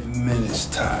 45 minutes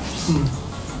tops.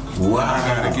 Wow.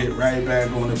 I gotta get right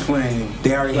back on the plane.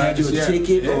 They already had you a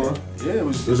ticket, or yeah, it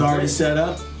was already set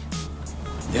up?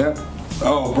 Yeah.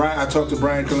 Oh, Brian, I talked to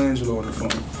Brian Colangelo on the phone.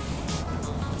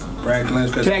 Brian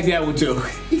Colangelo. Tag that one too.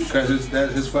 Because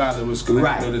his father was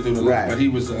Colangelo to do the right. But he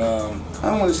was, I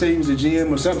don't want to say he was a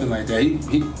GM or something like that.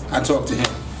 I talked to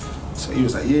him. So he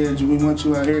was like, yeah, we want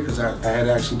you out here, because I had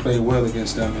actually played well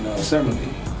against them in Summer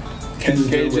League.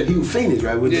 KJ, he was Phoenix,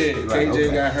 right? Yeah, right,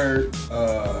 KJ got hurt.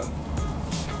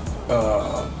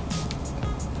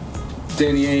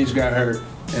 Danny Ainge got hurt,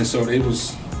 and so they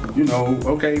was, you know,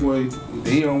 okay, well,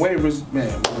 he on waivers,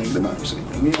 man, bring them out. So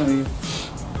bring me out here.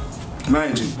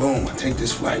 Mind you, boom, I take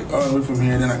this flight all the way from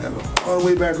here, and then I gotta go all the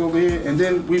way back over here, and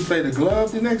then we play the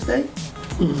glove the next day.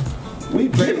 We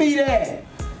played. Give me that.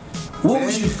 What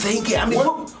was you thinking? I mean,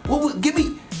 what give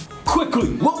me,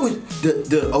 quickly, what was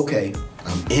okay,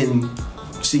 I'm in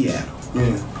Seattle.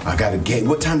 Yeah. I got a game.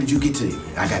 What time did you get to?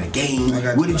 I got a game.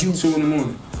 What did you? 2 in the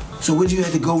morning. So where did you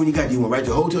have to go when you got? You went right to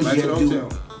the hotel? Right to the hotel.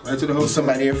 Right to the hotel. Was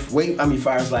somebody there? Wait, I mean,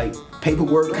 far as like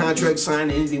paperwork, contract,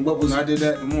 signing, anything. What was? I did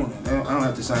that in the morning. I don't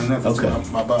have to sign nothing. Okay.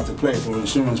 I'm about to play for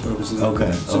insurance purposes.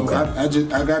 Okay. So I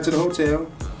got to the hotel.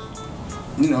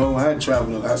 You know, I had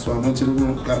traveled a lot, so I went to the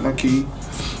room, got my key,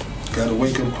 got a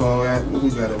wake up call at what we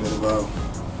got a bit about.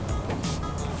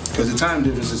 Because the time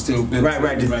difference is still big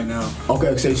right now.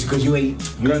 Okay, so because you ain't,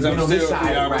 because I'm on still this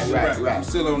side, right. I'm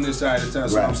still on this side of town,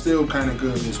 so I'm still kind of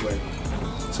good this way.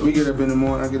 So we get up in the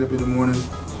morning. I get up in the morning,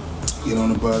 get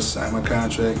on the bus, sign my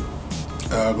contract,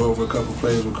 go over a couple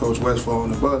plays with Coach Westfall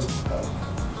on the bus.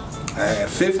 I had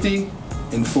 50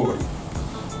 and 40.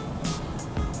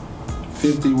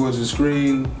 50 was a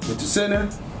screen with the center.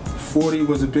 40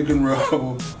 was a pick and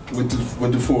roll with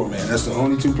the 4-man. That's the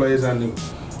only 2 players I knew.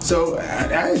 So I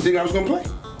didn't think I was gonna play.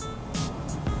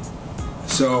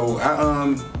 So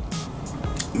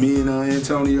me and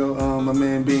Antonio, my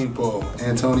man Beanpole,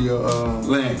 Antonio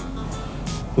Land.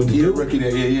 He a rookie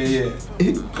there, yeah.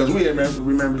 Because we had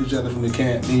remembered each other from the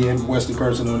camp. Me and Wesley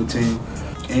Person on the team.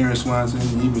 Aaron Swanson,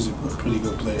 he was a pretty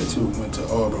good player too. Went to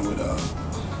Auburn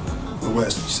with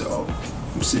Wesley. So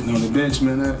I'm sitting on the bench,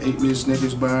 man. I ate me a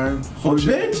Snickers bar. On the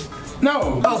bench?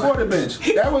 No, before the bench.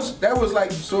 That was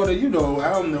like sort of, you know, I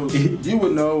don't know, you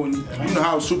would know, and you know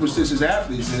how superstitious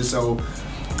athletes is, so,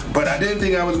 but I didn't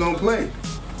think I was gonna play.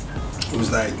 It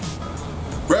was like,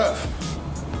 rough.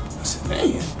 I said,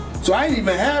 man. So I didn't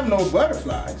even have no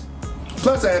butterflies.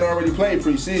 Plus I had already played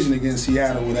preseason against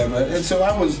Seattle, whatever, and so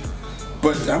I was,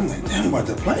 but I'm like, damn, I'm about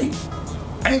to play.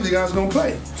 I didn't think I was gonna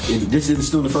play. This is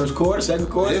still the first quarter, second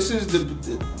quarter? This is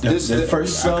the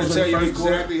first I can tell you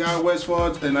quarter? exactly how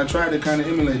Westfall, and I tried to kind of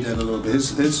emulate that a little bit.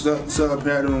 His sub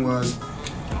pattern was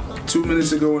 2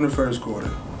 minutes to go in the first quarter,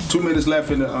 2 minutes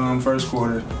left in the first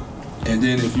quarter, and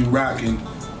then if you rocking,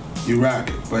 you rock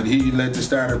it. But he let the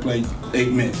starter play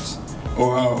 8 minutes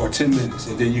or 10 minutes,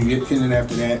 and then you get in and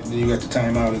after that, then you got the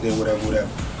timeout, and then whatever.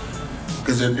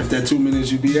 Because if that 2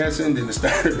 minutes you BSing, then the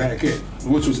starter back in,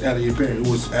 which was Elliot Perry, who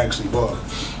was actually balling.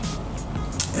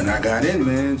 And I got in,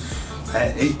 man. I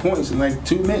had 8 points in like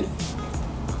 2 minutes.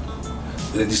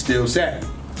 Then he still sat.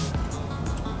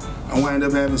 I wound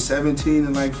up having 17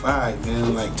 and like 5, man,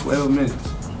 in like 12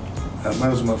 minutes. That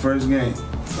was my first game,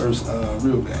 first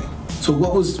real game. So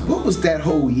what was that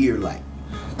whole year like?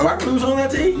 Cruz on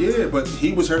that team? Yeah, but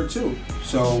he was hurt too.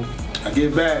 So I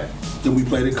get back, then we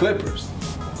play the Clippers.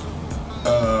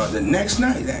 The next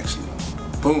night, actually,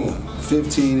 boom,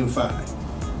 15 and 5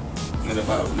 in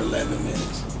about 11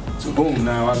 minutes. So boom,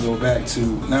 now we go back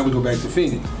to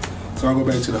Phoenix. So I go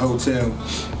back to the hotel.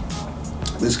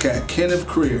 This cat, Kenneth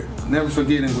Creer, never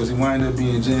forget him because he wound up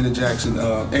being Janet Jackson's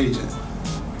agent.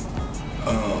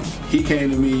 He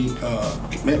came to me,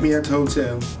 met me at the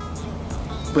hotel.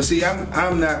 But see,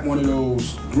 I'm not one of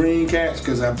those green cats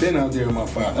because I've been out there with my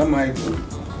father. I'm like,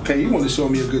 okay, you want to show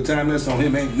me a good time, that's on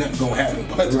him, ain't nothing gonna happen.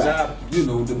 But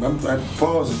I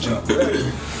pause and jump.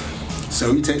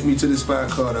 So he take me to this spot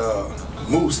called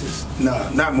Moose's. No,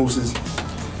 not Moose's.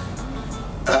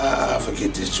 I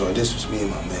forget this joint. This was me and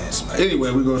my man.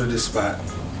 Anyway, we go to this spot.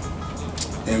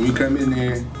 And we come in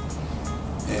there,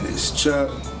 and it's Chuck,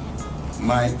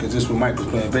 Mike, because this was Mike was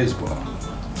playing baseball.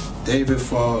 David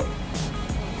Falk.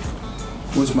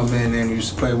 What's my man name? He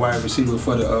used to play wide receiver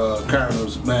for the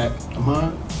Cardinals, Matt.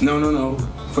 Ahmad? No.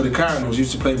 For the Cardinals,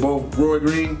 used to play both. Roy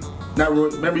Green. Not Roy.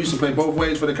 Remember, he used to play both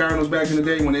ways for the Cardinals back in the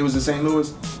day when they was in St.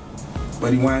 Louis?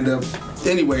 But he wound up,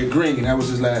 anyway, Green. That was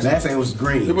his last name. Last name was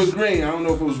Green. It was Green. I don't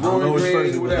know if it was Roy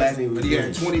Green or whatever. But he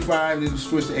had 25 and he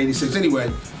switched to 86.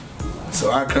 Anyway,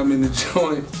 so I come in the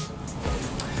joint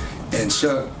and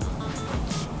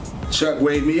Chuck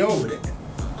waved me over there.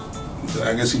 So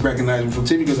I guess he recognized me from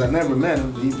TV because I never met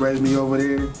him. He waved me over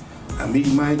there. I meet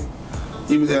Mike.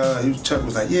 Chuck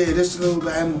was like, yeah, this little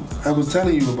guy I was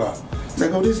telling you about. He's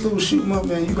like, oh, this little shoot 'em up,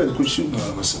 man. You better quit shooting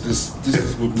on us. So this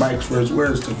is what Mike's first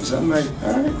words to me. So I'm like,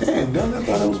 all right, damn, I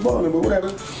thought I was balling, but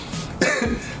whatever.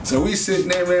 So we sitting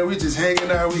there, man. We just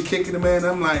hanging out. We kicking it, man.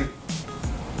 I'm like,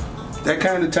 that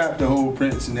kind of topped the whole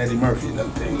Prince and Eddie Murphy and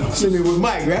everything. You know? Sitting with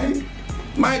Mike, right?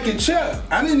 Mike and Chuck.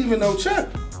 I didn't even know Chuck.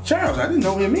 Charles, I didn't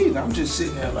know him either. I'm just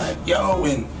sitting there like, yo,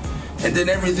 and then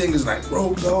everything is like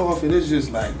roped off, and it's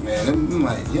just like, man, I'm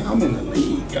like, yeah, I'm in the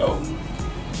league, yo.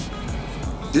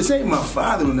 This ain't my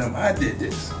father and them. I did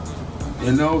this,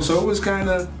 you know. So it was kind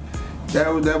of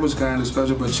that was kind of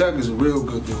special. But Chuck is a real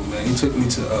good dude, man. He took me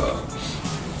to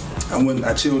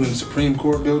I chilled in the Supreme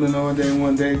Court building all day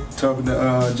one day, talking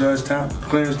to Judge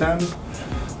Clarence Thomas.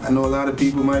 I know a lot of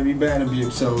people might be bad at me,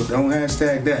 so don't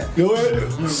hashtag that. Go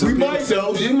ahead. We might,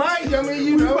 though. You might, I mean,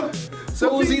 you know.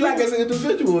 So was he like as an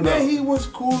individual, though? Man, he was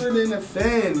cooler than a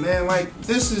fan, man. Like,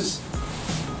 this is,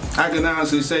 I can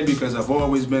honestly say because I've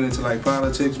always been into, like,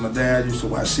 politics. My dad used to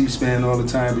watch C-SPAN all the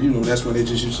time, but, you know, that's when they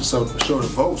just used to show the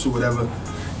votes or whatever.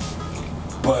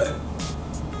 But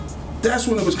that's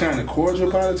when it was kind of cordial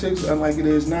politics, unlike it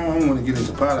is now. I don't want to get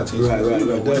into politics. Right, you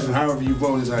know, however you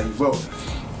vote is how you vote.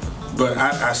 But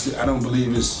I don't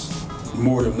believe it's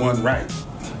more than one right.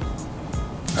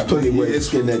 Plenty of ways to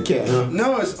skin that cat, huh?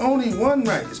 No, it's only one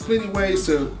right. There's plenty of ways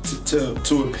to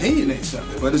opinionate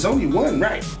something, but it's only one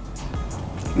right.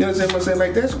 You know what I'm saying?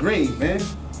 Like, that's green, man.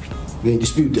 You ain't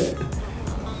dispute that.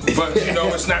 But, you know,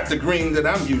 it's not the green that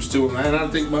I'm used to, man. I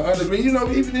think my other green, you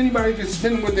know, even anybody can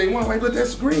spin what they want. Like, but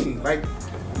that's green. Like,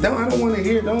 no, I don't want to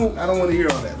hear all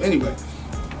that. Anyway,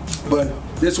 but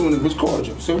this one, it was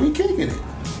cordial. So we kicking it.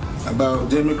 About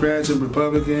Democrats and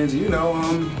Republicans, you know,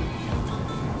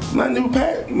 my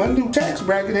new tax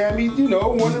bracket had me, you know,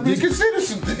 want to reconsider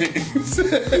some things. You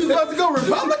was about to go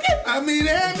Republican? I mean,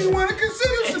 it had me want to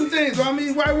consider some things. I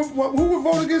mean, who would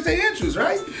vote against their interests,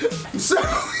 right? So,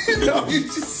 you know, you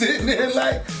just sitting there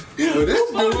like, well,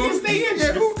 this dude,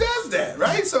 yeah, who does that,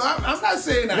 right? So I'm not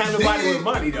saying I did. Not nobody with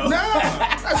money, though. No,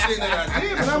 I'm not saying that I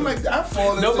did, but I'm like, I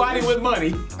fall into nobody with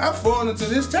money. I fall into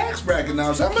this tax bracket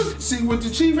now, so I'm gonna see what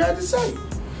the chief had to say.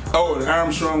 Oh,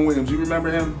 Armstrong Williams, you remember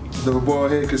him? The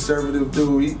bald-headed conservative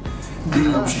dude.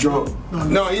 Armstrong.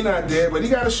 No, he's not dead, but he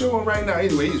got a show on right now.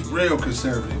 Anyway, he's real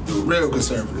conservative, dude. Real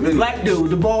conservative. Anyway. Black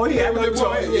dude, the boy. Yeah, he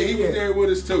was there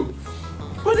with us too.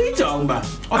 What are you talking about?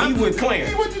 Oh, he with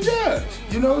Clarence. He with the judge.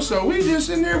 You know, so we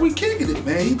just in there, we kicking it,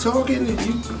 man. He talking and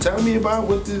he telling me about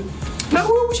what the... Now,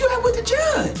 where was you at with the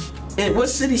judge? In what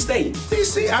city, state?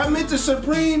 D.C. I'm at the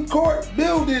Supreme Court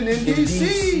building in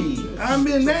D.C. I'm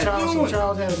in that joint.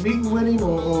 Charles had a meeting with him,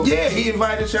 or? Yeah, he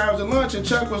invited Charles to lunch, and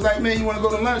Chuck was like, man, you want to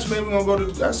go to lunch? Maybe we're going to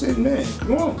go to... I said, man,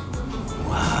 come on.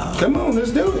 Wow. Come on,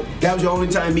 let's do it. That was your only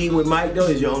time meeting with Mike, though?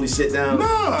 Is your only sit down? No,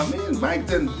 I mean, Mike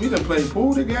we done played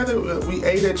pool together. We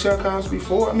ate at Chuck's house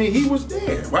before. I mean, he was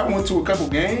there. I went to a couple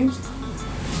games.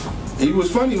 He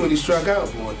was funny when he struck out,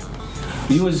 boy.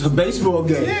 He was a baseball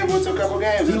game. Yeah, went to a couple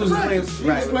games. He was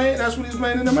playing. That's when he was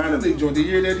playing in the minor league joint. The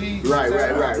year that he. Right.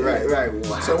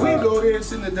 Wow. So we go there and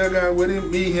sit in the dugout with him,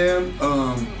 me, him,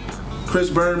 Chris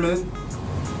Berman.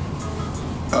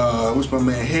 What's my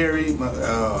man Harry?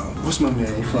 What's my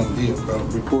man? He from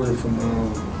reporter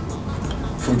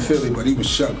from Philly, but he was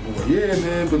Chuck boy. Yeah,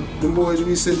 man. But them boys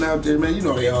we sitting out there, man. You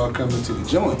know they all coming to the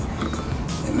joint.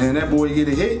 And man, that boy get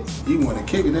a hit. He want to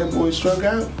kick it. That boy struck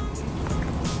out.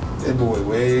 That boy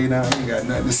way now. He ain't got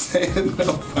nothing to say to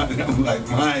nobody. I'm like,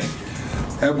 man,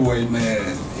 that boy,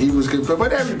 man. He was good,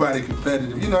 but everybody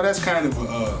competitive. You know, that's kind of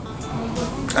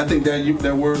I think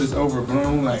that word is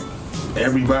overblown. Like.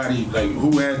 Everybody, like,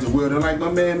 who has the will? They're like, my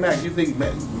man Mac, you think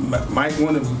Mike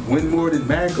want to win more than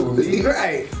Mac or me?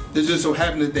 Right. It just so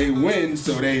happened that they win,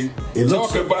 so they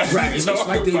talk about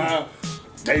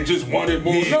they just wanted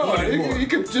more. Yeah, no, he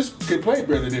could play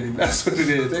better than him. That's what it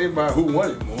is. They ain't about who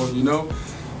wanted more, you know?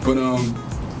 But,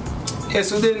 Yeah,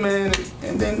 so then, man,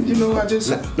 and then, you know, I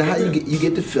just... Now how you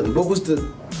get to Philly?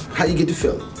 How you get to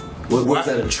Philly? Was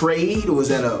that a trade or was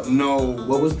that a... No.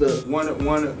 What was the... One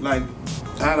like,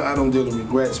 I don't deal with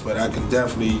regrets, but I can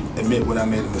definitely admit when I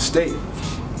made a mistake.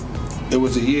 It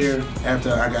was a year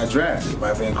after I got drafted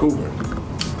by Vancouver.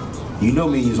 You know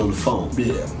me, you was on the phone.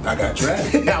 Yeah, I got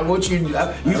drafted. I want you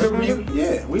remember you?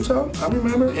 Yeah, we talked. I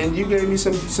remember, and you gave me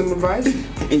some advice.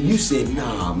 And you said,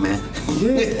 nah, man.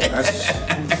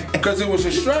 Yeah, because it was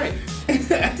a strike.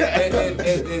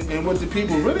 and what the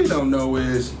people really don't know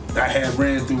is I had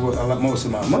ran through most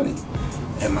of my money,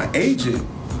 and my agent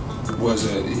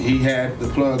he had the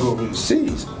plug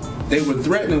overseas. They were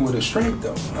threatening with a strike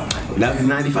though. That was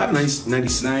 95, 96.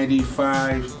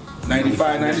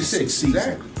 96 season.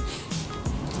 Exactly.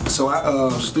 So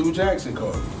Stu Jackson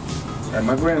called me at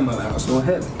my grandmother's house on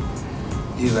Heaven.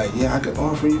 He's like, yeah, I could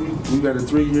offer you, we got a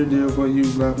 3-year deal for you,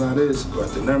 blah, blah, this,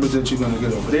 but the numbers that you're gonna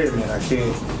get over there, man, I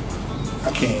can't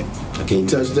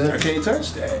touch that? I can't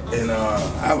touch that. And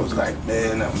I was like,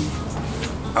 man,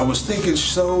 I was thinking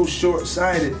so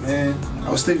short-sighted, man. I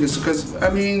was thinking, because, I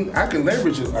mean, I can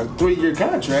leverage a 3-year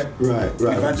contract. Right. If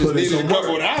I just needed a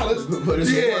couple of dollars.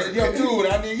 Yo, dude,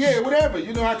 I mean, whatever.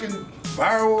 You know, I can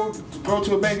borrow, go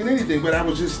to a bank and anything, but I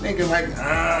was just thinking like,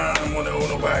 I don't want to owe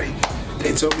nobody.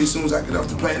 They told me as soon as I get off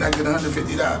the plane, I get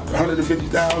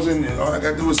 $150,000, and all I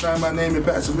got to do is sign my name and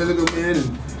pass a physical in,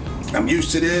 and I'm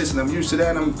used to this, and I'm used to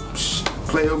that, and I'm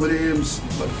play over there,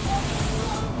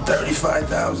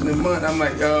 $35,000 a month. I'm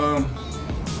like,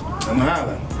 I'm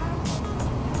hollering.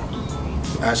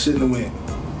 I shouldn't have went.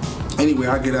 Anyway,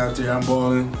 I get out there, I'm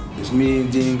balling. It's me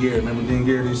and Dean Garrett. Remember Dean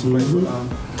Garrett used to play for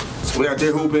So we out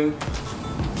there hooping.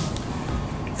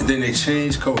 And then they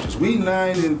changed coaches. We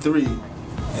 9-3,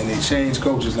 and they changed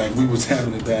coaches like we was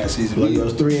having the bad season. Like you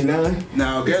was 3-9?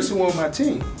 Now guess who on my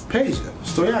team? Peja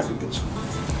Stojakovic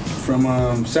from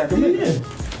Sacramento. Yeah.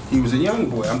 He was a young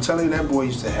boy. I'm telling you, that boy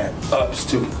used to have ups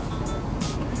too.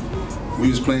 We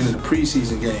was playing in a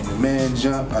preseason game. The man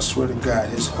jumped, I swear to God,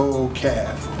 his whole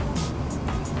calf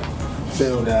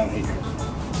fell down here.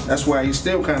 That's why he's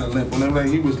still kind of limp. Whenever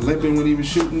he was limping when he was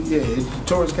shooting, yeah, he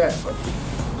tore his calf up.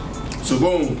 So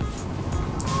boom,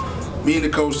 me and the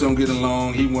coach don't get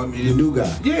along. He want me to... The new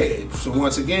guy. Yeah. So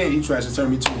once again, he tries to turn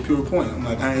me to a pure point. I'm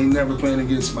like, I ain't never playing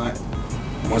against my...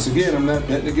 Once again, I'm not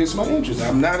betting against my interests.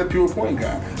 I'm not a pure point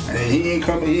guy. And I ain't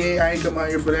come out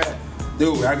here for that.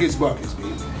 Dude, I get buckets,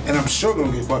 man. And I'm sure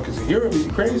gonna get buckets in Europe. Are you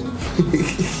crazy?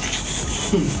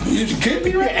 You kidding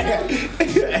me right now?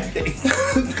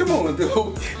 Come on,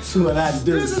 dude. This is what I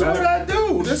do. This is what I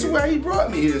do. This is why he brought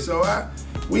me here. So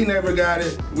we never got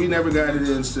it. We never got it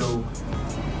in. So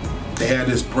they had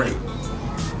this break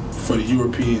for the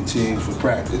European team for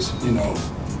practice, you know,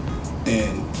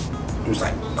 and it was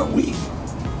like a week,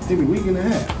 maybe a week and a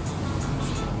half.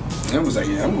 And I was like,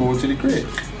 yeah, I'm going to the crib.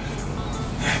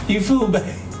 You flew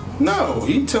back? No,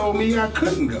 he told me I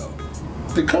couldn't go.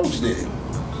 The coach did.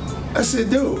 I said,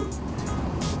 dude,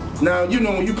 now, you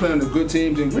know, when you play on the good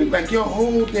teams in Greek, like your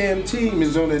whole damn team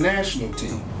is on the national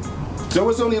team. So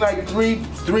it's only like three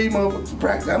months to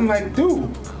practice. I'm like, dude,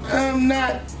 I'm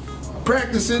not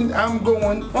practicing, I'm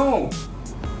going home.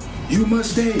 You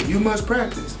must stay, you must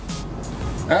practice.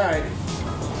 All right.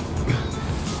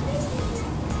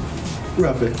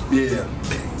 Ruffin. Yeah.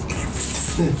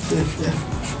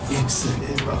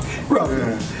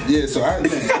 Ruffin. Yeah, so man.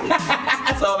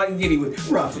 That's all I can get you with.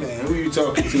 Ruffin. Man, who you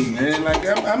talking to, man? Like,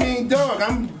 I mean, dog,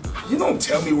 you don't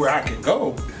tell me where I can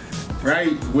go,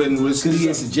 right? Could he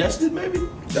get suggested, maybe?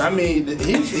 I mean,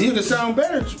 he could sound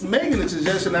better making a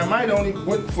suggestion. I might only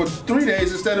went for 3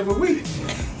 days instead of a week.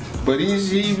 But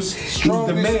he was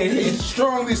strongly, he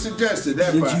strongly suggested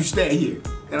that part. Did you stay here?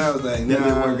 And I was like, nah. That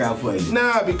didn't work out for you?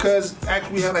 Nah, because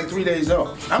actually we had like 3 days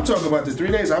off. I'm talking about the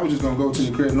 3 days. I was just going to go to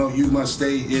the crib. No, you must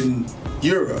stay in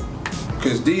Europe.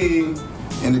 Because Dean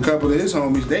and a couple of his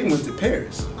homies, they went to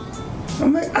Paris.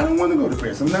 I'm like, I don't want to go to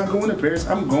Paris. I'm not going to Paris.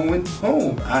 I'm going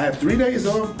home. I have 3 days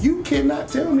off. You cannot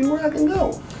tell me where I can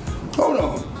go. Hold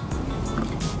on.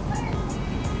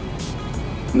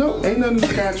 No, ain't nothing in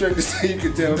the contract to say you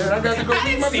can tell that. I got to go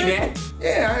read my papers.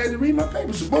 Yeah, I had to read my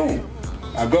papers. So boom.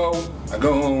 I go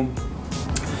home.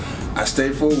 I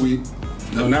stay for a week.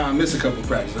 No, now I miss a couple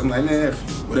practices. I'm like, man,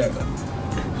 whatever.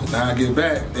 Now I get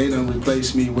back. They done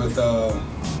replaced me with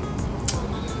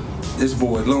this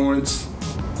boy, Lawrence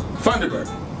Funderburg.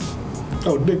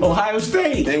 Oh, big Ohio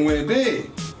State. They went big.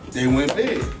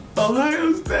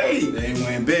 Ohio State. They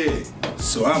went big.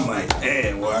 So I'm like,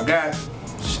 man, well, I got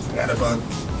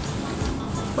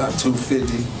about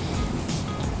 250.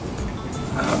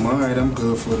 I'm all right, I'm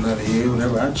good for another year,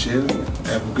 whatever. I chill,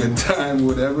 have a good time,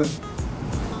 whatever.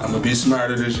 I'm gonna be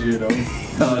smarter this year, though.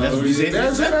 That's what you said.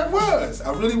 That's what I was.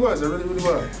 I really was. I really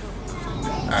was.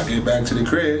 I get back to the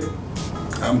crib.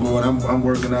 I'm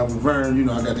working out with Vern. You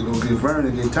know, I got to go get Vern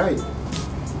and get tight.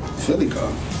 Philly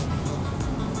called.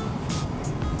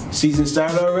 Season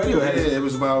started already? Or Yeah, it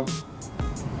was about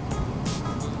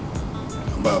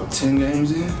 10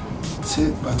 games in.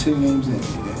 About 10 games in,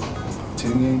 yeah.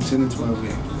 10 to 12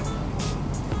 games.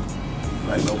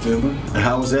 Like November. And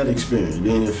how was that experience,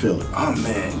 being in Philly? Oh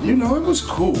man, you know, it was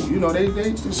cool. You know,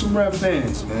 they some rough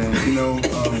fans, man. You know,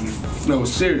 no,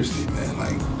 seriously, man,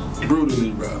 like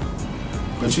brutally rough.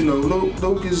 But you know,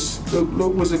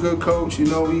 Luke was a good coach. You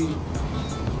know,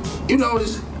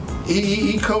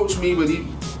 he coached me, but he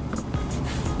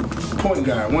point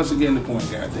guard. Once again, the point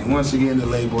guard thing. Once again, the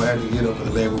label. I had to get over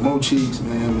the label. Mo Cheeks,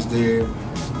 man, was there.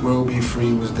 World Be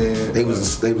Free was there. They was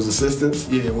assistants?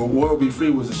 Yeah, well, World Be Free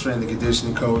was the strength and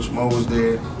conditioning coach. Mo was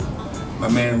there. My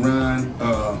man Ron,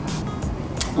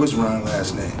 what's Ron's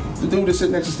last name? The dude that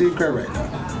sits next to Steve Kerr right now.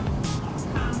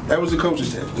 That was the coaching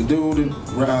staff. The dude,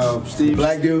 Steve. The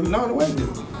black dude? No, the white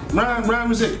dude. Ron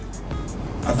was it.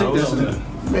 I think that's him.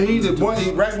 Man, he's the boy,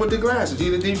 right with the glasses. He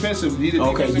the defensive. He the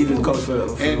coach for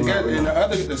and the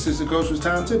other assistant coach was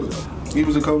Tom Thibodeau. He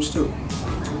was a coach too.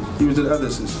 He was the other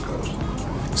assistant coach.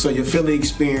 So your Philly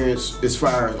experience, as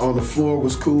far as on the floor,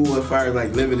 was cool. As far as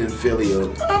like living in Philly,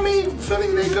 I mean, Philly,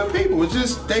 they good people. It's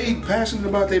just they passionate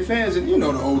about their fans, and you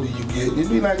know, the older you get, you'd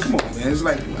be like, come on, man. It's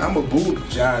like I'm a boo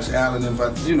Josh Allen if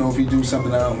he do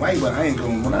something I don't like, but I ain't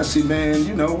going. When I see, man,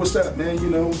 you know, what's up, man? You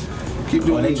know, keep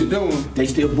doing what you're doing. They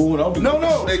still booing on the No,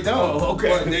 they don't. Oh, okay.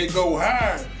 But they go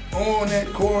hard on that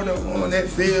court, on that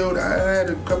field. I had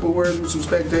a couple words with some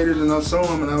spectators, and I saw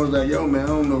them, and I was like, yo, man, I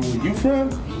don't know where you from.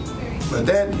 But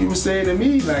that you were saying to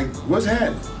me, like, what's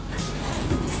happening?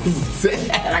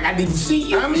 Like I didn't see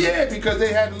you. I mean, yeah, because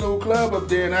they had a little club up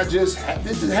there, and this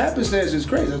happenstance is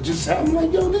crazy. I'm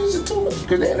like, yo, this is too much.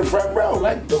 Because they're in the front row.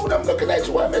 Like, dude, I'm looking at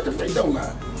you while I'm at the free throw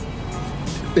line.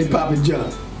 They popping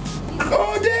jump.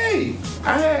 All day.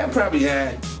 I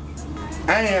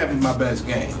ain't having my best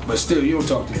game, but still, you don't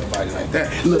talk to nobody like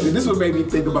that. Look, this one made me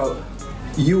think about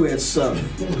you at Southern.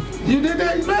 You did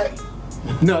that, man?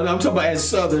 No, I'm talking about at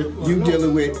Southern, you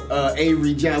dealing with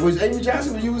Avery Johnson. Was Avery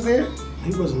Johnson when you was there?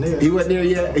 He wasn't there. He wasn't there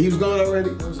yet? He was gone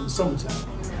already? It was in the summertime.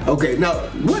 Okay, now,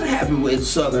 what happened with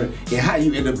Southern and how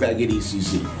you ended up back at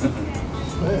ECC?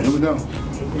 Man, Here we go.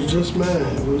 it was just, man,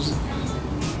 it was,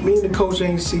 me and the coach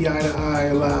ain't see eye to eye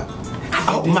a lot.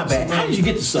 Oh, my bad. How did you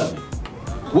get to Southern?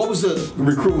 What was the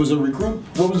recruit? What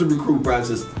was the recruit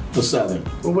process for Southern?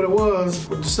 Well, what it was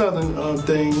with the Southern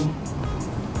thing,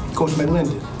 Coach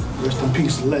McLendon, rest in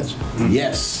peace, the legend.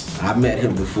 Yes, I met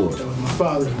him before. That was my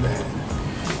father's man.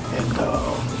 And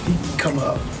he'd come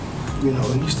up, you know,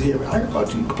 he used to hear, I heard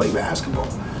about you can play basketball.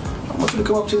 I want you to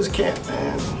come up to this camp,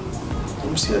 man. Let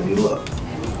me see how you look.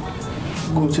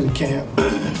 Go to the camp.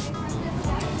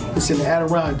 It's in the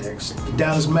Adirondacks. The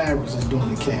Dallas Mavericks is doing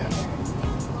the camp.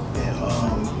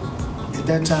 And at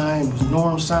that time, it was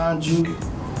Norm Sanju.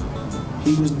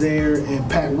 He was there, and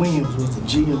Pat Williams was the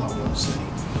GM, I want to say.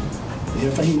 Yeah,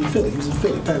 in fact, he was in Philly. He was in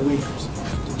Philly, Pat Williams,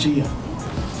 the GM.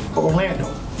 Orlando.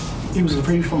 He was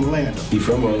from Orlando. He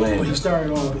from Orlando. But he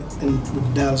started off with the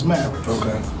Dallas Mavericks.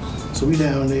 Okay. So we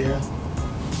down there,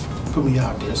 put me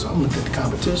out there. So I'm looking at the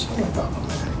competition. I'm like, oh,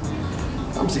 man.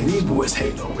 I'm saying, these boys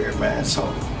hate over here, man. So,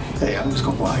 hey, I'm just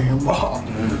going to go out here and ball.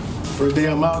 First day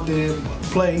I'm out there,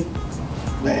 play,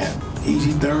 man,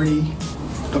 easy 30,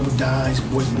 couple dimes,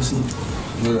 boys missing.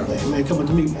 Yeah. Man, come up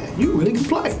to me, man, you really can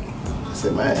play. I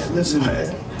said, man, listen,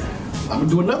 man, I'm going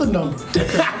to do another number.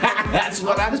 That's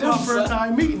what I do. This is my first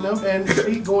time meeting them, and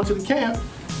we going to the camp.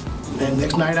 And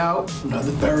next night out,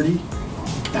 another 30,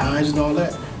 dimes and all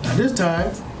that. Now this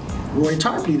time, Roy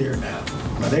Tarpley there now.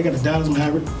 Now they got the Dallas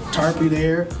Maverick, Tarpley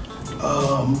there.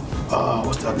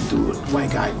 What's the other dude?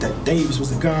 White guy, that Davis was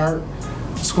the guard.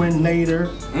 Swin Nader,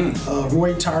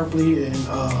 Roy Tarpley, and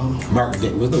Mark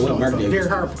Davis. Derek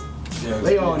Harper. Yeah,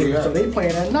 They all there, yeah. so they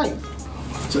playing at night.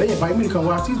 So they invite me to come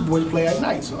watch these boys play at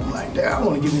night. So I'm like, damn, I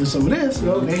want to get into some of this. You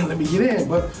know, they ain't let me get in,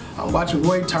 but I'm watching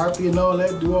Roy Tarpley and all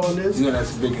that, do all this. You know,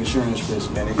 that's a big insurance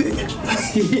risk, man. They get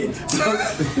you. Yeah.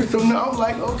 So now I'm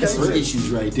like, okay. That's some issues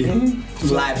right there.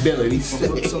 Some liabilities.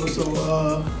 But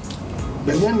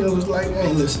then was like,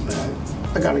 hey, listen, man,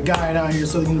 I got a guy down here at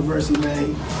Southern University,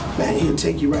 man. Man, he'll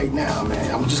take you right now,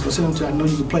 man. I'm just gonna send him to, I know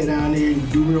you can play down there, you can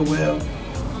do real well.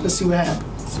 Let's see what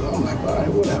happens. So I'm like, all right,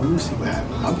 whatever, we'll see what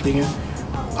happens. I'm thinking,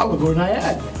 I would go to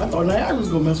Niagara. I thought Niagara was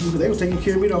gonna mess with me because they were taking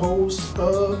care of me the whole,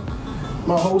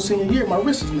 my whole senior year. My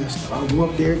wrist was messed up. I would go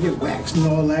up there, get waxed and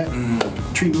all that,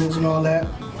 treatments and all that.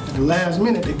 At the last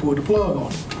minute, they pulled the plug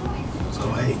on it. So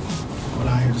So hey, go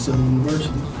down here to Southern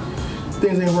University.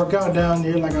 Things didn't work out down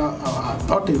there like I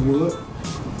thought they would,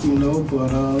 you know, but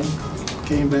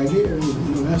came back here, you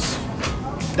know,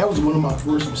 that was one of my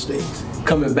first mistakes.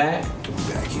 Coming back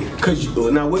here. Cause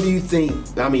now, what do you think?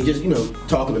 I mean, just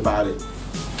talking about it,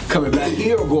 coming back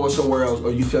here or going somewhere else,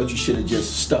 or you felt you should have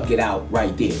just stuck it out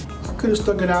right there? I could have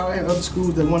stuck it out. I had other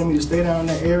schools that wanted me to stay down in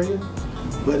that area,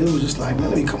 but it was just like, man,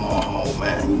 let me come on home,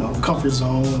 man. You know, comfort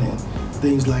zone and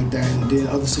things like that. And then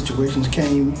other situations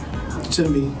came to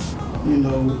me, you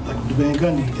know, like the Van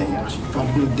Gundy thing. I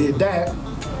probably would have did that.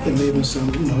 It may have been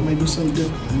some, maybe something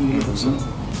different. You know, so,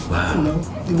 wow. You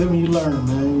know, you live and you learn,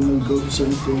 man. You know, you go through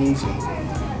certain things,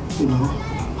 and you know.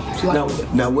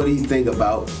 Now, what do you think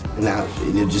about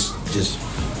just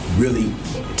really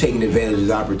taking advantage of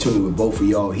the opportunity with both of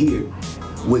y'all here,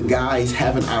 with guys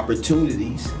having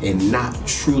opportunities and not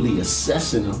truly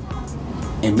assessing them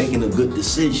and making a good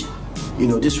decision? You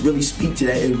know, just really speak to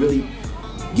that and really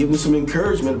give them some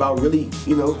encouragement about really,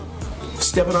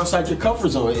 stepping outside your comfort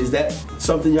zone. Is that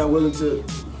something y'all willing to,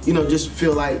 just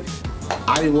feel like,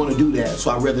 I didn't want to do that,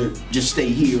 so I'd rather just stay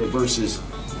here versus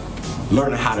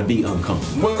learning how to be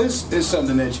uncomfortable? Well, it's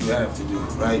something that you have to do,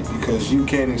 right? Because you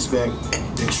can't expect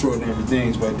extraordinary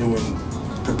things by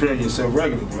preparing yourself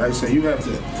regularly, right? So you have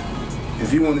to,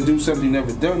 if you want to do something you've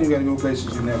never done, you got to go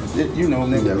places you never did,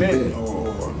 never been,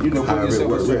 or put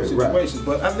yourself in certain situations.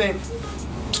 Right. But I think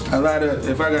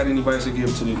if I got any advice to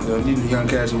give to the young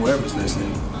cats or whoever's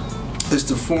listening, is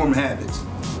to form habits.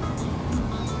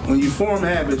 When you form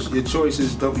habits, your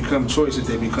choices don't become choices;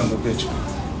 they become habitual.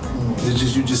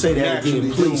 You just say that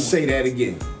again. Please say that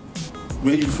again.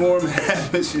 When you form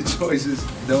habits, your choices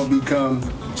don't become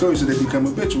choices; they become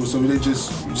habitual. So they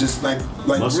just like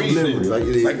breathing,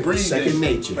 like breathing, second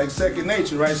nature, like second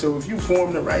nature, right? So if you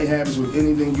form the right habits with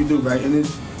anything you do, right, and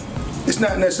it's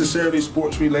not necessarily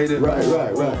sports related, right,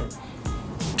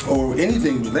 or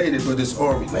anything related, but it's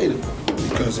all relatable.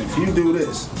 Because if you do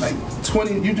this,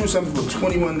 you do something for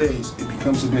 21 days, it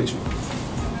becomes habitual,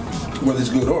 whether it's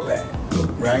good or bad.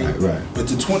 Right? But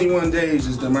the 21 days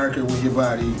is the marker where your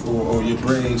body or your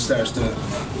brain starts to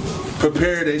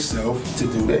prepare themselves to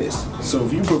do this. So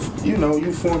if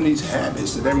you form these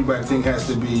habits that everybody think has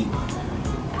to be,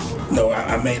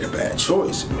 I made a bad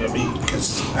choice. I mean,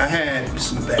 because I had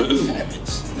some bad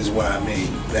habits is why I made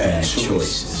bad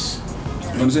choices.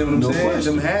 You understand what I'm saying?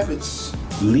 Question. Them habits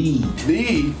lead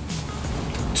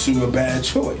to a bad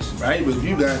choice, right? But if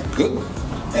you got good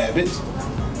habits,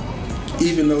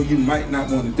 even though you might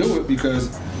not want to do it, because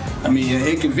an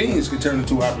inconvenience could turn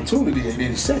into opportunity at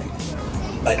any second.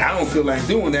 Like, I don't feel like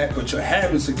doing that, but your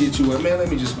habits will get you, man, let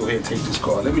me just go ahead and take this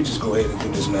car. Let me just go ahead and do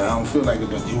this, man. I don't feel like it,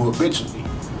 but you habitually,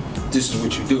 this is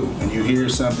what you do. When you hear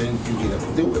something, you get up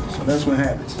and do it. So that's what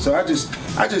happens. So I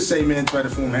just say, man, try to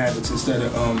form habits instead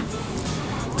of,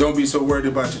 don't be so worried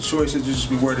about your choices, just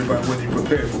be worried about whether you're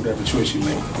prepared for whatever choice you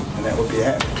make. And that would be a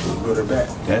habit, good or bad.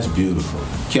 That's beautiful.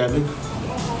 Kevin,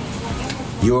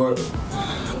 your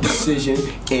decision,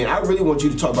 and I really want you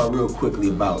to talk about real quickly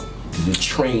about the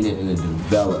training and the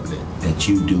development that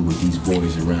you do with these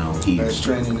boys around here. That's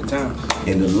training the town.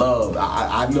 And the love,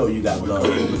 I know you got love,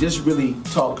 but just really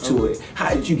talk to it.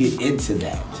 How did you get into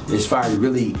that? As far as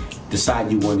really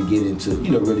deciding you want to get into,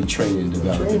 really training and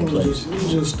developing players. It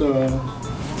was just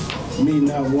me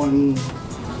not wanting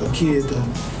a kid to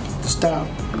stop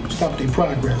their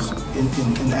progress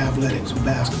in athletics,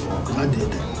 basketball, because I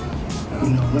did that.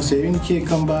 And I said, if any kid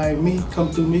come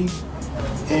through me,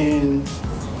 and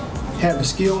have a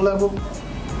skill level,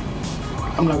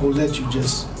 I'm not gonna let you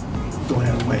just throw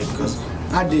that away, because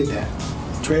I did that.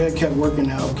 Trey kept working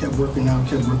out.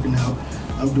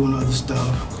 I'm doing other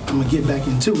stuff. I'm gonna get back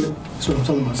into it. That's what I'm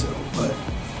telling myself, but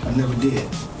I never did.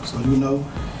 So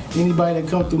anybody that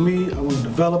come through me, I want to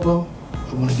develop them.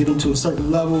 I want to get them to a certain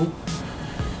level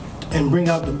and bring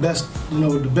out the best,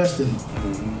 the best in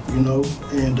them.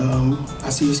 And I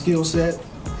see a skill set.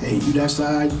 Hey, you that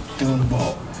side, handle the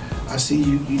ball. I see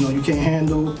you can't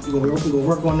handle. We go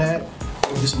work on that.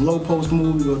 We'll get some low post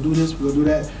move. We go do this. We go do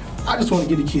that. I just want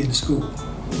to get the kid to school,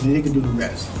 and then they can do the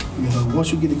rest.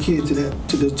 Once you get the kid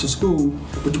to school,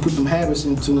 but you put them habits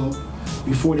into them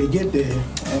before they get there,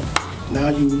 now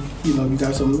you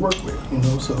got something to work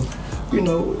with. So we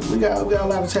got a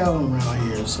lot of talent around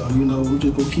here. So we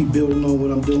just gonna keep building on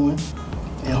what I'm doing.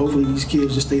 And hopefully these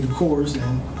kids just stay the course,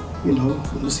 and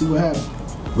let's see what happens.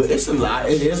 But it is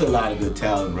a lot of good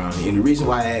talent around here. And the reason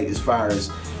why I ask as far as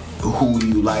who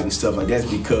you like and stuff like that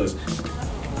is because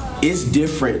it's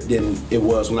different than it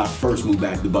was when I first moved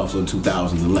back to Buffalo in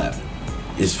 2011.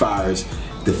 As far as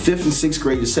the 5th and 6th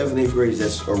graders, 7th and 8th graders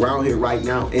that's around here right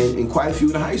now, and quite a few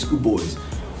of the high school boys.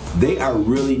 they are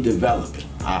really developing.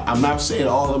 I'm not saying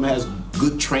all of them has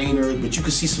good trainers, but you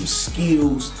can see some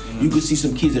skills. You can see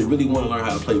some kids that really want to learn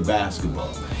how to play basketball.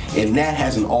 And that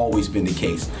hasn't always been the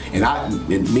case. And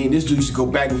me and this dude used to go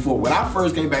back and forth. When I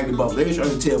first came back to Buffalo, they were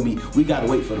trying to tell me we got to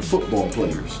wait for the football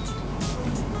players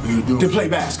to play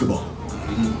basketball.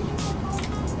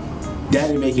 That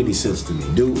didn't make any sense to me.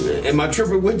 Dude, am I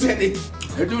tripping with that?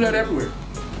 They do that everywhere.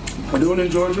 They do it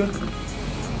in Georgia.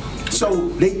 So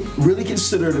they really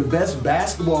consider the best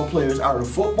basketball players are the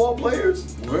football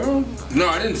players? Well, no,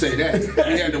 I didn't say that.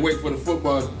 We had to wait for the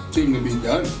football team to be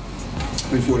done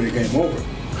before they came over.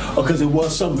 Oh, because it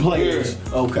was some players.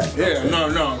 Yeah. Okay. Yeah, okay.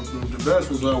 No. The best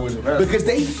was always the best. Because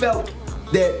they felt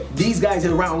that these guys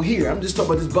around here, I'm just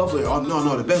talking about this Buffalo, oh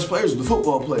no, the best players are the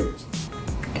football players.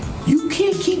 You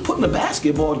can't keep putting the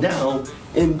basketball down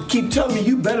and keep telling me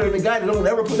you better than the guy that don't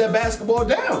ever put that basketball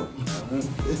down.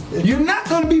 You're not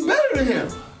going to be better than him.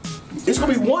 It's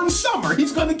going to be one summer.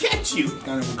 He's going to catch you.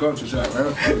 Kind of a culture shock,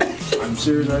 right? I'm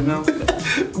serious right now.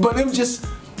 But it was just,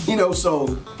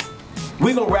 so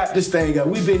we're going to wrap this thing up.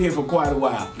 We've been here for quite a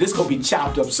while. This going to be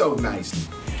chopped up so nicely.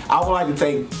 I would like to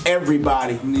thank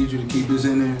everybody. I need you to keep this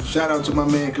in there. Shout out to my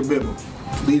man Kabibble.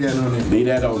 Leave that on there. Leave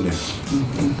that on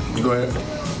there. Go ahead.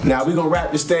 Now we're gonna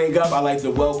wrap this thing up. I'd like to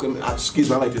I'd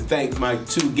like to thank my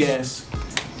two guests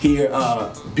here.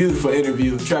 Beautiful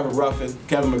interview, Trevor Ruffin,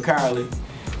 Kevin McCarley.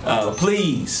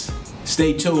 Please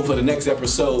stay tuned for the next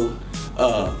episode.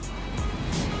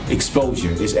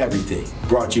 Exposure is everything.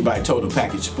 Brought to you by Total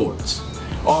Package Sports.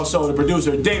 Also the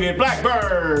producer, David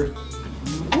Blackbird.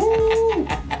 Woo!